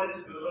 For what is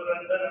good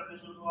and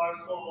beneficial to our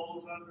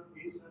souls and for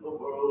peace in the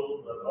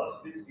world, let us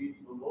beseech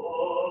the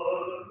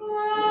Lord.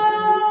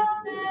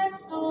 Grant this,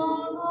 O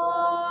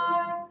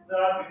Lord.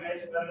 That we may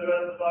spend the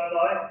rest of our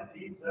life in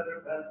peace and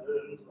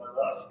repentance, let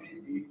us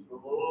beseech the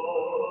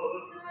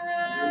Lord.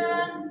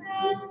 Grant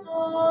this, O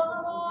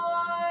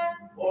Lord.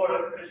 For a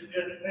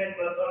Christian,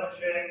 faithless,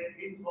 unashamed,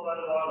 peaceful end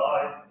of our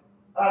life,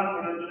 and for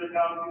a good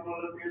account before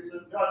the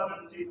fearsome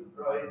judgment seat of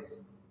Christ,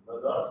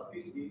 let us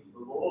beseech the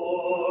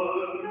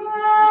Lord.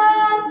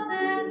 Grant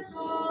this, O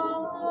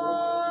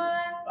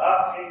Lord.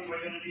 striving for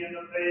unity in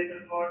the faith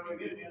and for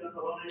communion of the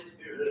Holy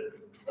Spirit,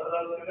 let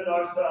us commit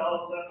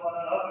ourselves and one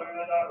another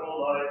and our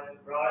whole life to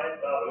Christ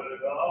our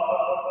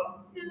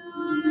God. To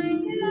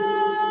you,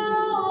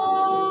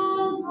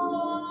 O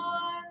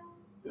Lord.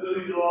 To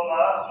you, O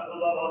Master, who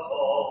love us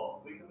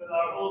all, we commit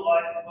our whole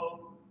life and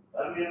hope,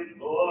 and we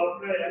implore,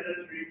 pray, and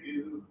entreat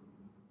you.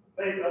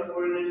 Make us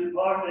worthy to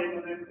partake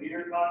with a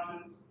clear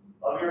conscience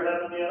of your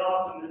heavenly and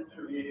awesome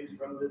mysteries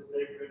from this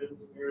sacred and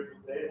spiritual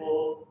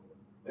table.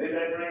 May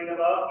they bring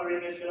about the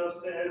remission of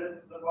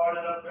sins, the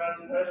pardon of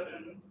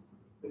transgressions,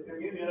 the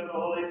communion of the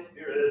Holy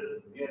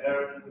Spirit, the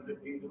inheritance of the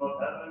kingdom of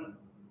heaven,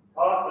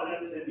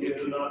 confidence in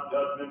you, not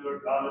judgment or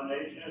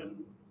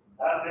condemnation,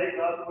 and make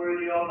us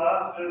worthy, O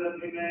Master, that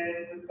we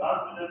may, with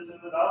confidence and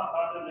without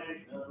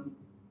condemnation,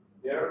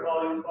 dare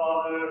call you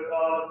Father,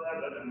 God of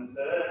heaven, and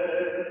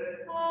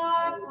say,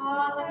 Our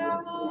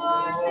Father who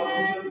art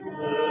in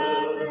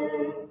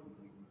heaven,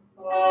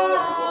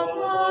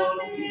 hallowed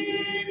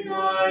be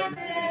thy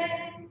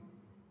name.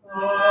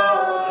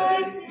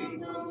 Thy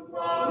kingdom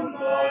come,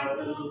 thy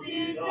will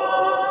be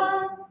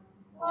done,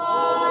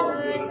 on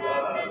earth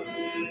as it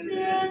is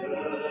in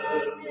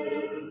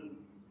heaven.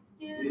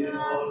 Give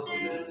us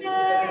this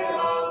day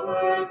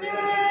our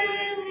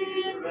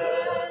daily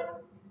bread,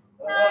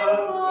 and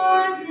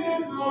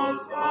forgive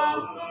us our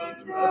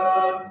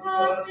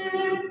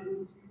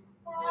trespasses,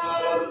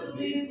 as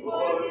we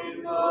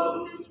forgive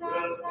those who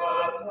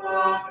trespass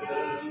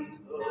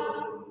against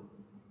us.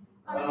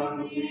 And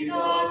lead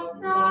us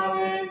not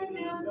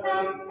into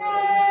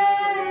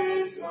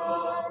temptation,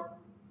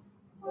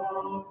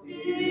 but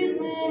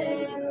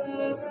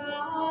deliver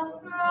us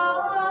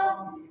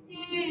from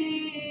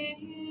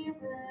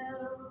evil.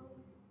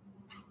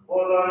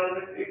 For thine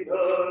is the kingdom,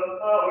 the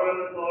power, and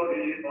the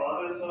glory,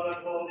 Father, Son,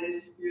 and Holy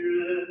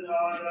Spirit,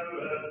 now and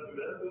ever and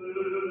forever.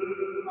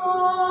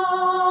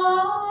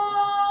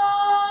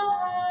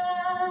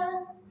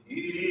 Amen.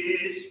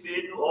 Peace be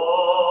to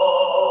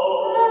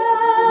all.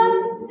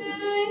 And to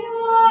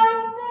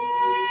your spirit,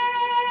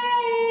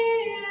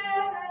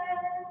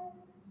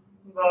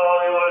 Bow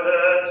your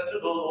heads to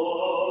the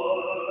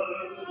Lord.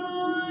 to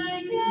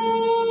you,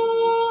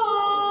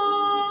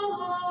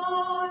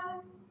 Lord.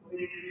 We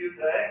give you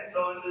thanks, O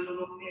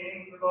invisible King,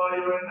 for by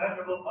your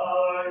immeasurable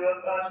power you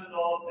have fashioned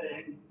all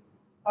things,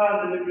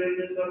 and in the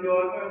greatness of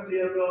your mercy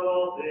have brought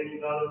all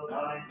things out of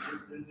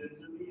non-existence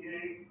into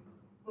being.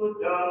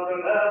 Look down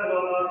from heaven, O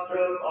Master,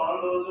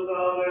 upon those who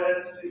bow their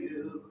heads to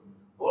you,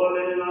 for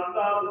they do not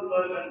bow to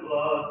flesh and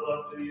blood,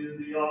 but to you,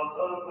 the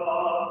awesome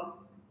God.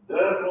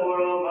 Therefore,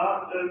 O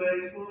Master,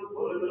 make smooth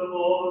for the good of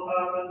all the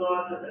path that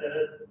lies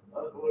ahead,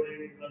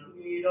 according to the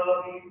need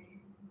of each.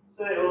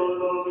 Sail to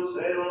those who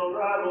sail,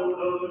 travel to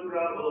those who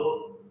travel,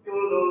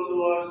 cure those who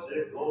are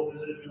sick, O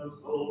physician of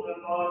souls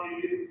and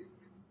bodies.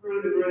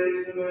 Through the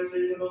grace and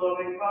mercies and the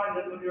loving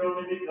kindness of your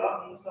only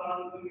begotten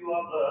Son, whom you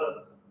have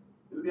blessed,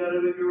 together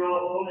with your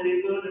all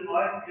holy, good, and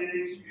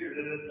life-giving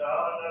Spirit,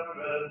 now and ever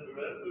and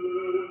forever.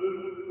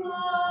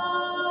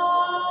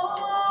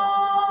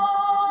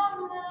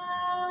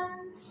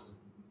 Amen.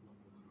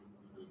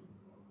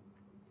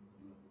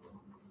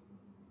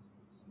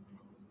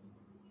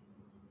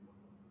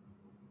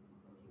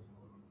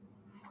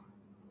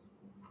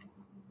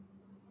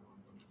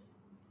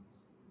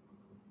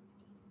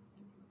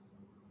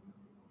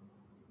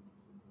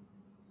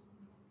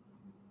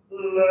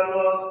 Let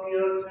us be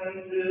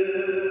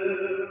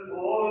attentive,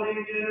 holy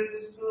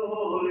gifts to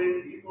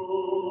holy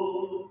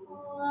people.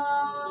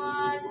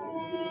 One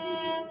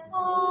is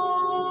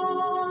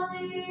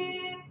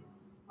holy,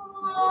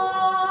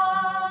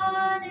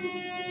 one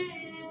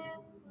is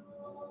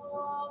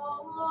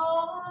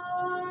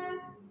Lord,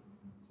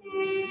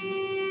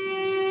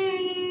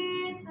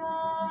 Jesus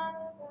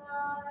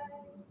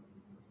Christ,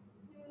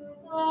 to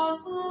the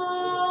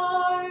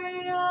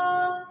glory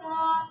of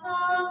God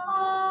the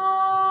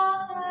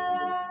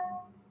Father.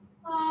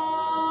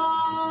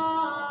 Amen.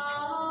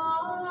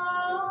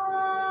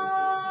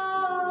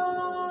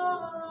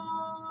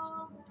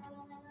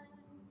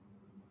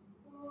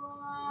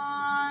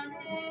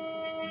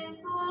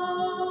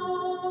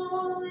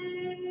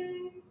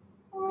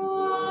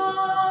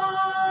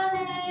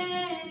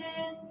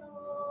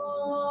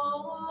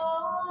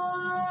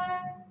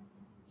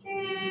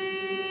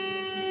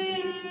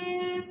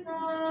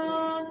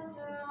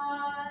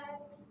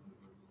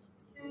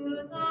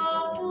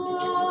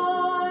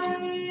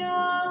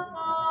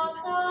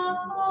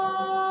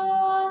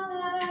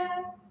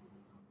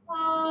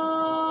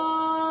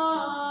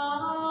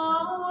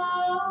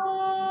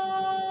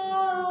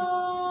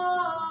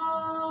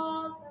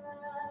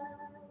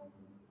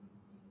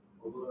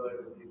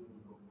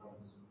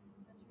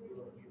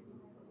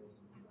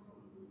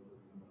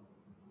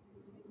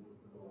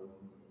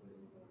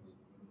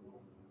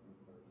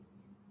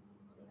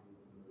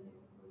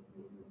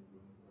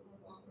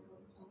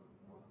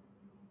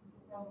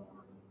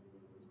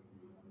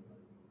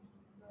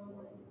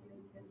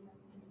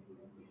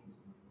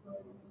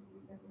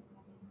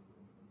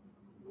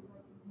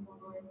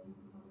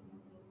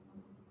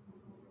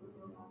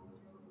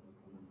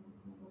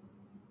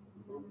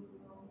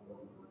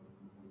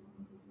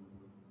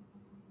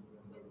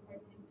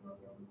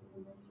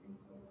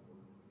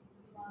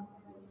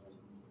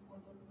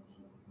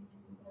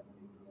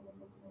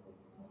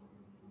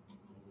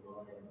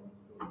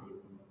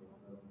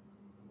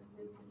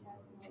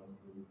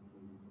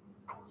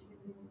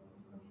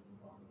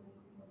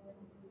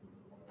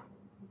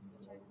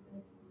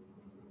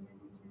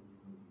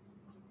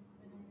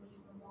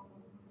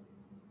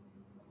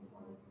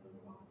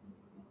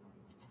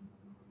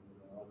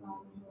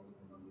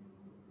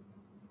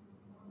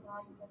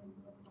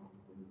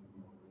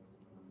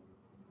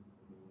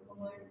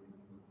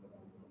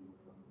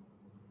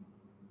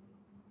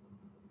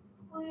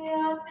 We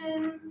have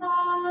been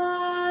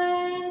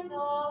signed,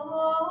 O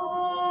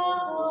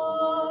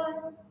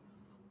Lord,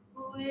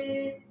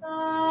 with the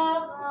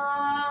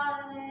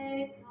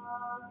light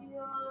of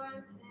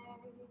your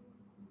face.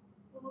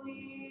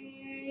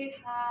 We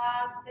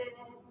have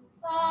been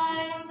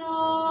signed,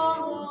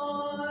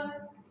 O Lord,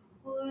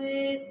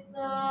 with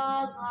the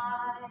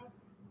light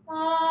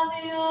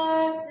of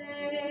your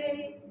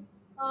face.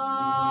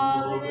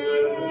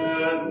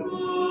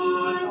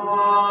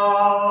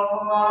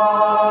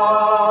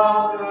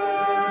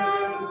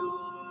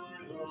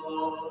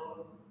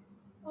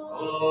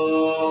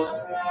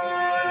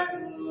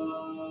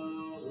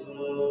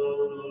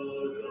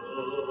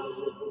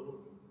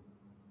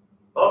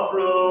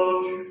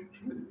 Approach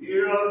with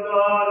fear of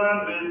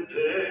God and with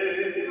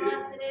faith.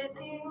 Blessed is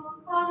he who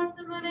comes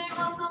in the name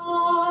of the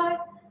Lord.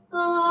 The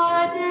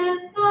Lord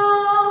is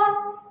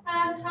God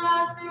and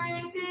has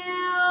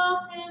revealed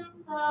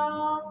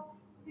himself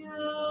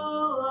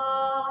to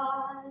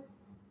us.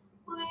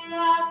 We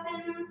have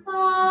been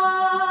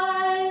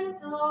signed,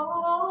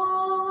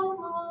 O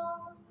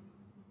Lord.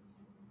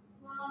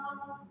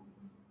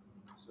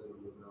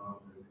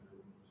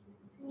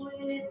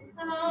 With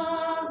the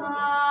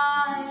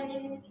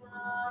light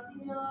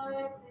of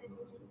your face.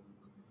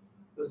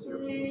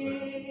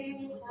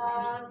 We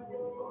have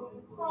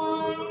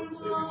been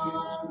signed,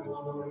 O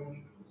Lord.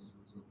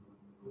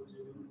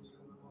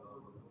 Protection of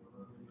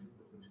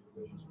precious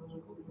souls,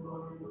 Father,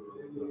 God, and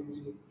Lord, and Lord, and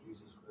Savior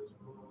Jesus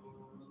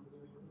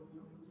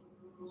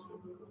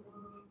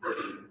Christ,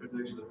 better than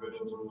the sins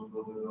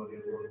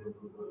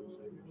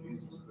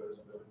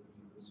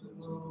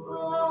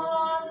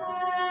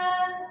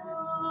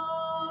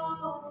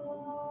of the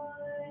world.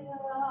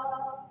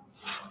 Hallelujah.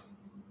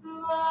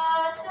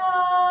 The just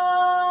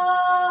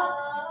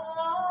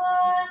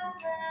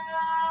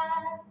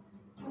man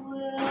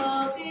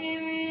will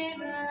be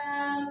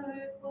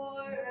remembered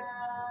forever.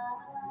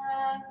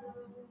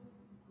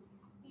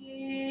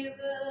 He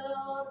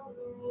will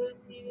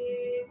lose,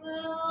 he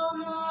will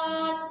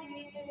not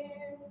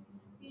fear.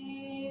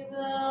 He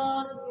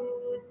will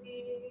lose,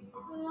 he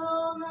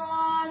will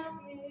not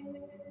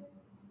fear.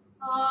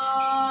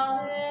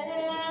 Hallelujah,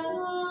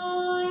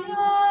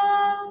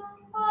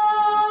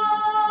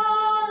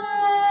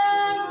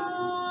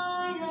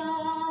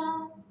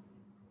 hallelujah,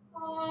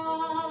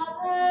 hallelujah.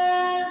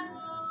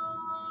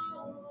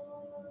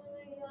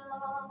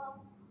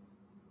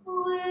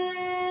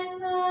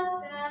 With a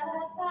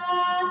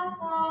steadfast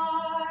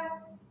heart,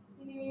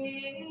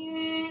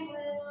 he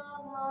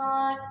will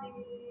not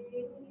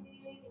fear.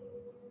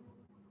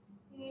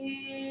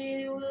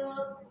 He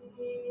will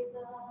see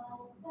the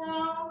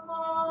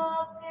downfall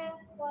of his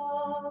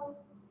foe.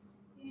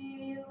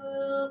 He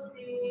will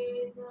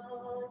see the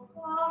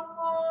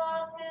downfall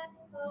of his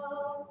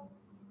foe.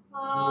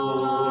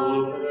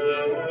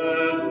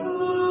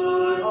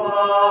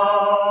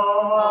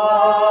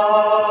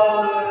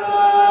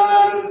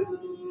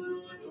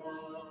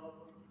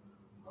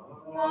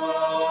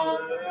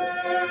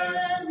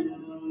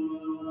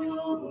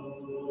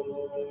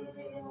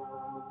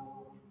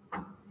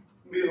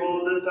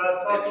 Behold, this has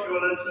touched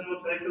your lips and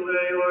will take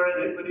away your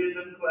iniquities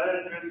and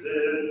cleanse your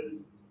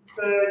sins.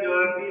 Save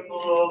your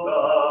people, O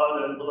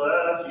God, and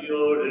bless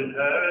your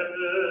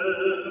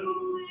inheritance.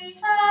 We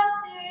have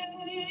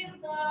seen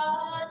the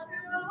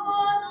true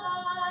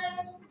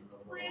light.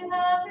 We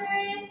have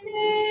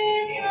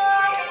received the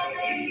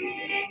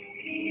heavenly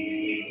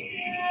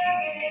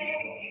Spirit.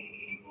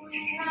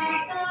 We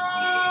have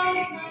known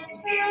the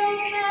true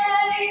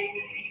faith,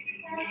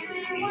 and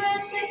we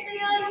worship the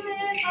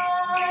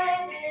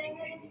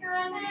undivided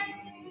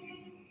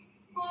Trinity.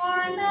 For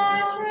the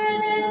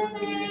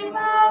Trinity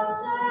has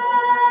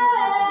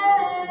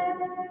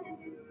saved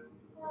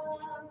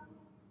us.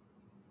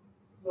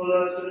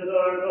 Blessed is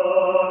our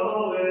God,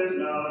 always,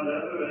 now, and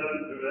ever, and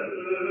forever.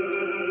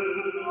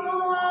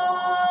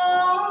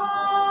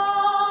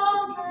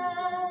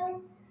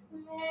 Amen.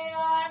 May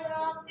our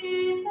mouth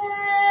be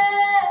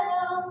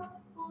filled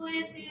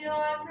with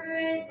your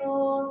praise, O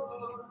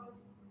Lord,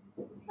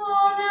 so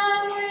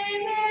that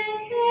we may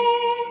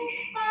sing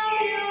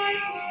of your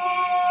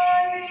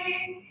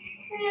glory.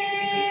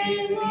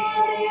 Sing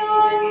of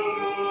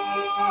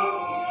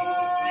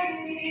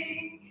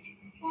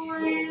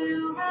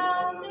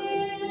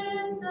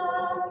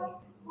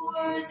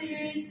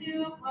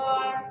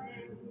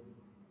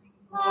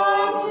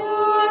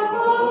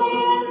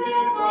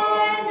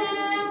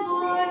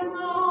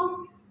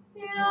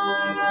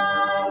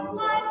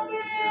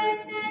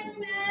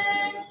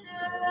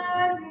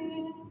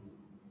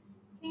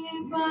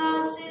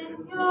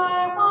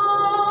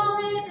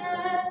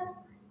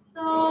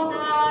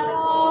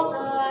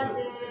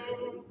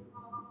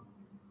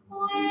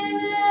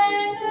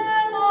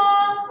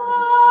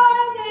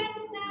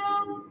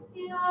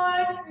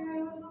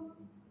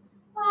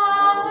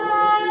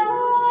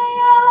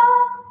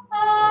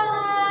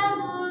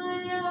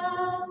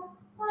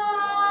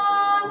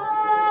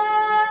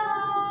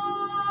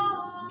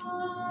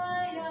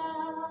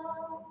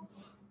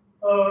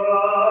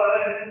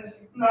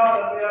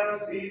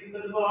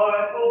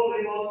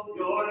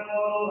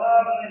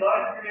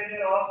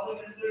awesome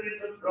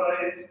mysteries of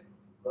Christ,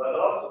 let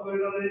us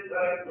worthily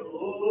thank the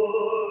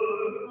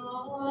Lord.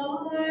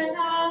 Lord,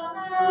 have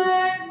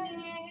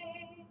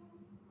mercy.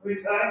 We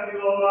thank you,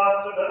 O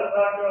Master,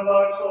 benefactor of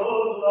our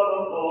souls, who love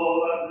us all,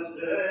 that this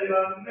day you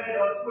have made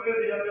us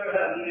worthy of your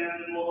heavenly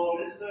and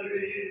immortal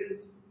mysteries.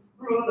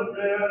 Through the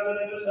prayers and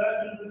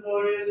intercessions of the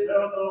glorious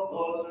council,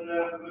 close and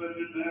ever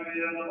Virgin Mary,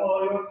 and of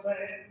all your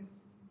saints,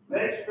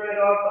 make straight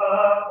our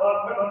path,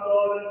 confirm us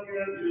all in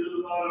fear of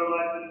you, guard our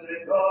life and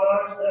safeguard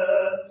our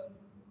steps.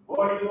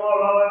 For you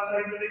are our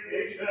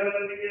sanctification,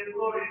 and we give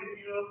glory to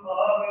you,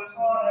 Father,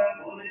 Son, and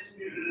Holy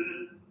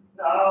Spirit,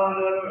 now and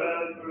ever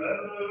and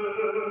forever.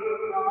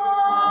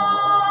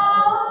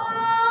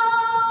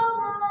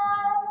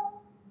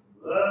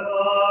 Let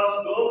us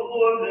go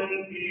forth in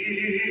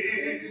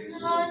peace.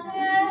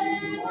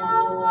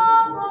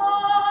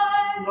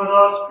 Let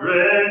us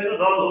pray to the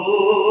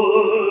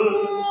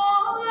Lord.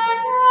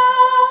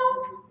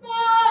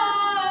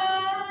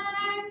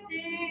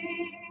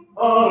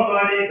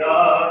 Almighty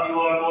God, you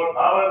are more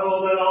powerful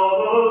than all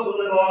those who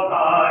live on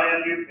high,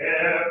 and you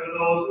care for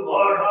those who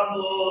are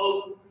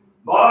humble.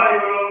 By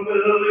your own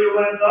will you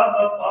went up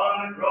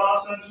upon the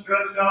cross and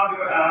stretched out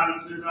your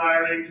hands,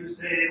 desiring to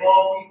save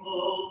all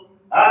people,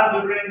 and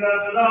to bring them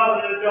to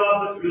knowledge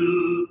of the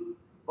truth.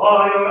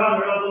 By your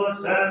honorable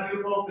ascent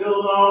you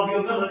fulfilled all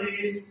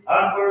humility,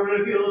 and were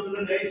revealed to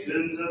the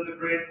nations as the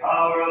great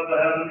power of the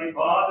Heavenly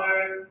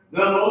Father,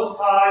 the Most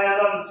High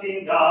and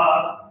unseen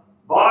God.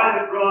 By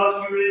the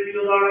cross you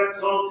revealed our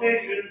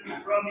exaltation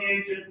from the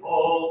ancient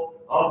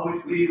fall, of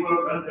which we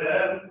were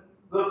condemned,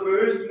 the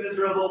first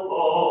miserable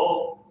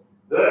fall.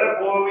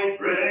 Therefore we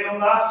pray, O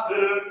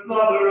Master,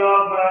 lover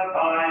of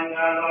mankind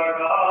and our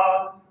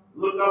God,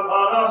 look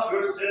upon us,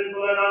 your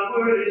sinful and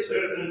unworthy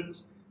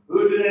servants,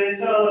 who today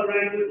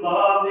celebrate with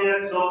love the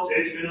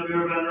exaltation of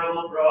your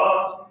venerable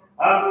cross,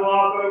 and to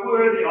offer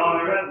worthy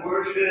honor and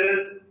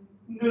worship.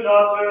 Do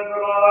not turn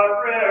from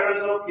our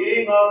prayers, O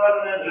King of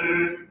heaven and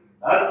earth,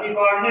 and keep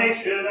our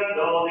nation and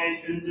all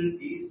nations in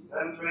peace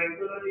and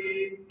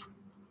tranquility.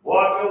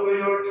 Watch over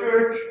your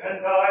church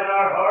and guide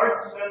our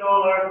hearts and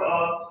all our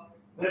thoughts,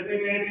 that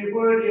we may be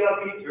worthy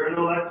of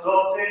eternal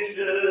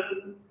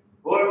exaltation.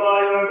 For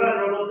by your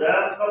venerable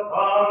death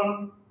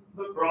upon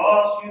the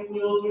cross you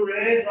will to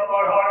raise up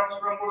our hearts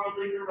from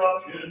worldly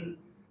corruption,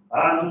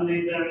 and to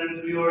lead them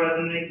into your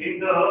heavenly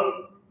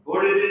kingdom.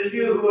 For it is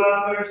you who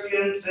have mercy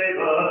and save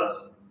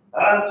us,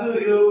 and to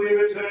you we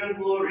return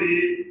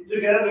glory,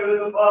 together with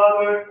the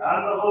Father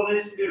and the Holy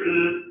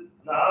Spirit,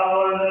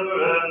 now and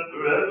ever and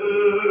forever.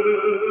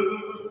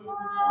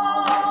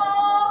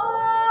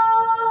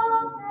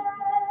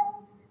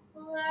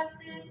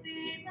 Blessed be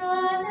the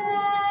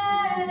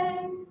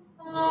name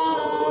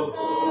of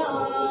the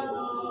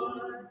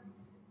Lord,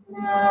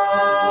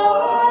 now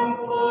and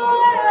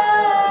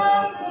forever,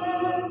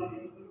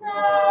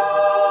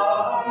 now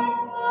and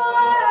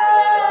forever,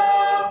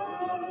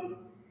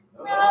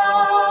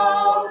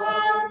 now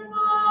and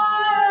forever.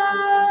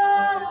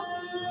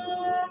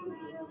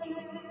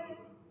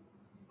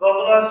 The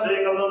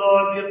blessing of the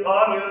Lord be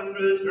upon you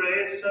through his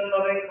grace and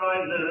loving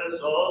kindness,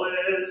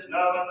 always,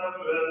 now and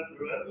ever and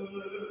forever.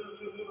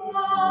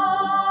 Amen.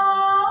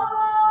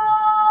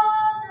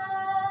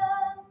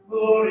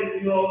 Glory to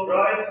you, O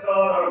Christ,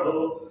 God our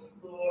Lord.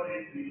 Glory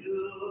to you.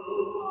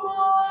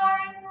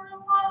 Glory to the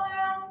Father,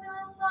 and to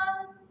the Son,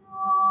 and to the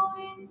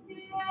Holy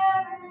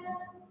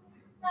Spirit,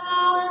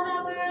 now and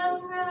ever and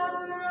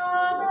forever.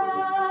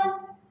 Amen.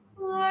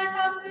 Lord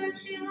have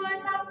mercy, Lord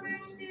have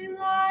mercy,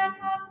 Lord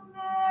have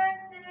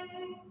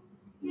mercy.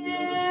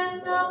 Give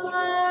the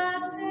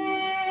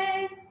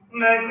blessing.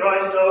 May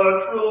Christ our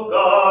true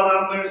God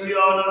have mercy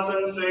on us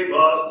and save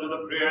us through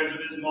the prayers of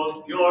his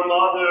most pure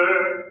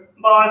Mother,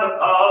 by the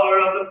power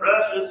of the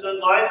precious and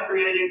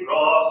life-creating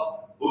cross,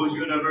 whose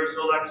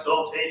universal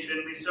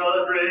exaltation we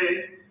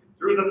celebrate,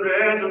 through the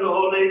prayers of the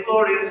holy,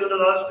 glorious, and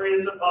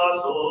illustrious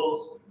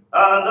apostles,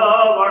 and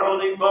of our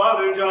Holy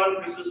Father John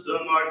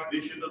Chrysostom,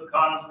 Archbishop of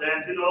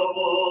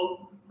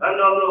Constantinople, and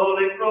of the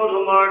holy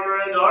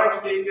Protomartyr and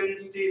Archdeacon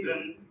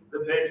Stephen, the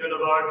patron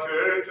of our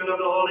church, and of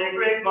the holy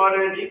great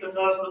martyr Niketas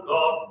the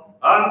Goth,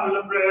 and through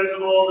the prayers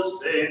of all the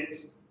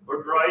saints,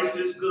 for Christ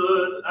is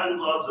good and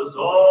loves us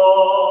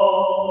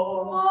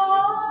all.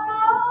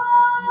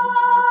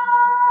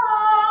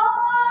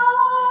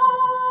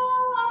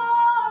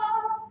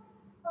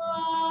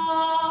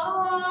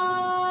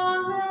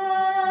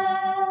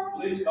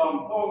 Please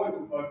come forward to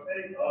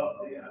partake of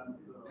the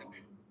antidote.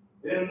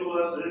 In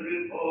blessed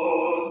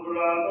repose,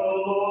 grant, O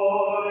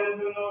Lord,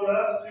 into no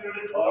rest to your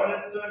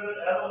departed servant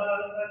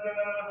Evelyn and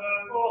her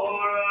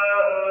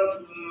forever.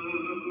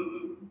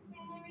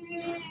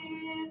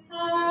 Christ is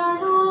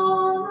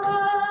among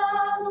us.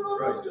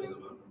 Christ is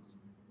among us.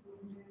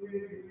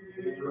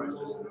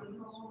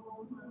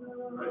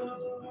 Christ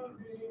is among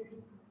us.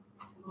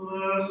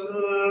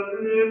 Blessed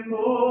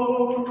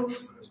repose.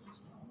 Christ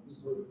is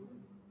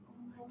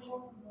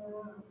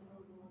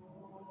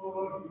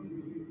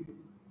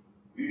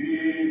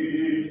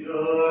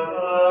among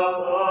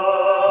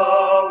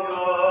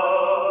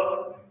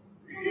us.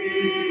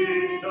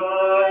 Each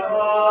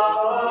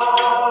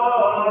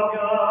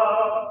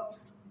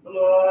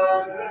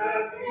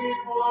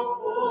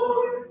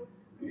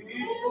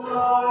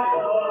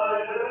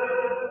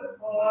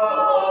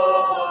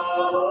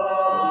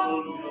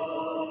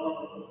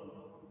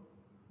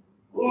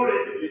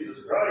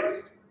Jesus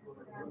Christ.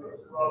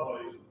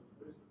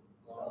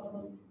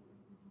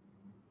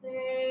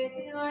 Save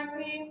your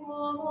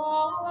people,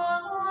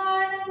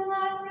 Lord, and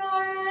bless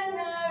your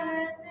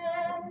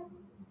inheritance.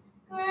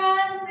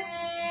 Grant